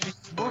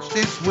 Watch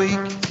this week.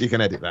 You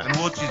can edit that. And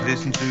what you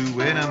listen to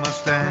in a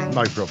Mustang.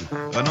 No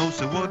problem. And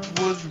also what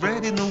was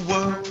read in the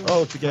world.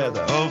 All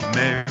together. Of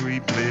Mary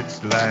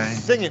Blitzlang.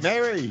 Sing it,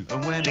 Mary.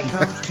 And when it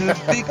comes to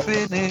Big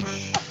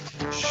Finish,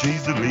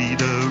 she's the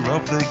leader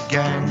of the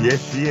gang.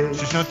 Yes, she is.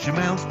 So shut your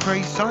mouth,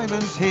 pray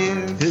silence here.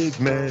 Here's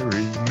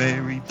Mary.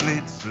 Mary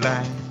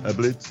Blitzlang. A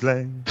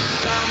Blitzlang.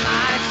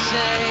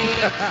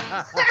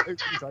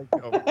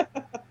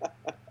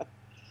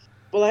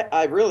 Well,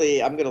 I'm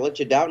going to let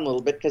you down a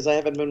little bit because I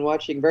haven't been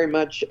watching very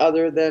much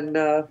other than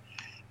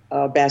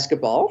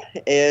basketball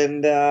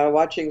and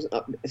watching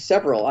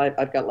several.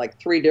 I've got like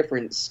 3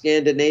 different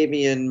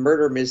Scandinavian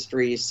murder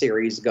mystery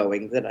series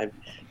going that I'm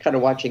kind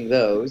of watching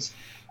those.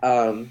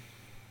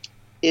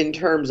 in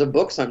terms of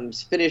books, I'm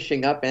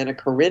finishing up Anna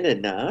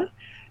Karenina.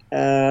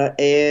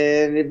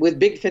 And with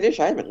Big Finish,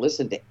 I haven't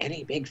listened to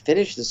any Big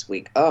Finish this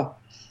week. Oh,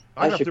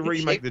 I have should to be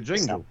remake the ashamed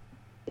of myself. jingle.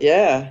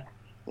 Yeah.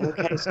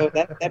 Okay, so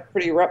that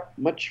pretty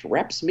much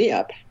wraps me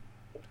up.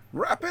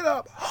 Wrap it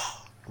up.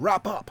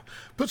 Wrap up.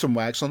 Put some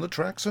wax on the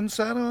tracks and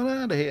set on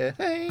out of here.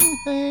 Hey,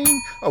 hey.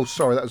 Oh,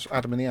 sorry, that was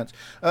Adam and the Ants.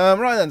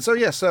 Right then, so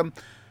yes,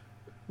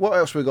 what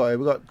else we got here?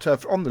 We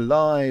got on the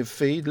live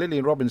feed,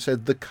 Lillian Robbins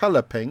said the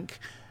colour pink.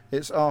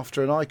 It's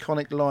after an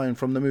iconic line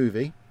from the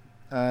movie.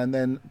 And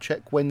then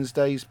check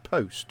Wednesday's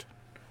post.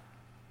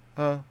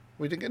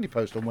 We didn't get any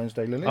post on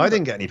Wednesday, Lillian. I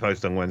didn't get any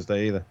post on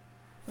Wednesday either.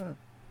 Oh,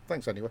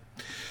 thanks anyway.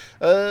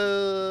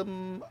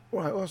 Right,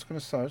 what I was going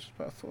to say,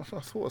 I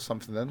thought of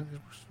something then.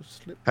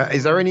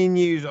 Is there any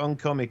news on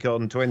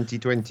Comic-Con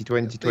 2020?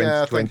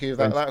 Yeah, thank you.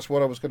 That's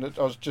what I was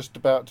just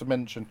about to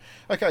mention.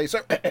 Okay, so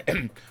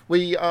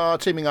we are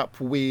teaming up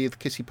with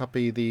Kissy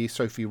Puppy, the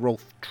Sophie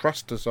Rolfe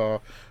Trust, as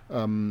our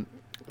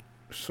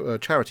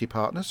charity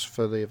partners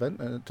for the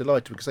event.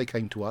 Delighted because they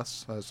came to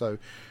us, so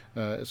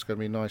it's going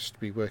to be nice to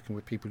be working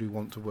with people who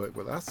want to work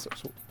with us.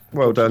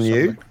 Well done,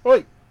 you.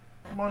 Right.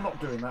 Am I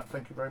not doing that?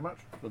 Thank you very much.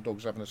 The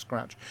dog's having a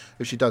scratch.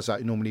 If she does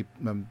that, it normally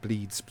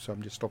bleeds, so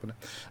I'm just stopping it.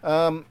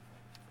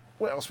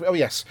 What else? Oh,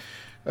 yes.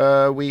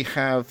 We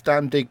have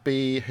Dan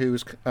Digby,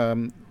 who's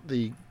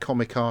the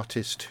comic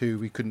artist who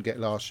we couldn't get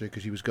last year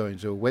because he was going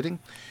to a wedding.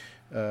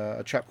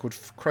 A chap called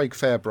Craig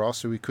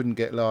Fairbrass, who we couldn't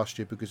get last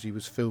year because he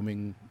was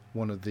filming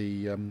one of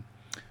the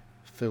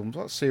films.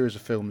 What series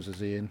of films is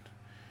he in?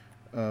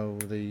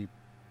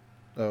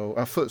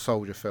 Our Foot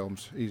Soldier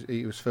films.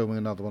 He was filming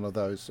another one of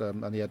those,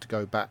 and he had to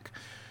go back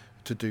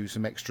to do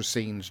some extra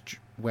scenes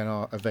when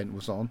our event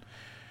was on.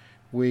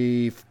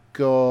 We've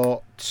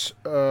got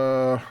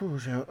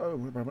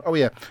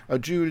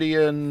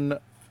Julian.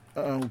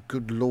 Oh,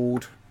 good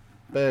lord!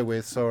 Bear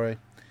with. Sorry.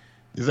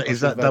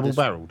 Is that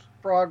double-barreled?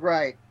 Frog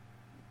right.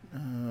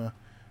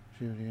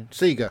 Julian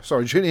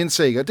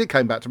Seeger did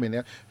came back to me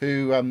there,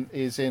 who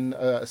is in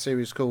a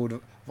series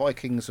called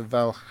Vikings of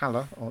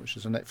Valhalla, which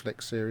is a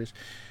Netflix series.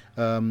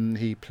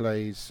 He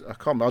plays I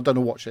don't know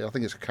what it. I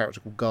think it's a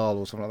character called Garl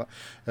or something like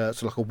that.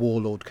 It's like a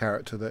warlord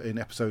character that in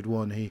episode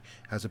 1 he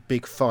has a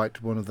big fight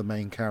with one of the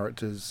main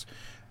characters.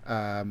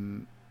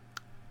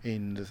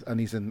 And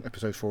he's in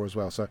episode 4 as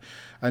well. So,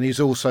 and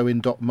he's also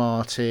in Doc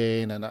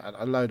Martin and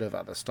a load of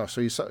other stuff. So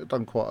he's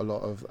done quite a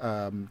lot of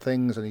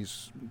things, and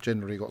he's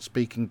generally got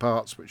speaking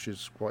parts, which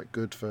is quite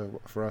good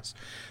for us.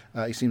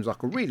 He seems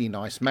like a really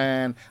nice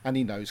man, and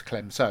he knows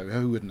Clem. So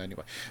who wouldn't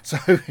anyway? So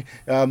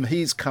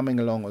he's coming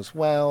along as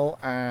well,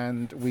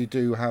 and we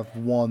do have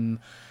one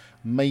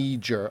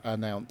major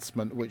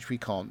announcement which we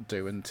can't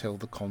do until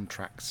the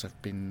contracts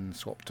have been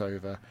swapped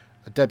over.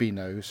 Debbie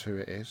knows who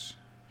it is.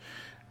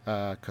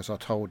 Because I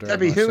told her.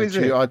 Debbie, who is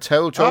it? I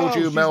told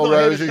you,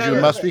 Melrose, you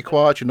must be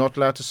quiet. You're not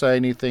allowed to say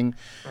anything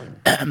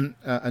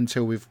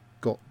until we've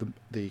got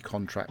the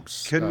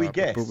contracts. Can we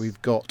guess? But we've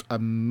got a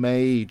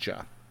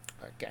major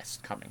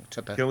guest coming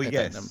to the Can we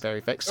event. guess? I'm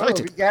very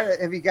excited.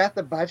 Have you got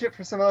the budget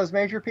for some of those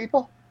major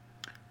people?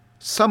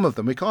 Some of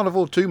them. We can't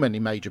afford too many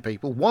major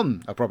people.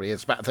 One probably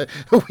is about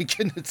we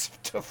can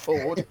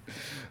afford.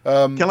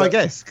 Can I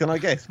guess? We can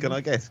guess.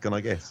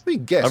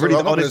 I really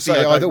I'm not going to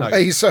say either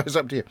way, so it's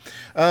up to you.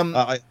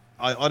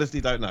 I honestly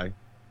don't know.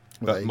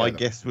 Well, But my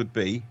guess would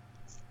be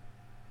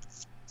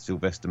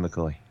Sylvester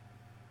McCoy.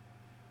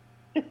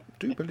 I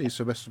do believe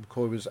Sylvester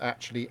McCoy was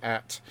actually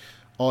at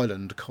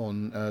Island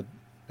Con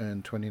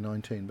in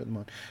 2019, but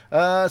never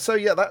mind. So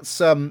yeah, that's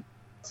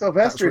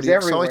Sylvester's really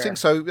everywhere. exciting.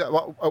 So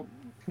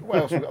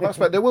well,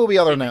 there will be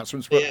other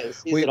announcements, but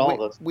Yes, he's at all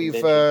those we've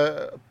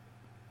conventions.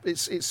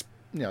 it's it's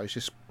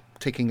just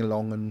ticking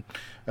along,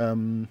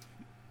 and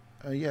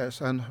yes,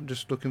 and I'm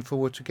just looking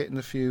forward to getting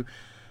a few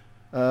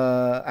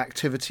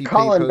activity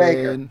Colin people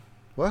Baker. in.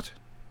 What?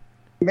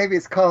 Maybe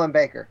it's Colin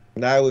Baker.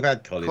 No, we've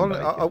had Colin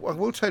Baker. I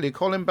will tell you,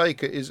 Colin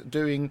Baker is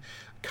doing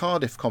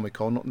Cardiff Comic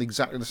Con on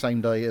exactly the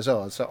same day as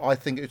ours, so I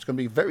think it's going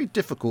to be very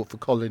difficult for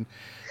Colin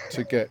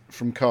to get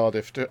from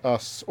Cardiff to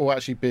us, or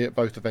actually be at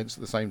both events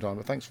at the same time.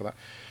 But thanks for that.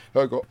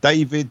 I got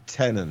David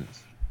Tennant.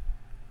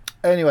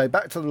 anyway.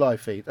 Back to the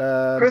live feed.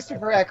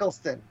 Christopher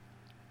Eccleston.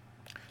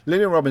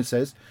 Lillian Robbins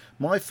says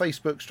my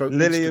Facebook /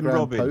 Lillian Instagram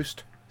Robin.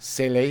 post.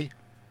 Silly.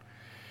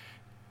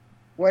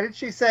 What did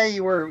she say?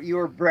 You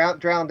were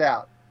drowned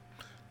out.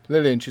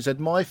 Lillian, she said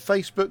my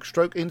Facebook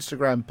 /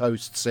 Instagram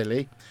post.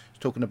 Silly. She's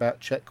talking about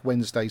check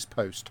Wednesday's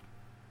post.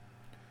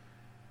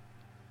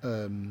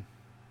 Have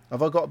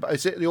I got?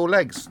 Is it your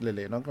legs,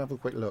 Lillian? I'm gonna have a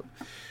quick look.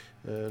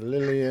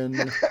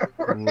 Lillian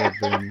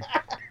Robin.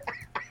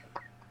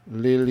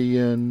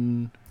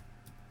 Lillian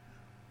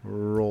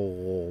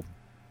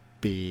Robin.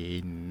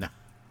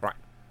 Right.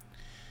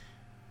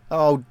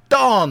 Oh,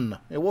 darn!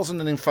 It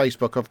wasn't in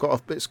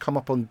Facebook. It's come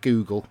up on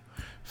Google.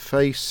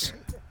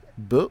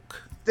 Facebook.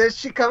 Did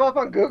she come up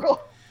on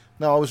Google?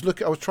 No, I was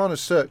trying to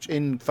search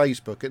in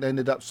Facebook. It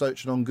ended up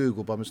searching on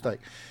Google by mistake.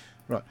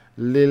 Right.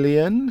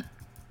 Lillian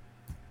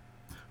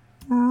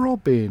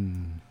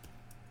Robin.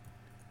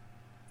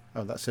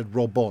 Oh, that said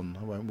Robon.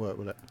 I won't work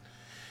with it.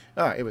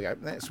 All right, here we go.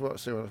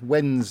 What's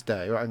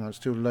Wednesday. Right, hang on, it's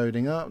still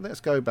loading up. Let's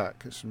go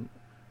back. It's some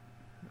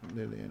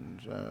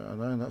Lillian's.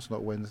 No, that's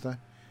not Wednesday.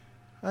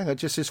 Hang on, it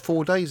just says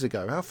 4 days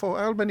ago.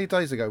 How many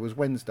days ago was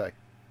Wednesday?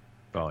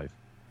 5.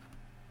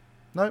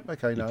 No,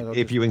 okay, no.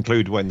 If you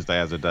include Wednesday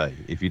as a day.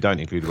 If you don't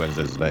include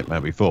Wednesday as a day, it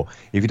might be 4.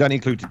 If you don't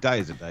include today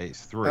as a day,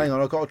 it's 3. Hang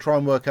on, I've got to try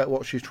and work out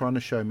what she's trying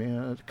to show me.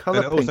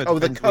 Colour But it pink. also Oh,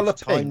 the depends colour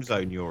which time pink.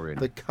 zone you're in.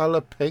 The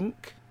colour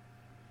pink.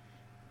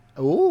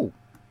 Oh,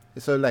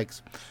 it's her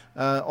legs.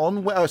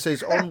 It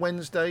says on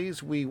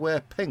Wednesdays we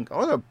wear pink.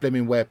 I don't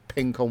blimmin' wear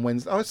pink on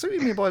Wednesday. I see what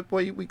you mean by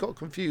we got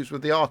confused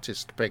with the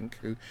artist Pink,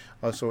 who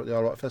I saw at the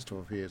Art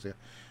Festival a few years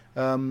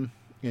ago.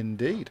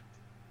 Indeed.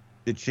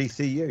 Did she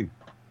see you?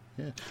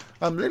 Yeah.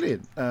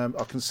 Lillian,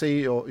 I can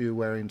see you're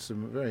wearing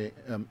some very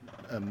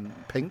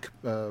pink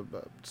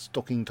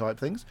stocking type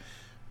things.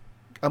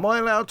 Am I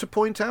allowed to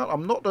point out?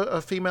 I'm not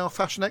a female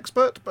fashion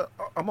expert, but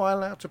am I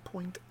allowed to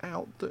point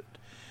out that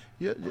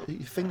your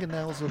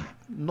fingernails are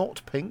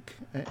not pink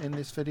in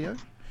this video?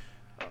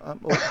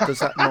 Or does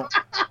that not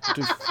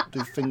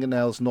do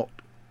fingernails not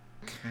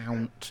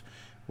count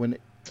when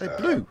they're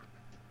blue?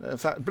 In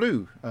fact,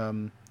 blue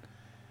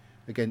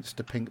against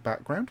a pink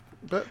background.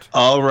 But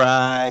all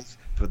right,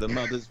 for the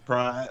mother's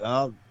pride.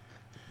 Oh,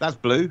 that's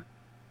blue.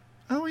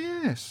 Oh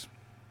yes.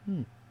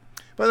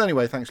 But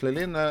anyway, thanks,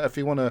 Lillian. If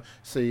you want to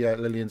see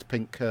Lillian's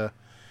pink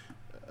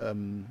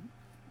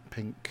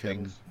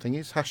thingies,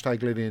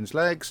 hashtag Lillian's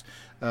legs.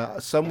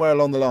 Somewhere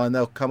along the line,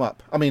 they'll come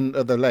up. I mean,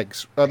 the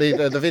legs. The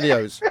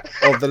videos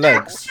of the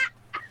legs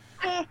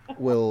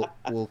will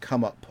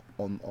come up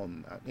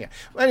on yeah.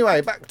 Anyway,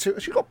 back to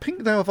she got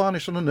pink nail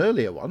varnish on an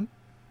earlier one.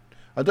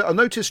 I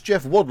noticed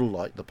Jeff Waddle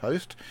liked the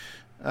post,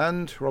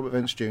 and Robert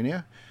Vance Jr.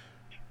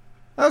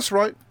 That's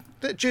right.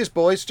 Cheers,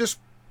 boys. Just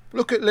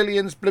look at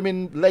Lillian's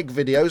blimmin' leg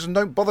videos and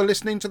don't bother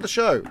listening to the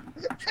show.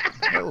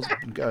 What's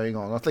going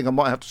on? I think I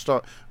might have to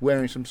start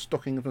wearing some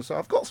stockings myself.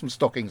 I've got some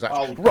stockings out.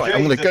 Oh, right,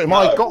 I'm going to go.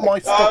 I've got my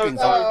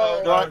stockings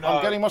out. no, Right, no.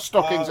 I'm getting my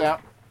stockings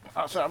out.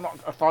 So I'm not.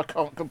 If I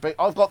can't compete,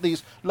 I've got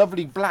these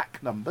lovely black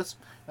numbers.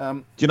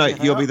 Do you know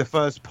you'll be the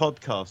first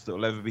podcast that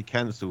will ever be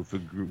cancelled for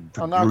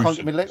Oh no, I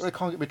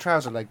can't get my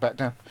trouser leg back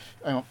down.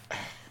 Hang on.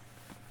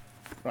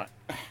 Right.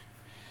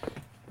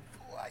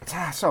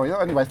 Sorry.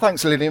 Anyway,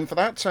 thanks, Lillian, for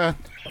that.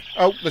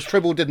 The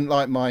Tribble didn't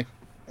like my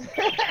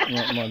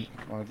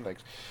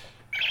legs.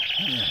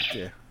 Oh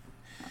dear.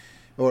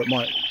 Or it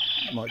might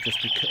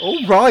just be.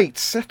 All right,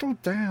 settle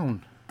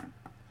down.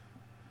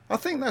 I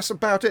think that's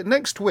about it.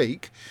 Next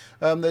week,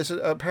 there's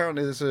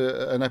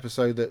an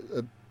episode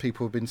that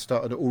people have been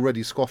starting to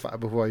already scoff at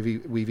before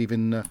we've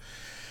even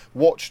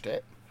watched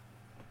it,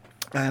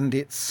 and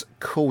it's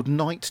called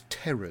Night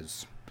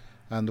Terrors.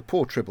 And the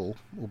poor Tribble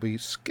will be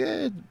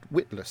scared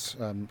witless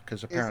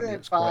because apparently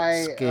it's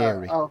quite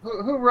scary.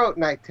 Who wrote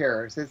Night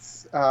Terrors?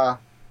 It's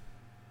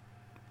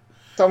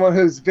someone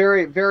who's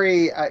very,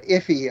 very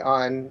iffy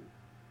on.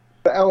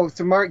 Oh, it's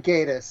Mark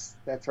Gatiss.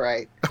 That's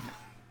right.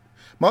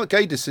 Mark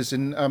Gatiss is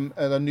in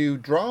a new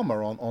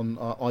drama on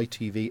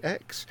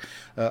ITVX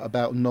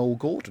about Noel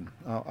Gordon,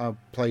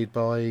 played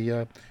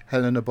by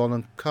Helena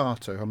Bonham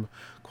Carter. I'm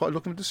quite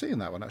looking to seeing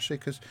that one actually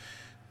because.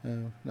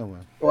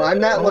 Well, I'm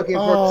not looking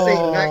forward to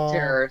seeing Night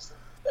Terrors.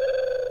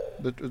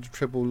 The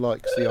Tribble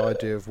likes the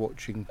idea of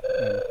watching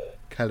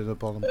Helena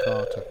Bonham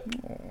Carter.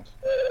 Oh.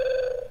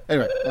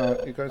 Anyway,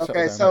 you go.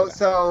 Okay,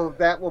 so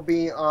that will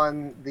be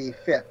on the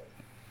 5th.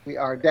 We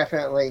are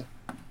definitely.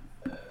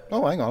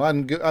 Oh, hang on! I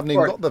haven't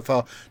even got that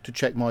far to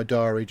check my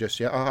diary just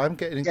yet. I'm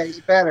getting. Yeah,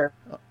 you better.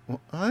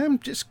 I am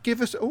just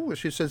give us. Oh,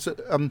 she says that.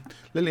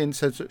 Lillian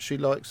says that she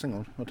likes. Hang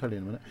on, I'll tell you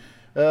in a minute.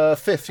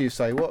 5th, you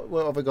say?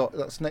 What have I got?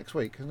 That's next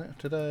week, isn't it?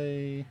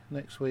 Today,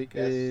 next week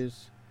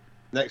is.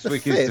 Next the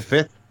week 5th. is the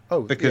 5th.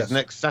 Oh, because yes.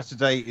 next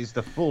Saturday is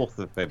the 4th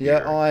of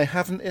February. Yeah, I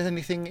haven't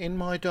anything in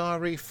my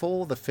diary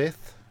for the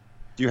 5th.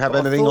 Do you have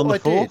anything on the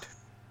 4th?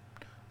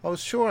 I was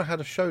sure I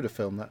had a show to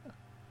film that.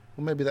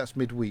 Or maybe that's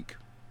midweek.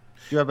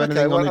 Do you have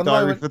anything on your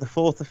diary for the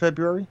 4th of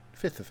February?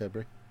 5th of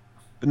February.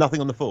 But nothing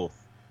on the 4th?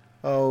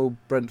 Oh,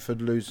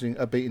 Brentford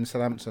beating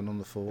Southampton on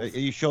the 4th. Are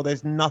you sure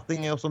there's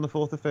nothing else on the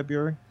 4th of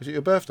February? Is it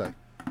your birthday?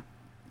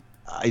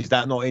 Is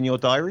that not in your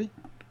diary?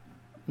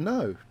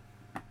 No.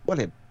 Well,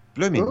 it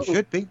blooming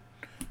should be.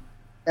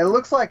 It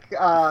looks like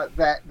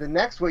that the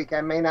next week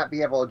I may not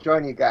be able to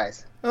join you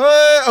guys.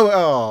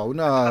 Oh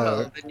no!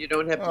 Oh, then you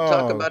don't have to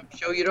talk about a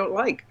show you don't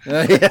like.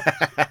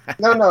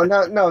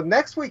 No.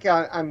 Next week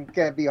I'm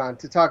going to be on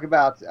to talk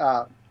about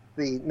the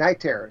Night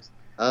Terrors.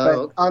 But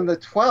Okay. on the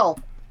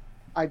 12th,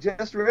 I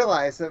just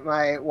realized that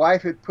my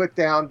wife had put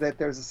down that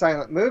there's a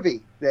silent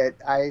movie that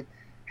I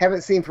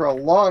haven't seen for a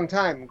long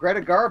time. Greta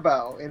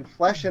Garbo in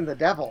Flesh and the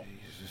Devil.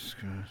 Jesus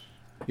Christ.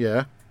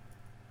 Yeah.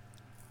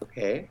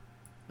 Okay.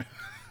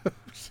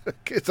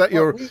 Is that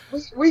your?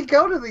 We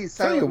go to these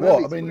Tell silent you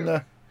what, movies.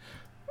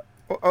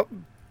 I mean,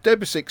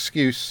 Deb's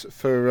excuse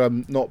for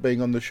not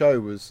being on the show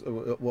was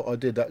what I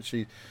did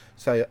actually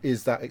say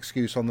is that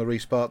excuse on the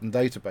Reese Barton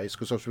database,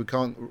 because obviously we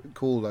can't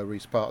call the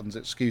Reese Barton's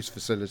excuse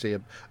facility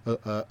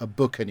a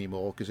book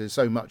anymore, because there's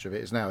so much of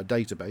it is now a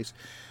database.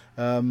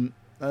 And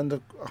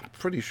I'm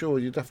pretty sure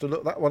you'd have to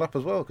look that one up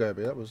as well,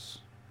 Kirby. That was.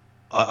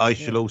 I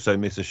shall also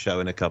miss a show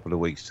in a couple of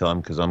weeks'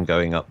 time because I'm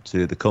going up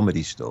to the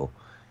Comedy Store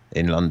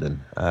in London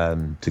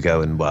to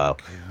go and wow.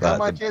 How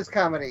much is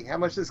comedy? How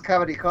much does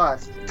comedy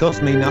cost?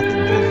 Cost me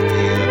nothing.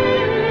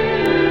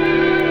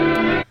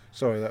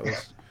 Sorry, that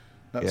was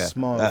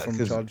smile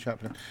from Charlie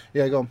Chaplin.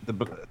 Yeah, go on. The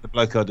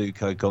bloke I do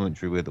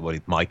co-commentary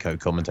with, my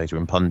co-commentator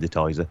and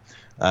punditizer,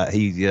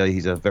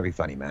 he's a very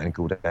funny man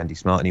called Andy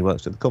Smart, and he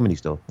works at the Comedy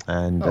Store.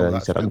 And he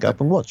said I can go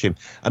up and watch him.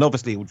 And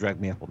obviously he'll drag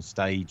me up on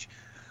stage.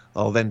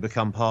 I'll then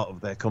become part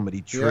of their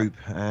comedy troupe.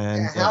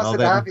 And how's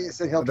it obvious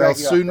that he'll drag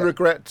you soon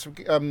regret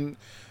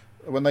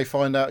when they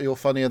find out you're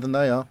funnier than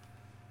they are.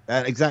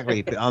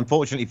 Exactly. But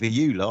unfortunately for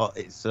you lot,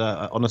 it's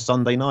on a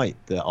Sunday night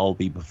that I'll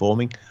be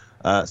performing.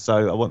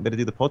 So I won't be able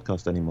to do the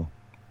podcast anymore.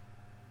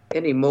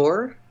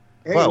 Anymore?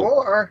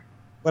 Anymore?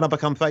 When I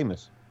become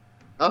famous.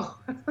 Oh,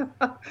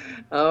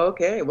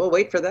 okay. We'll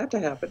wait for that to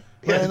happen.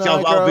 Yeah,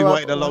 I've been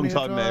waiting a long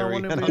time, Mary,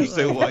 and I'm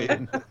still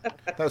waiting.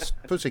 That's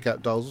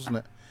Pussycat Dolls, isn't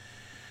it?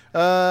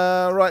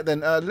 Right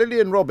then, Lily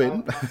and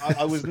Robin.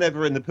 I was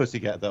never in the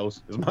Pussycat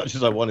Dolls as much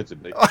as I wanted to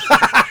be.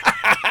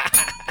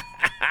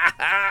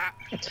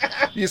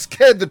 You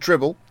scared the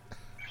Tribble.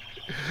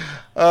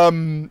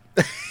 No.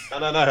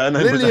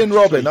 Lily and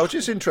Robin. I was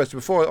just interested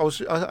before.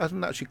 I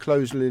hadn't actually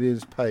closed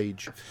Lillian's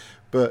page,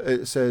 but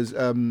it says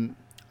I'm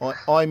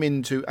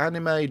into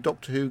anime,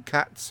 Doctor Who,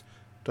 Cats.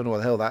 Don't know what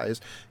the hell that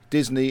is.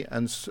 Disney,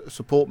 and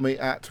support me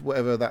at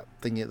whatever that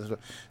thing is.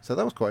 So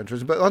that was quite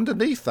interesting. But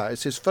underneath that, it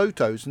says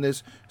photos, and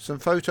there's some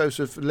photos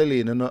of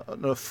Lillian and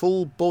a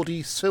full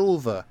body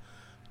silver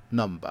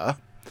number,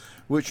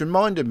 which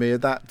reminded me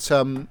of that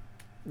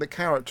the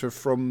character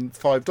from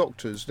Five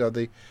Doctors,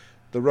 the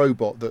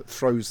robot that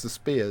throws the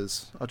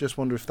spears. I just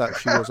wonder if that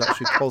she was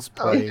actually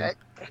cosplaying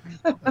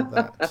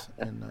that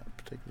in that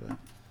particular.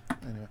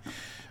 Anyway,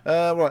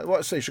 right.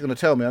 What's she's going to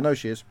tell me? I know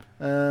she is.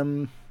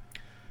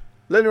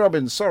 Lenny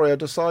Robbins, sorry, I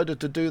decided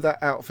to do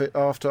that outfit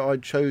after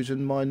I'd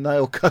chosen my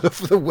nail colour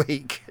for the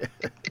week.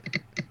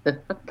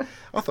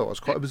 I thought it was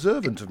quite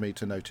observant of me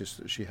to notice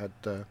that she had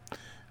the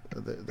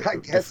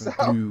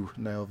blue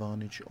nail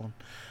varnish on.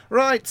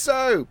 Right,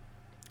 so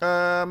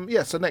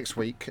so next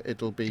week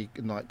it'll be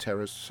Night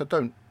Terrors. So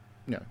don't,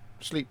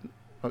 sleep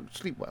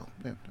well,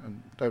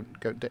 and don't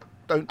get.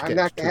 I'm not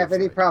going to have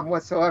any problem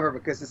whatsoever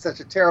because it's such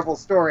a terrible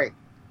story.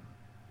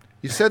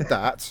 You said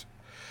that.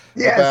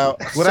 Yes.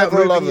 About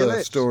several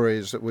other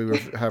stories that we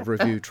have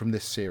reviewed from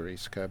this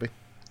series, Kirby.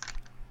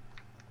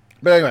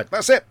 But anyway,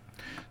 that's it.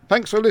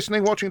 Thanks for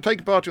listening, watching, and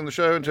taking part in the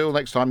show. Until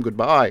next time,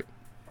 goodbye.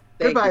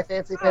 Goodbye,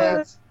 Fancy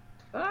Pants.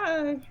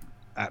 Bye.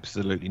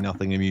 Absolutely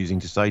nothing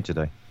amusing to say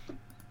today.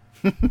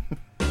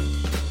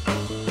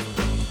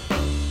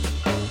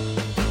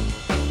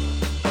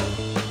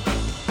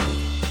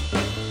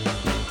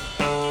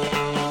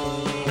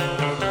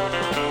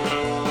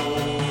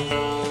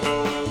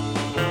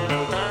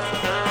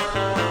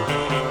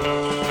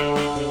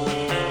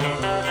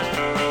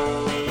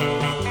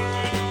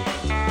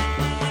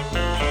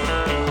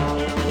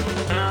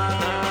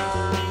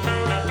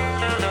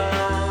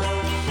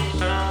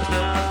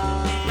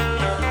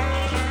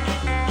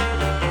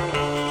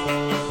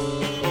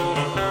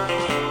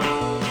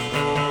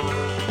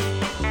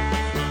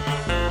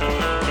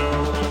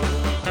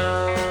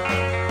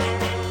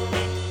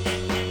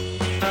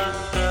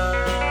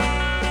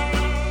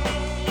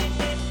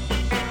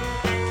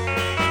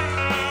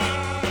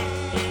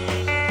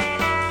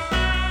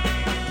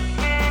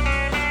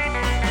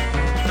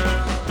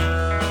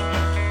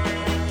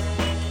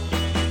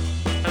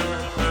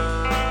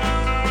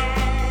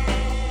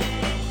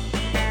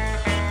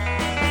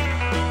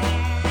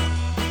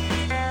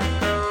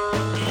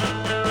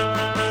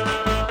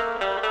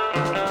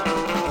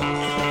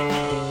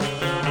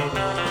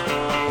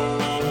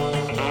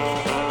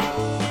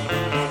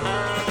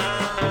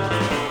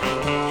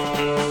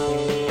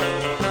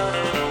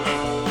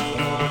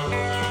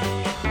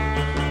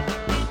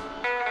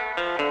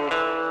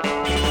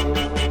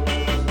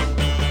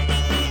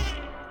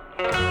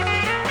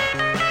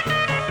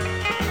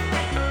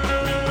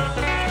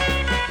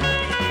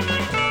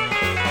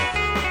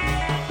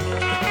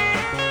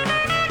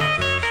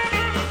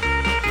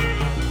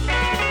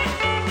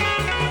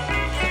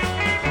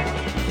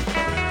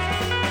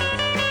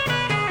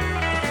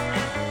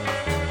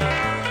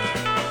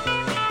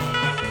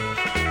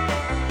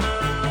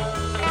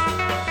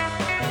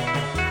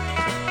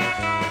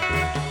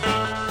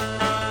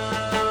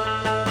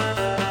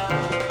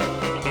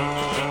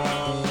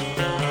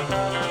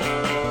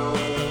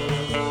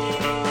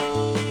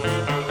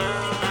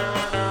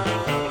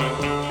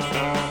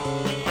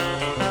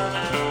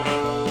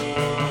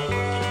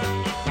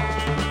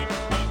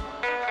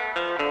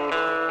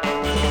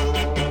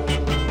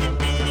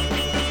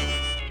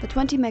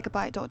 20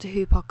 megabyte Doctor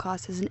Who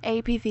podcast is an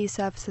APV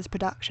Services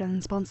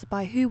production sponsored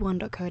by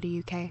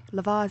who1.co.uk,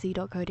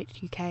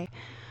 lavazi.co.uk.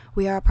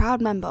 We are a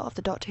proud member of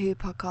the Doctor Who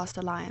Podcast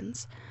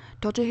Alliance.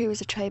 Doctor Who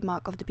is a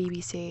trademark of the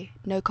BBC.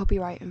 No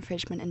copyright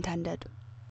infringement intended.